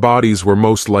 Their bodies were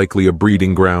most likely a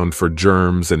breeding ground for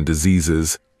germs and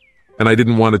diseases, and I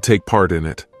didn't want to take part in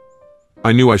it.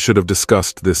 I knew I should have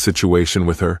discussed this situation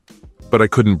with her, but I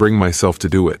couldn't bring myself to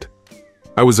do it.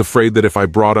 I was afraid that if I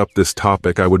brought up this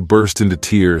topic, I would burst into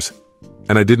tears,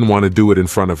 and I didn't want to do it in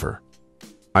front of her.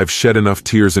 I've shed enough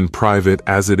tears in private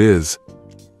as it is.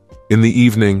 In the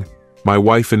evening, my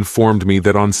wife informed me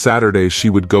that on Saturday she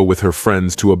would go with her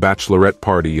friends to a bachelorette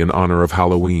party in honor of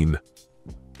Halloween.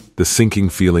 The sinking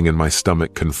feeling in my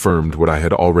stomach confirmed what I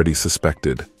had already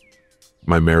suspected.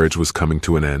 My marriage was coming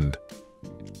to an end.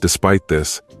 Despite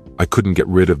this, I couldn't get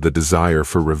rid of the desire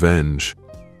for revenge.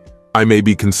 I may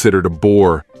be considered a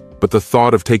bore, but the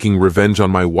thought of taking revenge on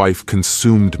my wife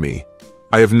consumed me.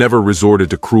 I have never resorted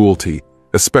to cruelty,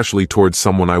 especially towards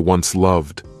someone I once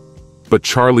loved. But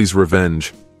Charlie's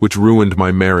revenge, which ruined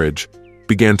my marriage,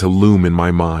 began to loom in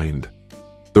my mind.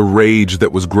 The rage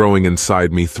that was growing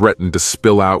inside me threatened to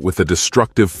spill out with a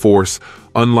destructive force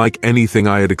unlike anything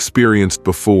I had experienced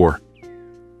before.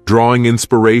 Drawing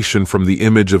inspiration from the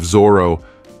image of Zorro,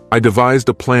 I devised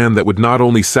a plan that would not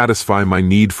only satisfy my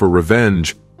need for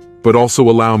revenge, but also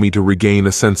allow me to regain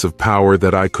a sense of power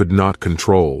that I could not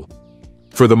control.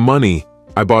 For the money,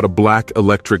 I bought a black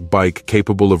electric bike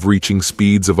capable of reaching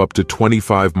speeds of up to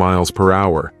 25 miles per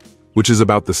hour, which is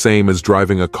about the same as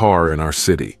driving a car in our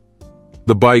city.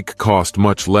 The bike cost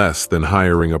much less than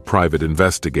hiring a private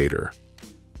investigator.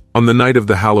 On the night of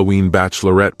the Halloween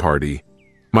bachelorette party,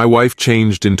 my wife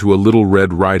changed into a Little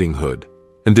Red Riding Hood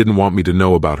and didn't want me to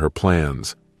know about her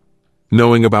plans.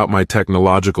 Knowing about my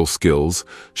technological skills,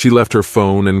 she left her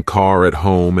phone and car at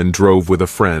home and drove with a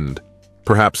friend,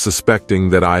 perhaps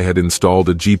suspecting that I had installed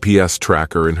a GPS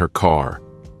tracker in her car.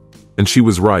 And she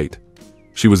was right.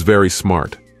 She was very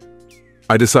smart.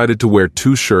 I decided to wear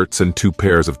 2 shirts and 2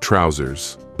 pairs of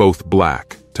trousers, both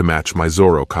black, to match my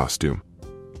Zorro costume.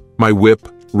 My whip,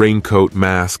 raincoat,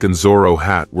 mask, and Zorro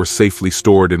hat were safely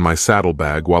stored in my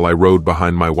saddlebag while I rode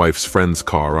behind my wife's friend's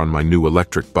car on my new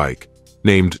electric bike,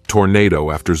 named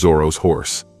Tornado after Zorro's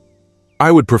horse.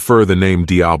 I would prefer the name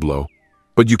Diablo,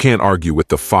 but you can't argue with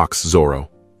the fox Zorro.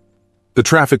 The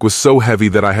traffic was so heavy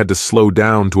that I had to slow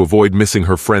down to avoid missing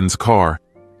her friend's car.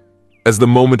 As the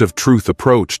moment of truth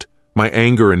approached, my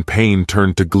anger and pain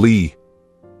turned to glee.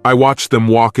 I watched them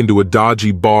walk into a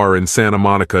dodgy bar in Santa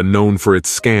Monica known for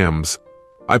its scams.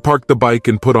 I parked the bike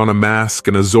and put on a mask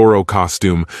and a Zorro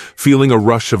costume, feeling a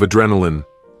rush of adrenaline.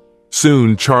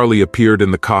 Soon, Charlie appeared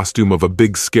in the costume of a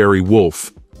big scary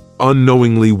wolf,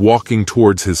 unknowingly walking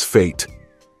towards his fate.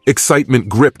 Excitement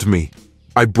gripped me.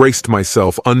 I braced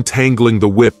myself, untangling the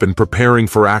whip and preparing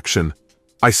for action.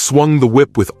 I swung the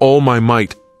whip with all my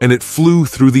might, and it flew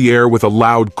through the air with a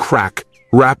loud crack,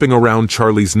 wrapping around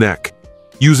Charlie's neck.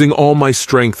 Using all my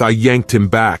strength, I yanked him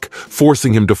back,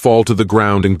 forcing him to fall to the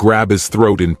ground and grab his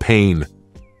throat in pain.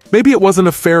 Maybe it wasn't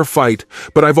a fair fight,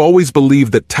 but I've always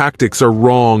believed that tactics are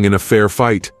wrong in a fair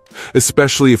fight,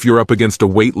 especially if you're up against a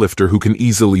weightlifter who can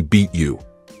easily beat you.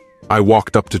 I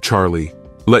walked up to Charlie,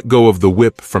 let go of the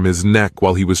whip from his neck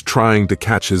while he was trying to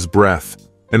catch his breath,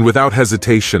 and without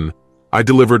hesitation, I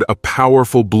delivered a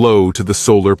powerful blow to the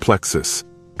solar plexus,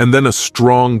 and then a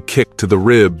strong kick to the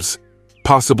ribs,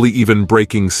 possibly even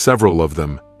breaking several of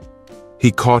them.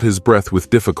 He caught his breath with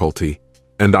difficulty,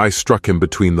 and I struck him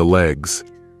between the legs.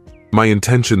 My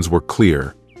intentions were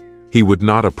clear. He would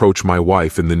not approach my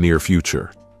wife in the near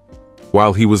future.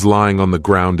 While he was lying on the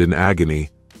ground in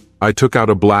agony, I took out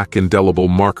a black indelible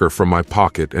marker from my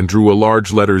pocket and drew a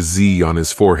large letter Z on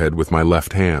his forehead with my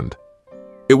left hand.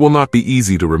 It will not be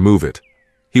easy to remove it.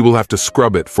 He will have to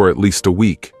scrub it for at least a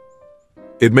week.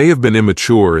 It may have been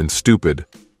immature and stupid,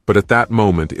 but at that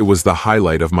moment it was the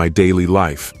highlight of my daily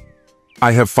life.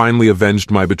 I have finally avenged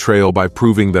my betrayal by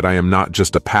proving that I am not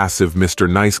just a passive Mr.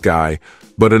 Nice Guy,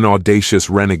 but an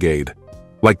audacious renegade.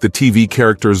 Like the TV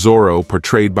character Zorro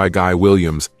portrayed by Guy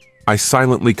Williams, I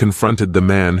silently confronted the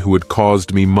man who had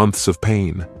caused me months of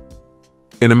pain.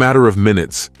 In a matter of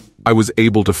minutes, I was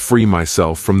able to free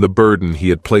myself from the burden he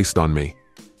had placed on me.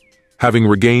 Having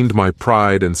regained my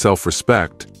pride and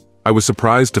self-respect, I was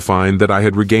surprised to find that I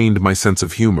had regained my sense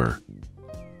of humor.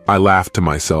 I laughed to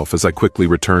myself as I quickly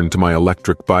returned to my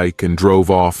electric bike and drove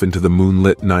off into the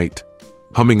moonlit night,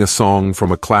 humming a song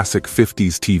from a classic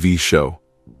 50s TV show.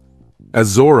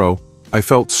 As Zorro, I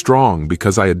felt strong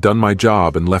because I had done my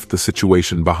job and left the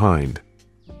situation behind.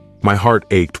 My heart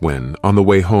ached when, on the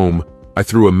way home, I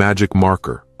threw a magic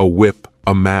marker, a whip,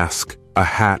 a mask, a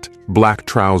hat, black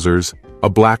trousers, a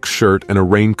black shirt, and a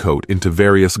raincoat into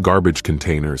various garbage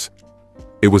containers.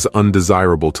 It was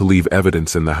undesirable to leave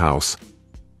evidence in the house.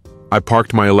 I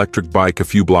parked my electric bike a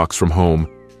few blocks from home,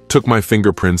 took my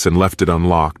fingerprints and left it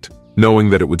unlocked, knowing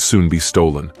that it would soon be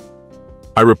stolen.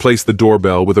 I replaced the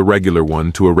doorbell with a regular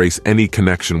one to erase any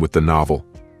connection with the novel.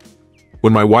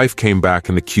 When my wife came back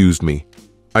and accused me,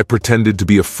 I pretended to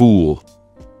be a fool.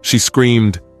 She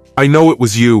screamed, "I know it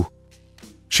was you!"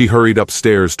 She hurried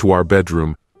upstairs to our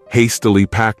bedroom, hastily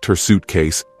packed her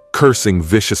suitcase, cursing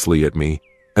viciously at me,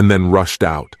 and then rushed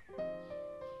out.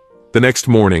 The next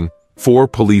morning, 4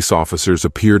 police officers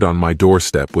appeared on my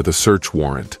doorstep with a search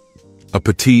warrant. A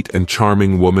petite and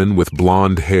charming woman with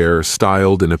blonde hair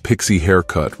styled in a pixie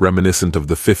haircut reminiscent of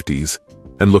the 50s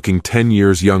and looking 10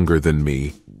 years younger than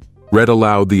me, read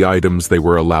aloud the items they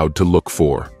were allowed to look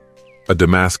for: a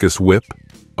Damascus whip,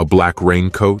 a black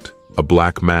raincoat, a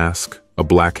black mask, a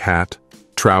black hat,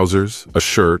 trousers, a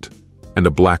shirt, and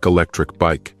a black electric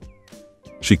bike.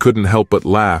 She couldn't help but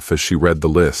laugh as she read the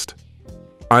list.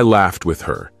 I laughed with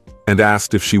her and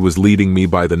asked if she was leading me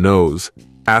by the nose,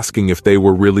 asking if they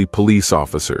were really police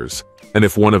officers, and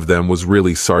if one of them was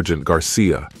really Sergeant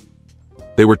Garcia.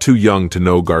 They were too young to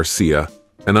know Garcia,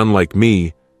 and unlike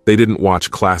me, they didn't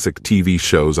watch classic TV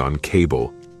shows on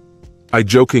cable. I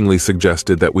jokingly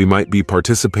suggested that we might be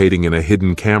participating in a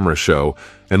hidden camera show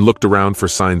and looked around for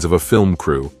signs of a film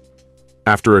crew.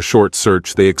 After a short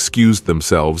search, they excused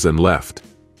themselves and left.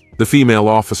 The female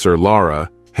officer, Laura,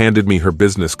 handed me her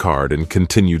business card and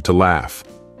continued to laugh.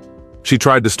 She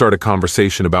tried to start a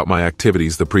conversation about my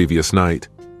activities the previous night.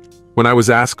 When I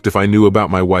was asked if I knew about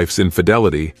my wife's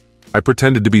infidelity, I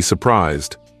pretended to be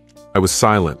surprised. I was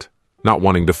silent, not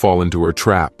wanting to fall into her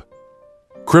trap.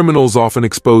 Criminals often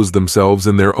expose themselves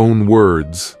in their own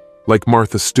words, like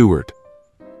Martha Stewart.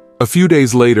 A few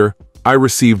days later, I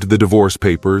received the divorce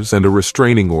papers and a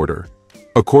restraining order,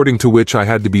 according to which I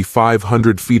had to be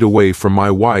 500 feet away from my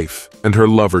wife and her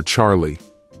lover Charlie.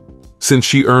 Since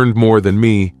she earned more than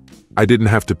me, I didn't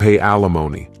have to pay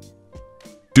alimony.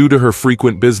 Due to her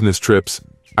frequent business trips,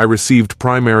 I received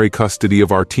primary custody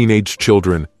of our teenage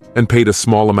children and paid a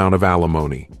small amount of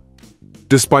alimony.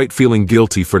 Despite feeling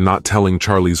guilty for not telling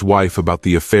Charlie's wife about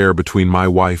the affair between my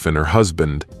wife and her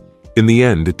husband, in the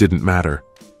end it didn't matter.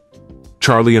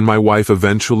 Charlie and my wife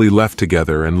eventually left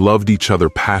together and loved each other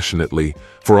passionately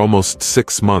for almost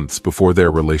 6 months before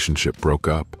their relationship broke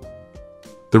up.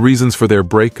 The reasons for their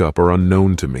breakup are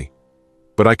unknown to me,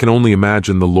 but I can only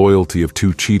imagine the loyalty of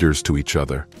 2 cheaters to each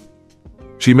other.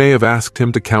 She may have asked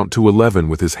him to count to 11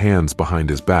 with his hands behind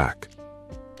his back.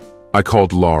 I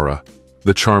called Laura,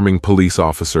 the charming police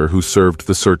officer who served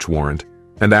the search warrant,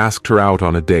 and asked her out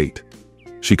on a date.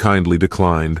 She kindly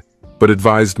declined, but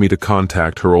advised me to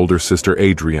contact her older sister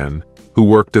Adrienne, who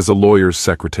worked as a lawyer's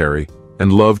secretary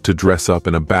and loved to dress up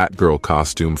in a Batgirl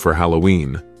costume for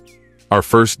Halloween. Our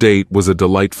first date was a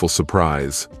delightful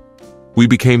surprise. We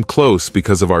became close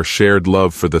because of our shared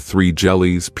love for the 3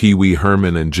 Jellies, Pee Wee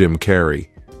Herman and Jim Carrey.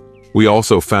 We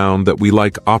also found that we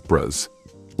like operas.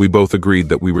 We both agreed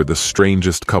that we were the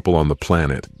strangest couple on the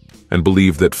planet and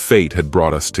believed that fate had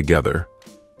brought us together.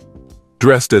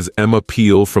 Dressed as Emma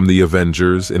Peel from The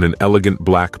Avengers in an elegant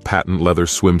black patent leather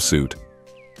swimsuit,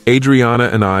 Adriana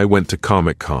and I went to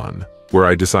Comic-Con, where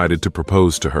I decided to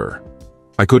propose to her.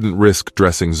 I couldn't risk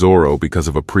dressing Zorro because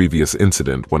of a previous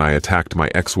incident when I attacked my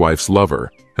ex-wife's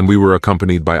lover, and we were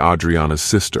accompanied by Adriana's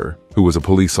sister, who was a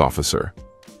police officer.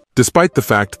 Despite the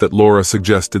fact that Laura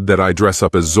suggested that I dress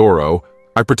up as Zorro,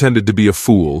 I pretended to be a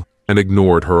fool and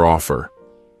ignored her offer.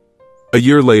 A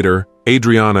year later,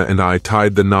 Adriana and I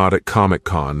tied the knot at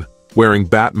Comic-Con, wearing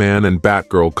Batman and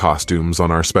Batgirl costumes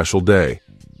on our special day.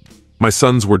 My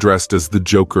sons were dressed as the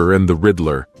Joker and the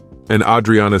Riddler, and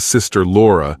Adriana's sister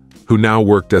Laura, who now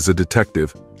worked as a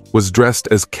detective, was dressed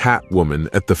as Catwoman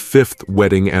at the 5th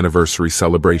wedding anniversary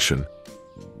celebration.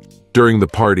 During the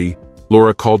party,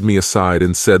 Laura called me aside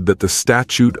and said that the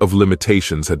statute of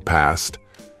limitations had passed,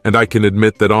 and I can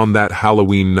admit that on that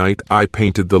Halloween night I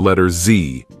painted the letter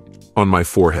Z on my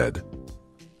forehead.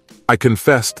 I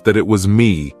confessed that it was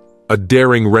me, a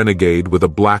daring renegade with a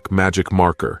black magic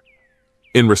marker.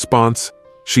 In response,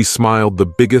 she smiled the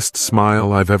biggest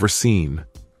smile I've ever seen.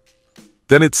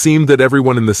 Then it seemed that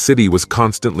everyone in the city was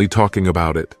constantly talking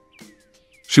about it.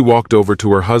 She walked over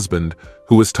to her husband,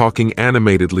 who was talking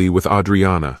animatedly with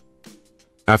Adriana.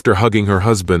 After hugging her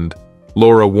husband,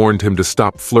 Laura warned him to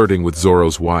stop flirting with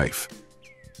Zorro's wife.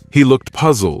 He looked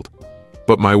puzzled,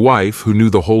 but my wife, who knew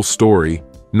the whole story,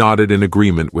 nodded in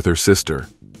agreement with her sister.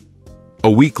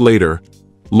 A week later,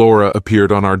 Laura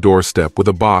appeared on our doorstep with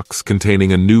a box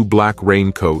containing a new black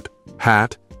raincoat,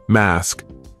 hat, mask,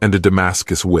 and a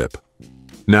Damascus whip.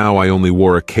 Now I only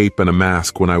wore a cape and a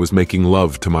mask when I was making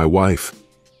love to my wife.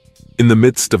 In the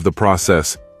midst of the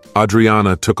process,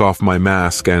 Adriana took off my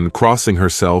mask and, crossing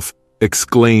herself,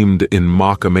 exclaimed in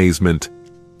mock amazement,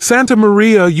 "Santa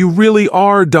Maria, you really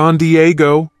are Don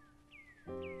Diego!"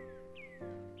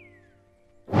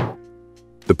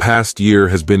 The past year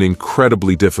has been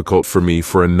incredibly difficult for me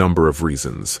for a number of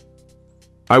reasons.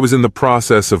 I was in the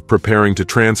process of preparing to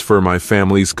transfer my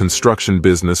family's construction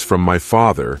business from my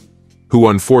father, who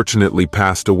unfortunately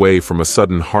passed away from a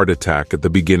sudden heart attack at the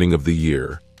beginning of the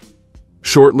year.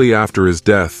 Shortly after his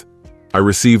death, I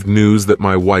received news that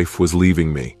my wife was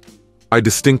leaving me. I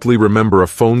distinctly remember a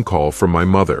phone call from my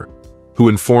mother, who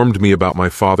informed me about my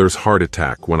father's heart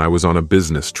attack when I was on a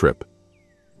business trip.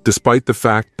 Despite the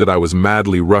fact that I was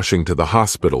madly rushing to the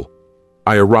hospital,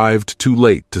 I arrived too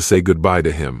late to say goodbye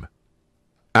to him.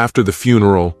 After the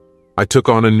funeral, I took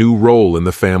on a new role in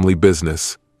the family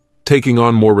business, taking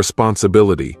on more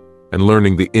responsibility and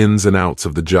learning the ins and outs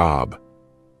of the job.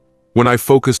 When I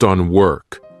focused on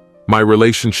work, my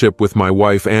relationship with my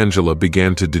wife Angela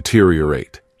began to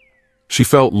deteriorate. She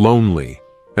felt lonely,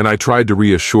 and I tried to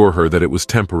reassure her that it was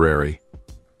temporary.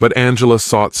 But Angela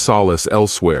sought solace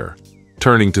elsewhere,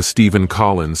 turning to Stephen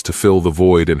Collins to fill the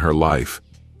void in her life.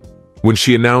 When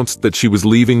she announced that she was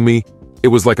leaving me, it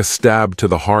was like a stab to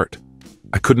the heart.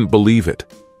 I couldn't believe it.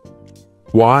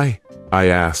 "Why?" I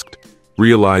asked,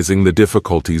 realizing the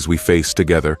difficulties we faced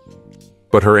together.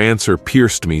 But her answer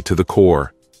pierced me to the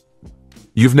core.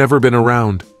 "You've never been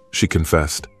around," she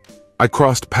confessed. "I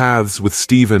crossed paths with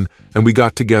Stephen and we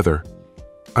got together.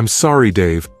 I'm sorry,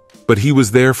 Dave, but he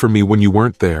was there for me when you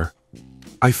weren't there.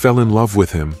 I fell in love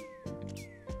with him."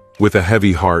 With a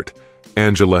heavy heart,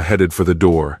 Angela headed for the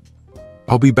door.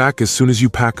 "I'll be back as soon as you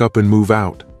pack up and move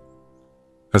out."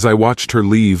 As I watched her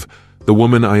leave, the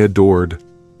woman I adored,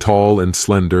 tall and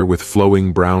slender with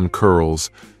flowing brown curls,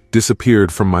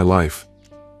 disappeared from my life.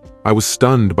 I was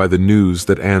stunned by the news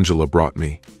that Angela brought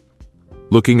me.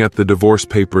 Looking at the divorce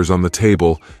papers on the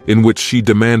table, in which she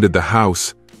demanded the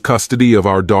house, custody of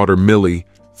our daughter Millie,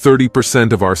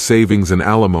 30% of our savings and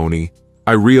alimony,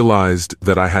 I realized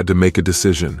that I had to make a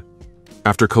decision.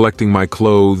 After collecting my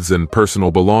clothes and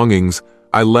personal belongings,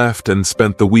 I left and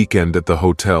spent the weekend at the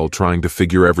hotel trying to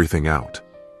figure everything out.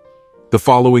 The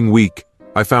following week,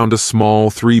 I found a small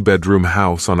 3-bedroom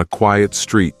house on a quiet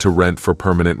street to rent for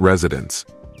permanent residence.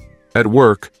 At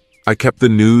work, I kept the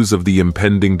news of the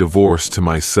impending divorce to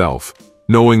myself,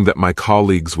 knowing that my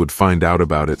colleagues would find out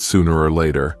about it sooner or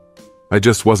later. I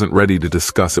just wasn't ready to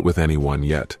discuss it with anyone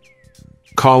yet.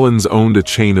 Collins owned a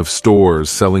chain of stores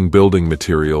selling building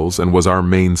materials and was our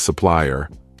main supplier.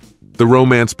 The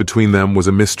romance between them was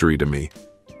a mystery to me,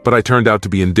 but I turned out to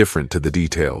be indifferent to the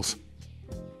details.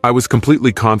 I was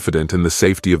completely confident in the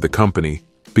safety of the company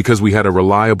because we had a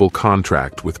reliable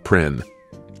contract with Prin.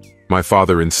 My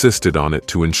father insisted on it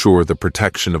to ensure the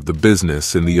protection of the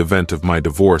business in the event of my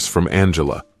divorce from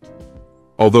Angela.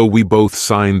 Although we both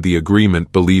signed the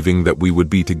agreement believing that we would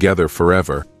be together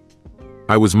forever,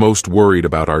 I was most worried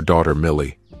about our daughter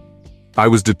Millie. I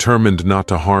was determined not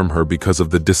to harm her because of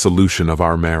the dissolution of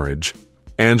our marriage.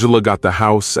 Angela got the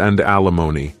house and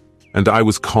alimony, and I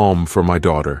was calm for my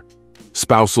daughter.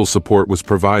 Spousal support was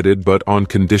provided, but on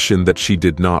condition that she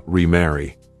did not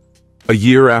remarry. A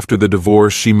year after the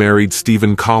divorce, she married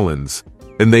Stephen Collins,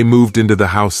 and they moved into the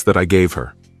house that I gave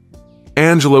her.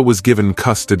 Angela was given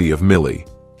custody of Millie,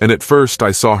 and at first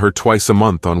I saw her twice a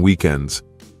month on weekends.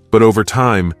 But over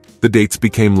time, the dates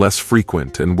became less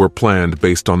frequent and were planned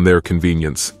based on their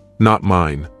convenience, not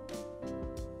mine.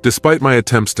 Despite my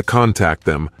attempts to contact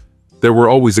them, There were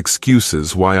always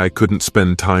excuses why I couldn't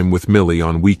spend time with Millie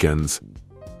on weekends.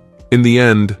 In the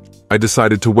end, I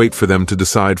decided to wait for them to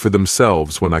decide for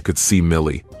themselves when I could see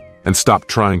Millie, and stop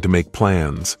trying to make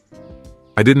plans.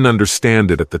 I didn't understand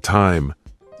it at the time,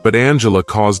 but Angela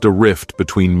caused a rift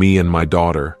between me and my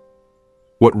daughter.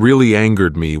 What really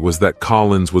angered me was that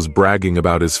Collins was bragging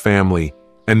about his family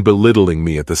and belittling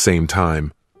me at the same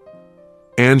time.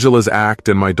 Angela's act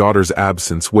and my daughter's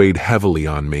absence weighed heavily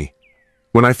on me.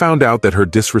 When I found out that her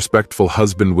disrespectful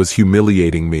husband was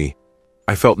humiliating me,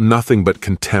 I felt nothing but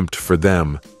contempt for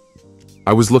them.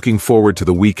 I was looking forward to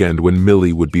the weekend when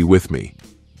Millie would be with me.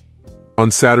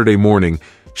 On Saturday morning,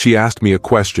 she asked me a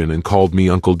question and called me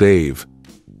Uncle Dave.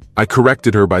 I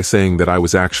corrected her by saying that I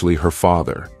was actually her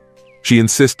father. She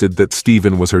insisted that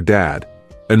Stephen was her dad,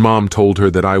 and Mom told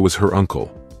her that I was her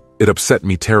uncle. It upset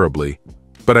me terribly,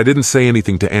 but I didn't say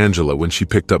anything to Angela when she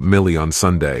picked up Millie on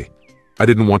Sunday. I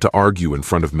didn't want to argue in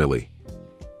front of Millie.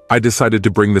 I decided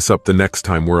to bring this up the next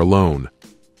time we're alone.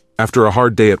 After a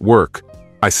hard day at work,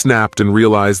 I snapped and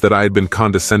realized that I had been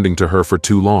condescending to her for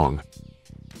too long.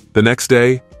 The next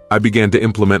day, I began to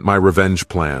implement my revenge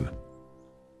plan.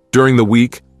 During the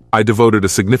week, I devoted a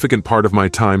significant part of my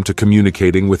time to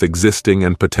communicating with existing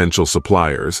and potential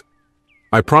suppliers.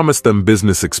 I promised them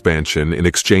business expansion in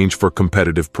exchange for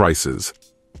competitive prices.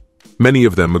 Many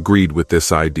of them agreed with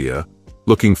this idea,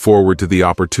 looking forward to the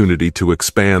opportunity to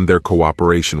expand their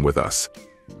cooperation with us.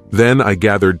 Then I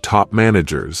gathered top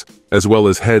managers, as well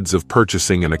as heads of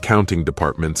purchasing and accounting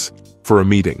departments, for a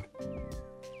meeting.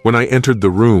 When I entered the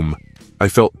room, I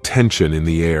felt tension in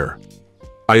the air.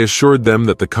 I assured them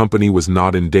that the company was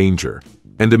not in danger,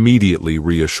 and immediately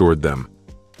reassured them.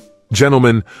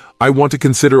 "Gentlemen, I want to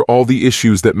consider all the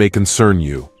issues that may concern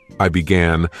you," I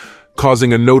began,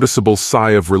 causing a noticeable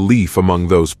sigh of relief among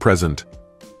those present.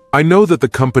 "I know that the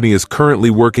company is currently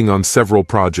working on several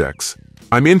projects.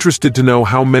 I'm interested to know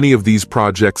how many of these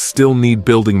projects still need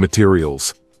building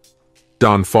materials."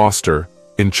 Don Foster,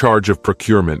 in charge of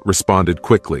procurement, responded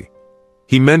quickly.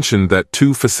 He mentioned that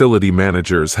 2 facility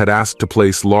managers had asked to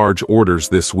place large orders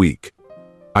this week.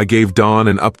 I gave Don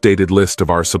an updated list of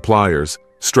our suppliers,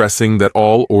 stressing that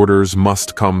all orders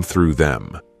must come through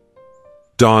them.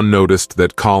 Don noticed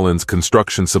that Collins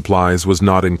Construction Supplies was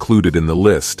not included in the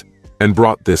list, and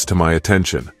brought this to my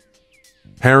attention.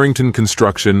 Harrington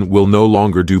Construction will no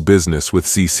longer do business with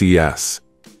CCS.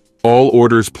 All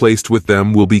orders placed with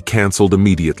them will be canceled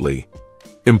immediately.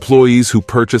 Employees who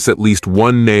purchase at least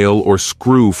 1 nail or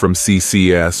screw from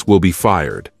CCS will be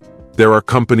fired. There are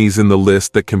companies in the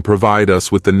list that can provide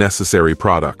us with the necessary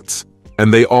products,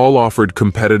 and they all offered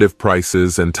competitive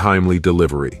prices and timely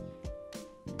delivery.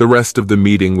 The rest of the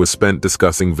meeting was spent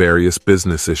discussing various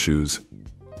business issues.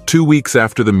 2 weeks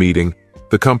after the meeting,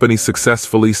 the company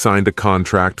successfully signed a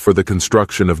contract for the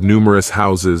construction of numerous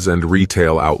houses and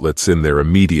retail outlets in their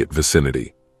immediate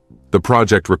vicinity. The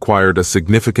project required a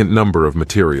significant number of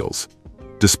materials.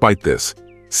 Despite this,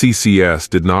 CCS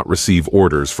did not receive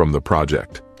orders from the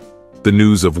project. The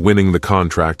news of winning the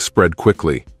contract spread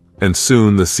quickly, and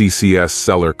soon the CCS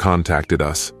seller contacted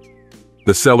us.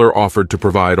 The seller offered to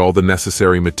provide all the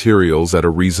necessary materials at a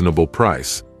reasonable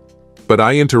price. But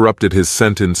I interrupted his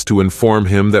sentence to inform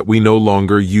him that we no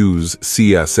longer use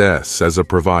CSS as a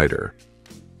provider.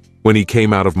 When he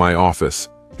came out of my office,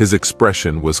 his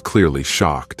expression was clearly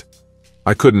shocked.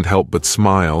 I couldn't help but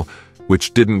smile,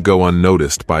 which didn't go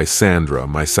unnoticed by Sandra,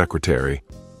 my secretary.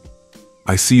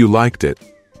 "I see you liked it,"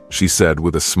 she said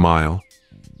with a smile.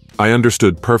 I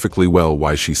understood perfectly well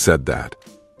why she said that.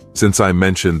 Since I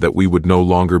mentioned that we would no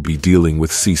longer be dealing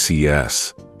with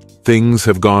CCS, things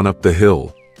have gone up the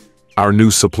hill. Our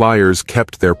new suppliers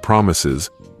kept their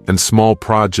promises, and small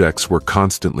projects were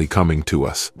constantly coming to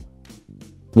us.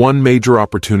 One major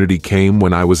opportunity came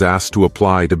when I was asked to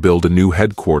apply to build a new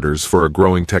headquarters for a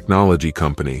growing technology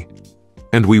company,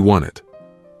 and we won it.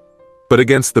 But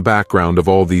against the background of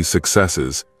all these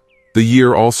successes, the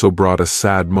year also brought a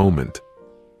sad moment.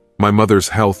 My mother's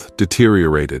health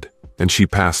deteriorated, and she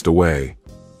passed away.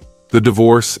 The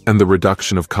divorce and the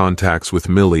reduction of contacts with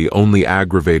Millie only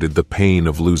aggravated the pain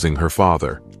of losing her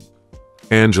father.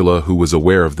 Angela, who was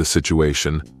aware of the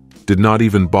situation, did not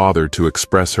even bother to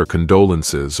express her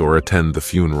condolences or attend the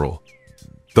funeral.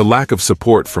 The lack of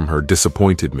support from her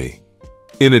disappointed me.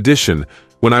 In addition,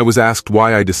 when I was asked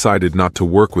why I decided not to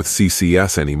work with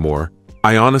CCS anymore,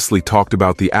 I honestly talked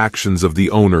about the actions of the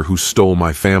owner who stole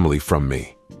my family from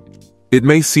me. It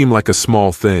may seem like a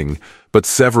small thing, but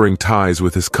severing ties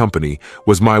with his company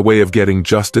was my way of getting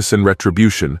justice and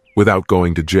retribution without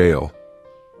going to jail.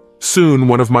 Soon,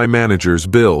 one of my managers,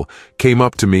 Bill, came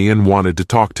up to me and wanted to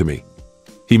talk to me.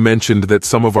 He mentioned that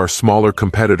some of our smaller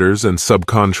competitors and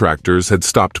subcontractors had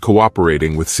stopped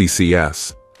cooperating with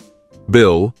CCS.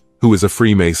 Bill, who is a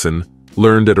Freemason,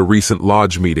 learned at a recent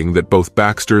lodge meeting that both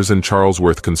Baxter's and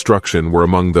Charlesworth Construction were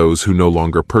among those who no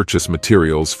longer purchase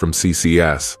materials from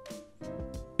CCS.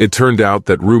 It turned out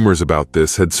that rumors about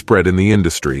this had spread in the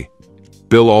industry.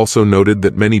 Bill also noted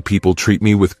that many people treat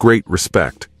me with great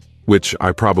respect, which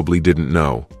I probably didn't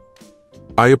know.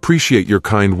 I appreciate your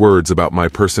kind words about my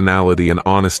personality and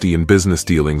honesty in business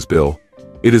dealings, Bill.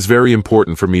 It is very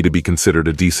important for me to be considered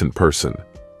a decent person.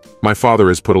 My father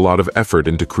has put a lot of effort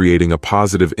into creating a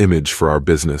positive image for our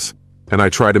business, and I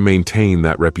try to maintain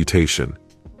that reputation.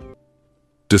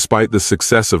 Despite the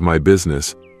success of my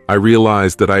business, I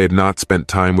realized that I had not spent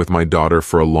time with my daughter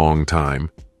for a long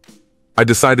time. I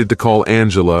decided to call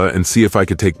Angela and see if I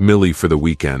could take Millie for the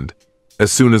weekend.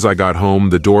 As soon as I got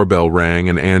home, the doorbell rang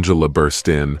and Angela burst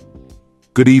in.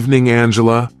 "Good evening,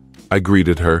 Angela," I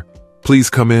greeted her.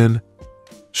 "Please come in."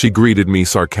 She greeted me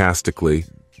sarcastically.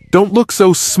 "Don't look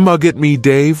so smug at me,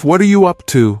 Dave. What are you up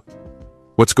to?"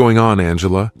 "What's going on,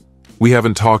 Angela? We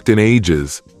haven't talked in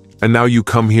ages, and now you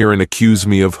come here and accuse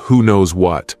me of who knows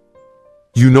what."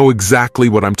 "You know exactly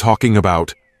what I'm talking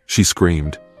about," she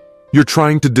screamed. "You're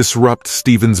trying to disrupt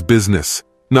Steven's business.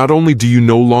 Not only do you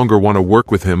no longer want to work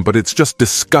with him, but it's just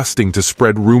disgusting to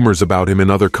spread rumors about him in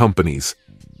other companies."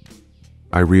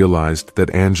 I realized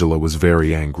that Angela was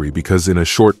very angry because in a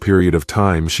short period of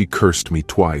time she cursed me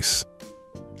twice.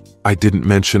 "I didn't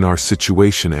mention our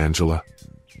situation, Angela.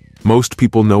 Most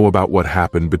people know about what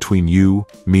happened between you,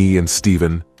 me, and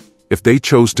Steven. If they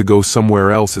chose to go somewhere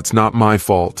else, it's not my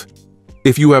fault.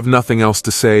 If you have nothing else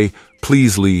to say,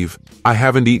 please leave. I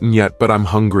haven't eaten yet, but I'm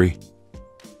hungry."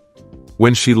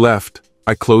 When she left,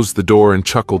 I closed the door and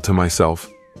chuckled to myself.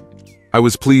 I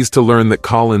was pleased to learn that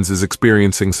Collins is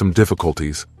experiencing some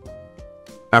difficulties.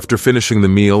 After finishing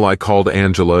the meal, I called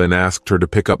Angela and asked her to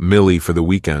pick up Millie for the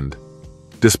weekend.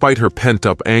 Despite her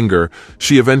pent-up anger,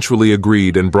 she eventually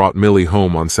agreed and brought Millie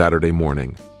home on Saturday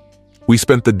morning. We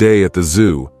spent the day at the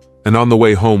zoo, and on the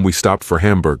way home we stopped for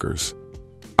hamburgers.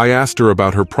 I asked her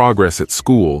about her progress at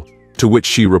school, to which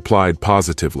she replied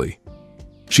positively.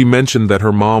 She mentioned that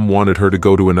her mom wanted her to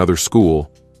go to another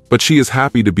school, but she is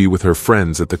happy to be with her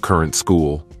friends at the current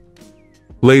school.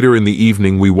 Later in the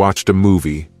evening we watched a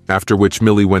movie, after which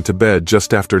Millie went to bed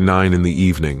just after 9 in the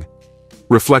evening.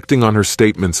 Reflecting on her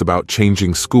statements about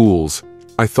changing schools,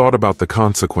 I thought about the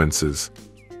consequences.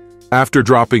 After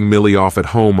dropping Millie off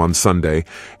at home on Sunday,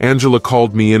 Angela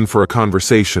called me in for a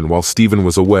conversation while Steven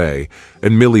was away,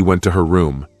 and Millie went to her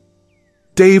room.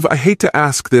 "Dave, I hate to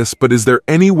ask this, but is there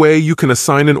any way you can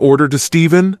assign an order to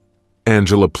Steven?"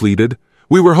 Angela pleaded.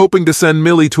 "We were hoping to send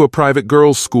Millie to a private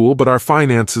girls' school, but our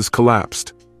finances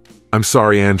collapsed." "I'm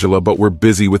sorry, Angela, but we're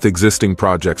busy with existing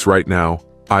projects right now,"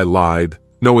 I lied,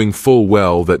 knowing full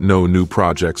well that no new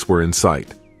projects were in sight.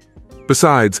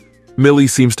 Besides, Millie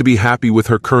seems to be happy with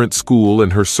her current school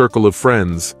and her circle of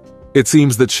friends. It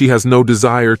seems that she has no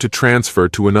desire to transfer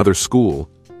to another school.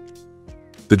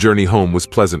 The journey home was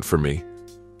pleasant for me.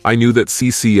 I knew that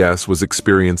CCS was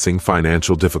experiencing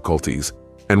financial difficulties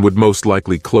and would most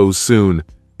likely close soon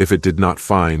if it did not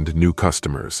find new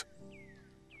customers.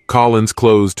 Collins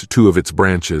closed 2 of its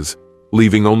branches,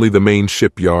 leaving only the main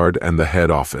shipyard and the head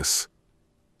office.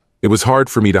 It was hard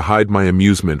for me to hide my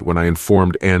amusement when I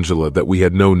informed Angela that we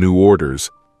had no new orders,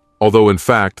 although in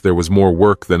fact there was more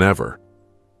work than ever.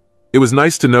 It was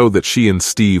nice to know that she and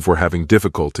Steve were having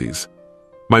difficulties.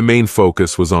 My main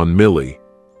focus was on Millie,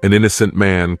 an innocent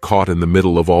man caught in the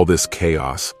middle of all this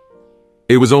chaos.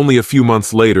 It was only a few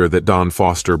months later that Don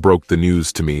Foster broke the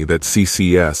news to me that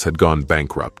CCS had gone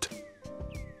bankrupt.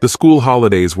 The school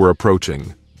holidays were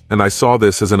approaching, and I saw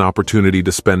this as an opportunity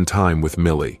to spend time with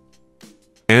Millie.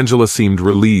 Angela seemed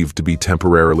relieved to be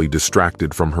temporarily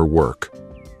distracted from her work.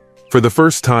 For the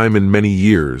first time in many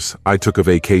years, I took a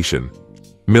vacation.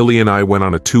 Millie and I went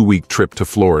on a 2-week trip to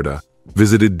Florida,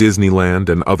 visited Disneyland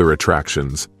and other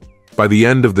attractions. By the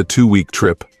end of the 2-week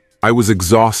trip, I was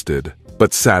exhausted,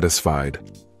 but satisfied.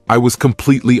 I was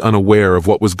completely unaware of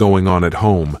what was going on at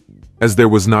home, as there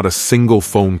was not a single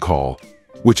phone call,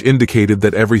 which indicated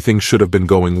that everything should have been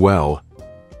going well.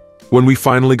 When we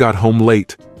finally got home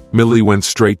late, Millie went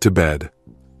straight to bed.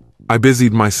 I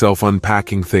busied myself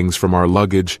unpacking things from our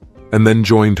luggage, and then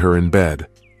joined her in bed.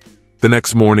 The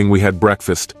next morning we had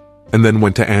breakfast, and then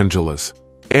went to Angela's.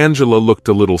 Angela looked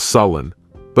a little sullen,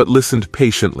 but listened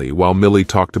patiently while Millie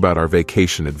talked about our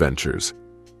vacation adventures.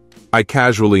 I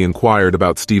casually inquired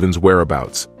about Steven's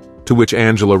whereabouts, to which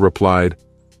Angela replied,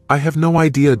 "I have no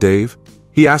idea, Dave.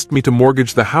 He asked me to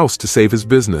mortgage the house to save his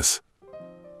business."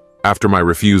 After my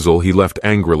refusal, he left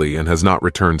angrily and has not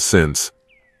returned since.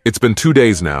 It's been 2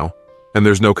 days now, and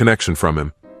there's no connection from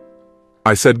him.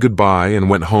 I said goodbye and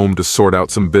went home to sort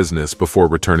out some business before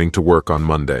returning to work on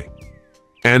Monday.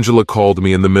 Angela called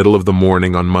me in the middle of the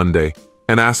morning on Monday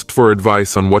and asked for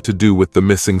advice on what to do with the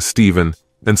missing Stephen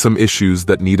and some issues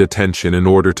that need attention in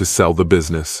order to sell the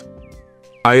business.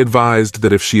 I advised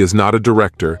that if she is not a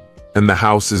director and the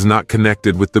house is not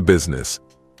connected with the business,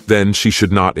 then she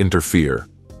should not interfere.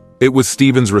 It was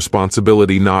Stephen's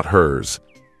responsibility, not hers.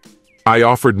 I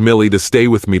offered Millie to stay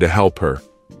with me to help her,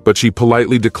 but she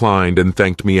politely declined and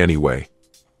thanked me anyway.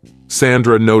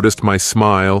 Sandra noticed my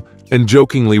smile and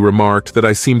jokingly remarked that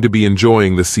I seemed to be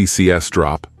enjoying the CCS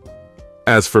drop.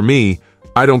 As for me,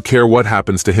 I don't care what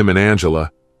happens to him and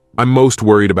Angela. I'm most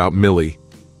worried about Millie.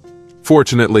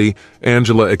 Fortunately,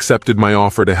 Angela accepted my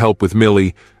offer to help with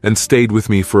Millie and stayed with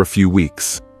me for a few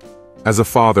weeks. As a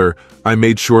father, I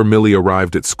made sure Millie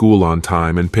arrived at school on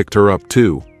time and picked her up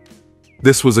too.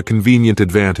 This was a convenient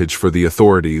advantage for the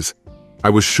authorities.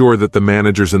 I was sure that the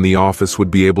managers in the office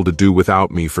would be able to do without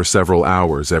me for several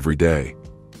hours every day.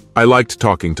 I liked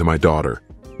talking to my daughter,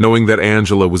 knowing that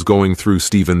Angela was going through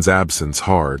Stephen's absence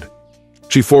hard.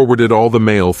 She forwarded all the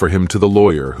mail for him to the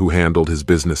lawyer who handled his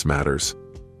business matters.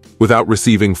 Without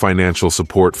receiving financial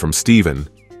support from Stephen,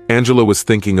 Angela was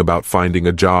thinking about finding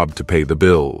a job to pay the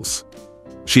bills.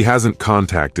 She hasn't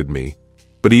contacted me,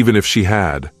 but even if she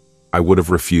had, I would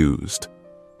have refused.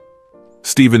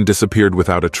 Stephen disappeared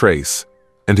without a trace,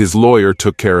 and his lawyer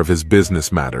took care of his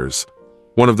business matters.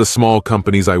 One of the small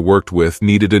companies I worked with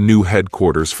needed a new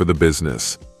headquarters for the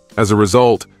business. As a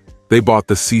result, they bought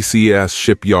the CCS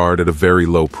shipyard at a very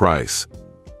low price.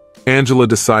 Angela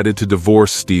decided to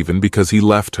divorce Stephen because he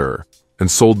left her and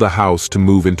sold the house to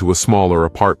move into a smaller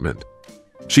apartment.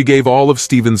 She gave all of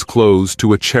Stephen's clothes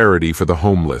to a charity for the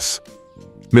homeless.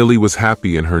 Millie was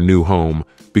happy in her new home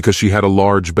because she had a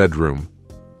large bedroom.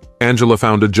 Angela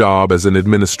found a job as an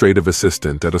administrative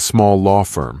assistant at a small law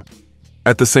firm.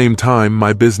 At the same time,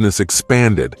 my business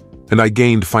expanded, and I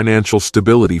gained financial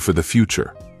stability for the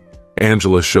future.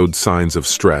 Angela showed signs of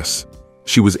stress.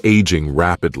 She was aging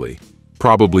rapidly,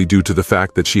 probably due to the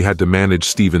fact that she had to manage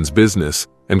Stephen's business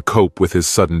and cope with his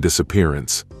sudden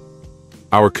disappearance.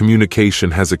 Our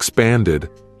communication has expanded,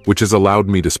 which has allowed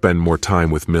me to spend more time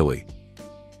with Millie.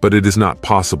 But it is not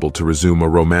possible to resume a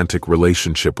romantic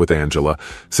relationship with Angela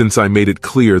since I made it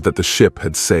clear that the ship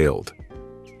had sailed.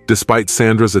 Despite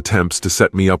Sandra's attempts to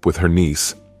set me up with her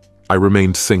niece, I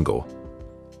remained single.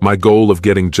 My goal of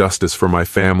getting justice for my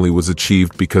family was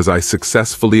achieved because I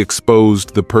successfully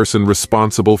exposed the person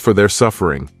responsible for their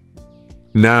suffering.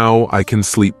 Now I can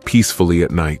sleep peacefully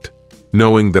at night,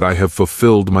 knowing that I have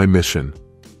fulfilled my mission.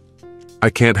 I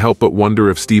can't help but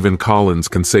wonder if Stephen Collins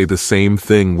can say the same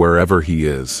thing wherever he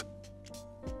is.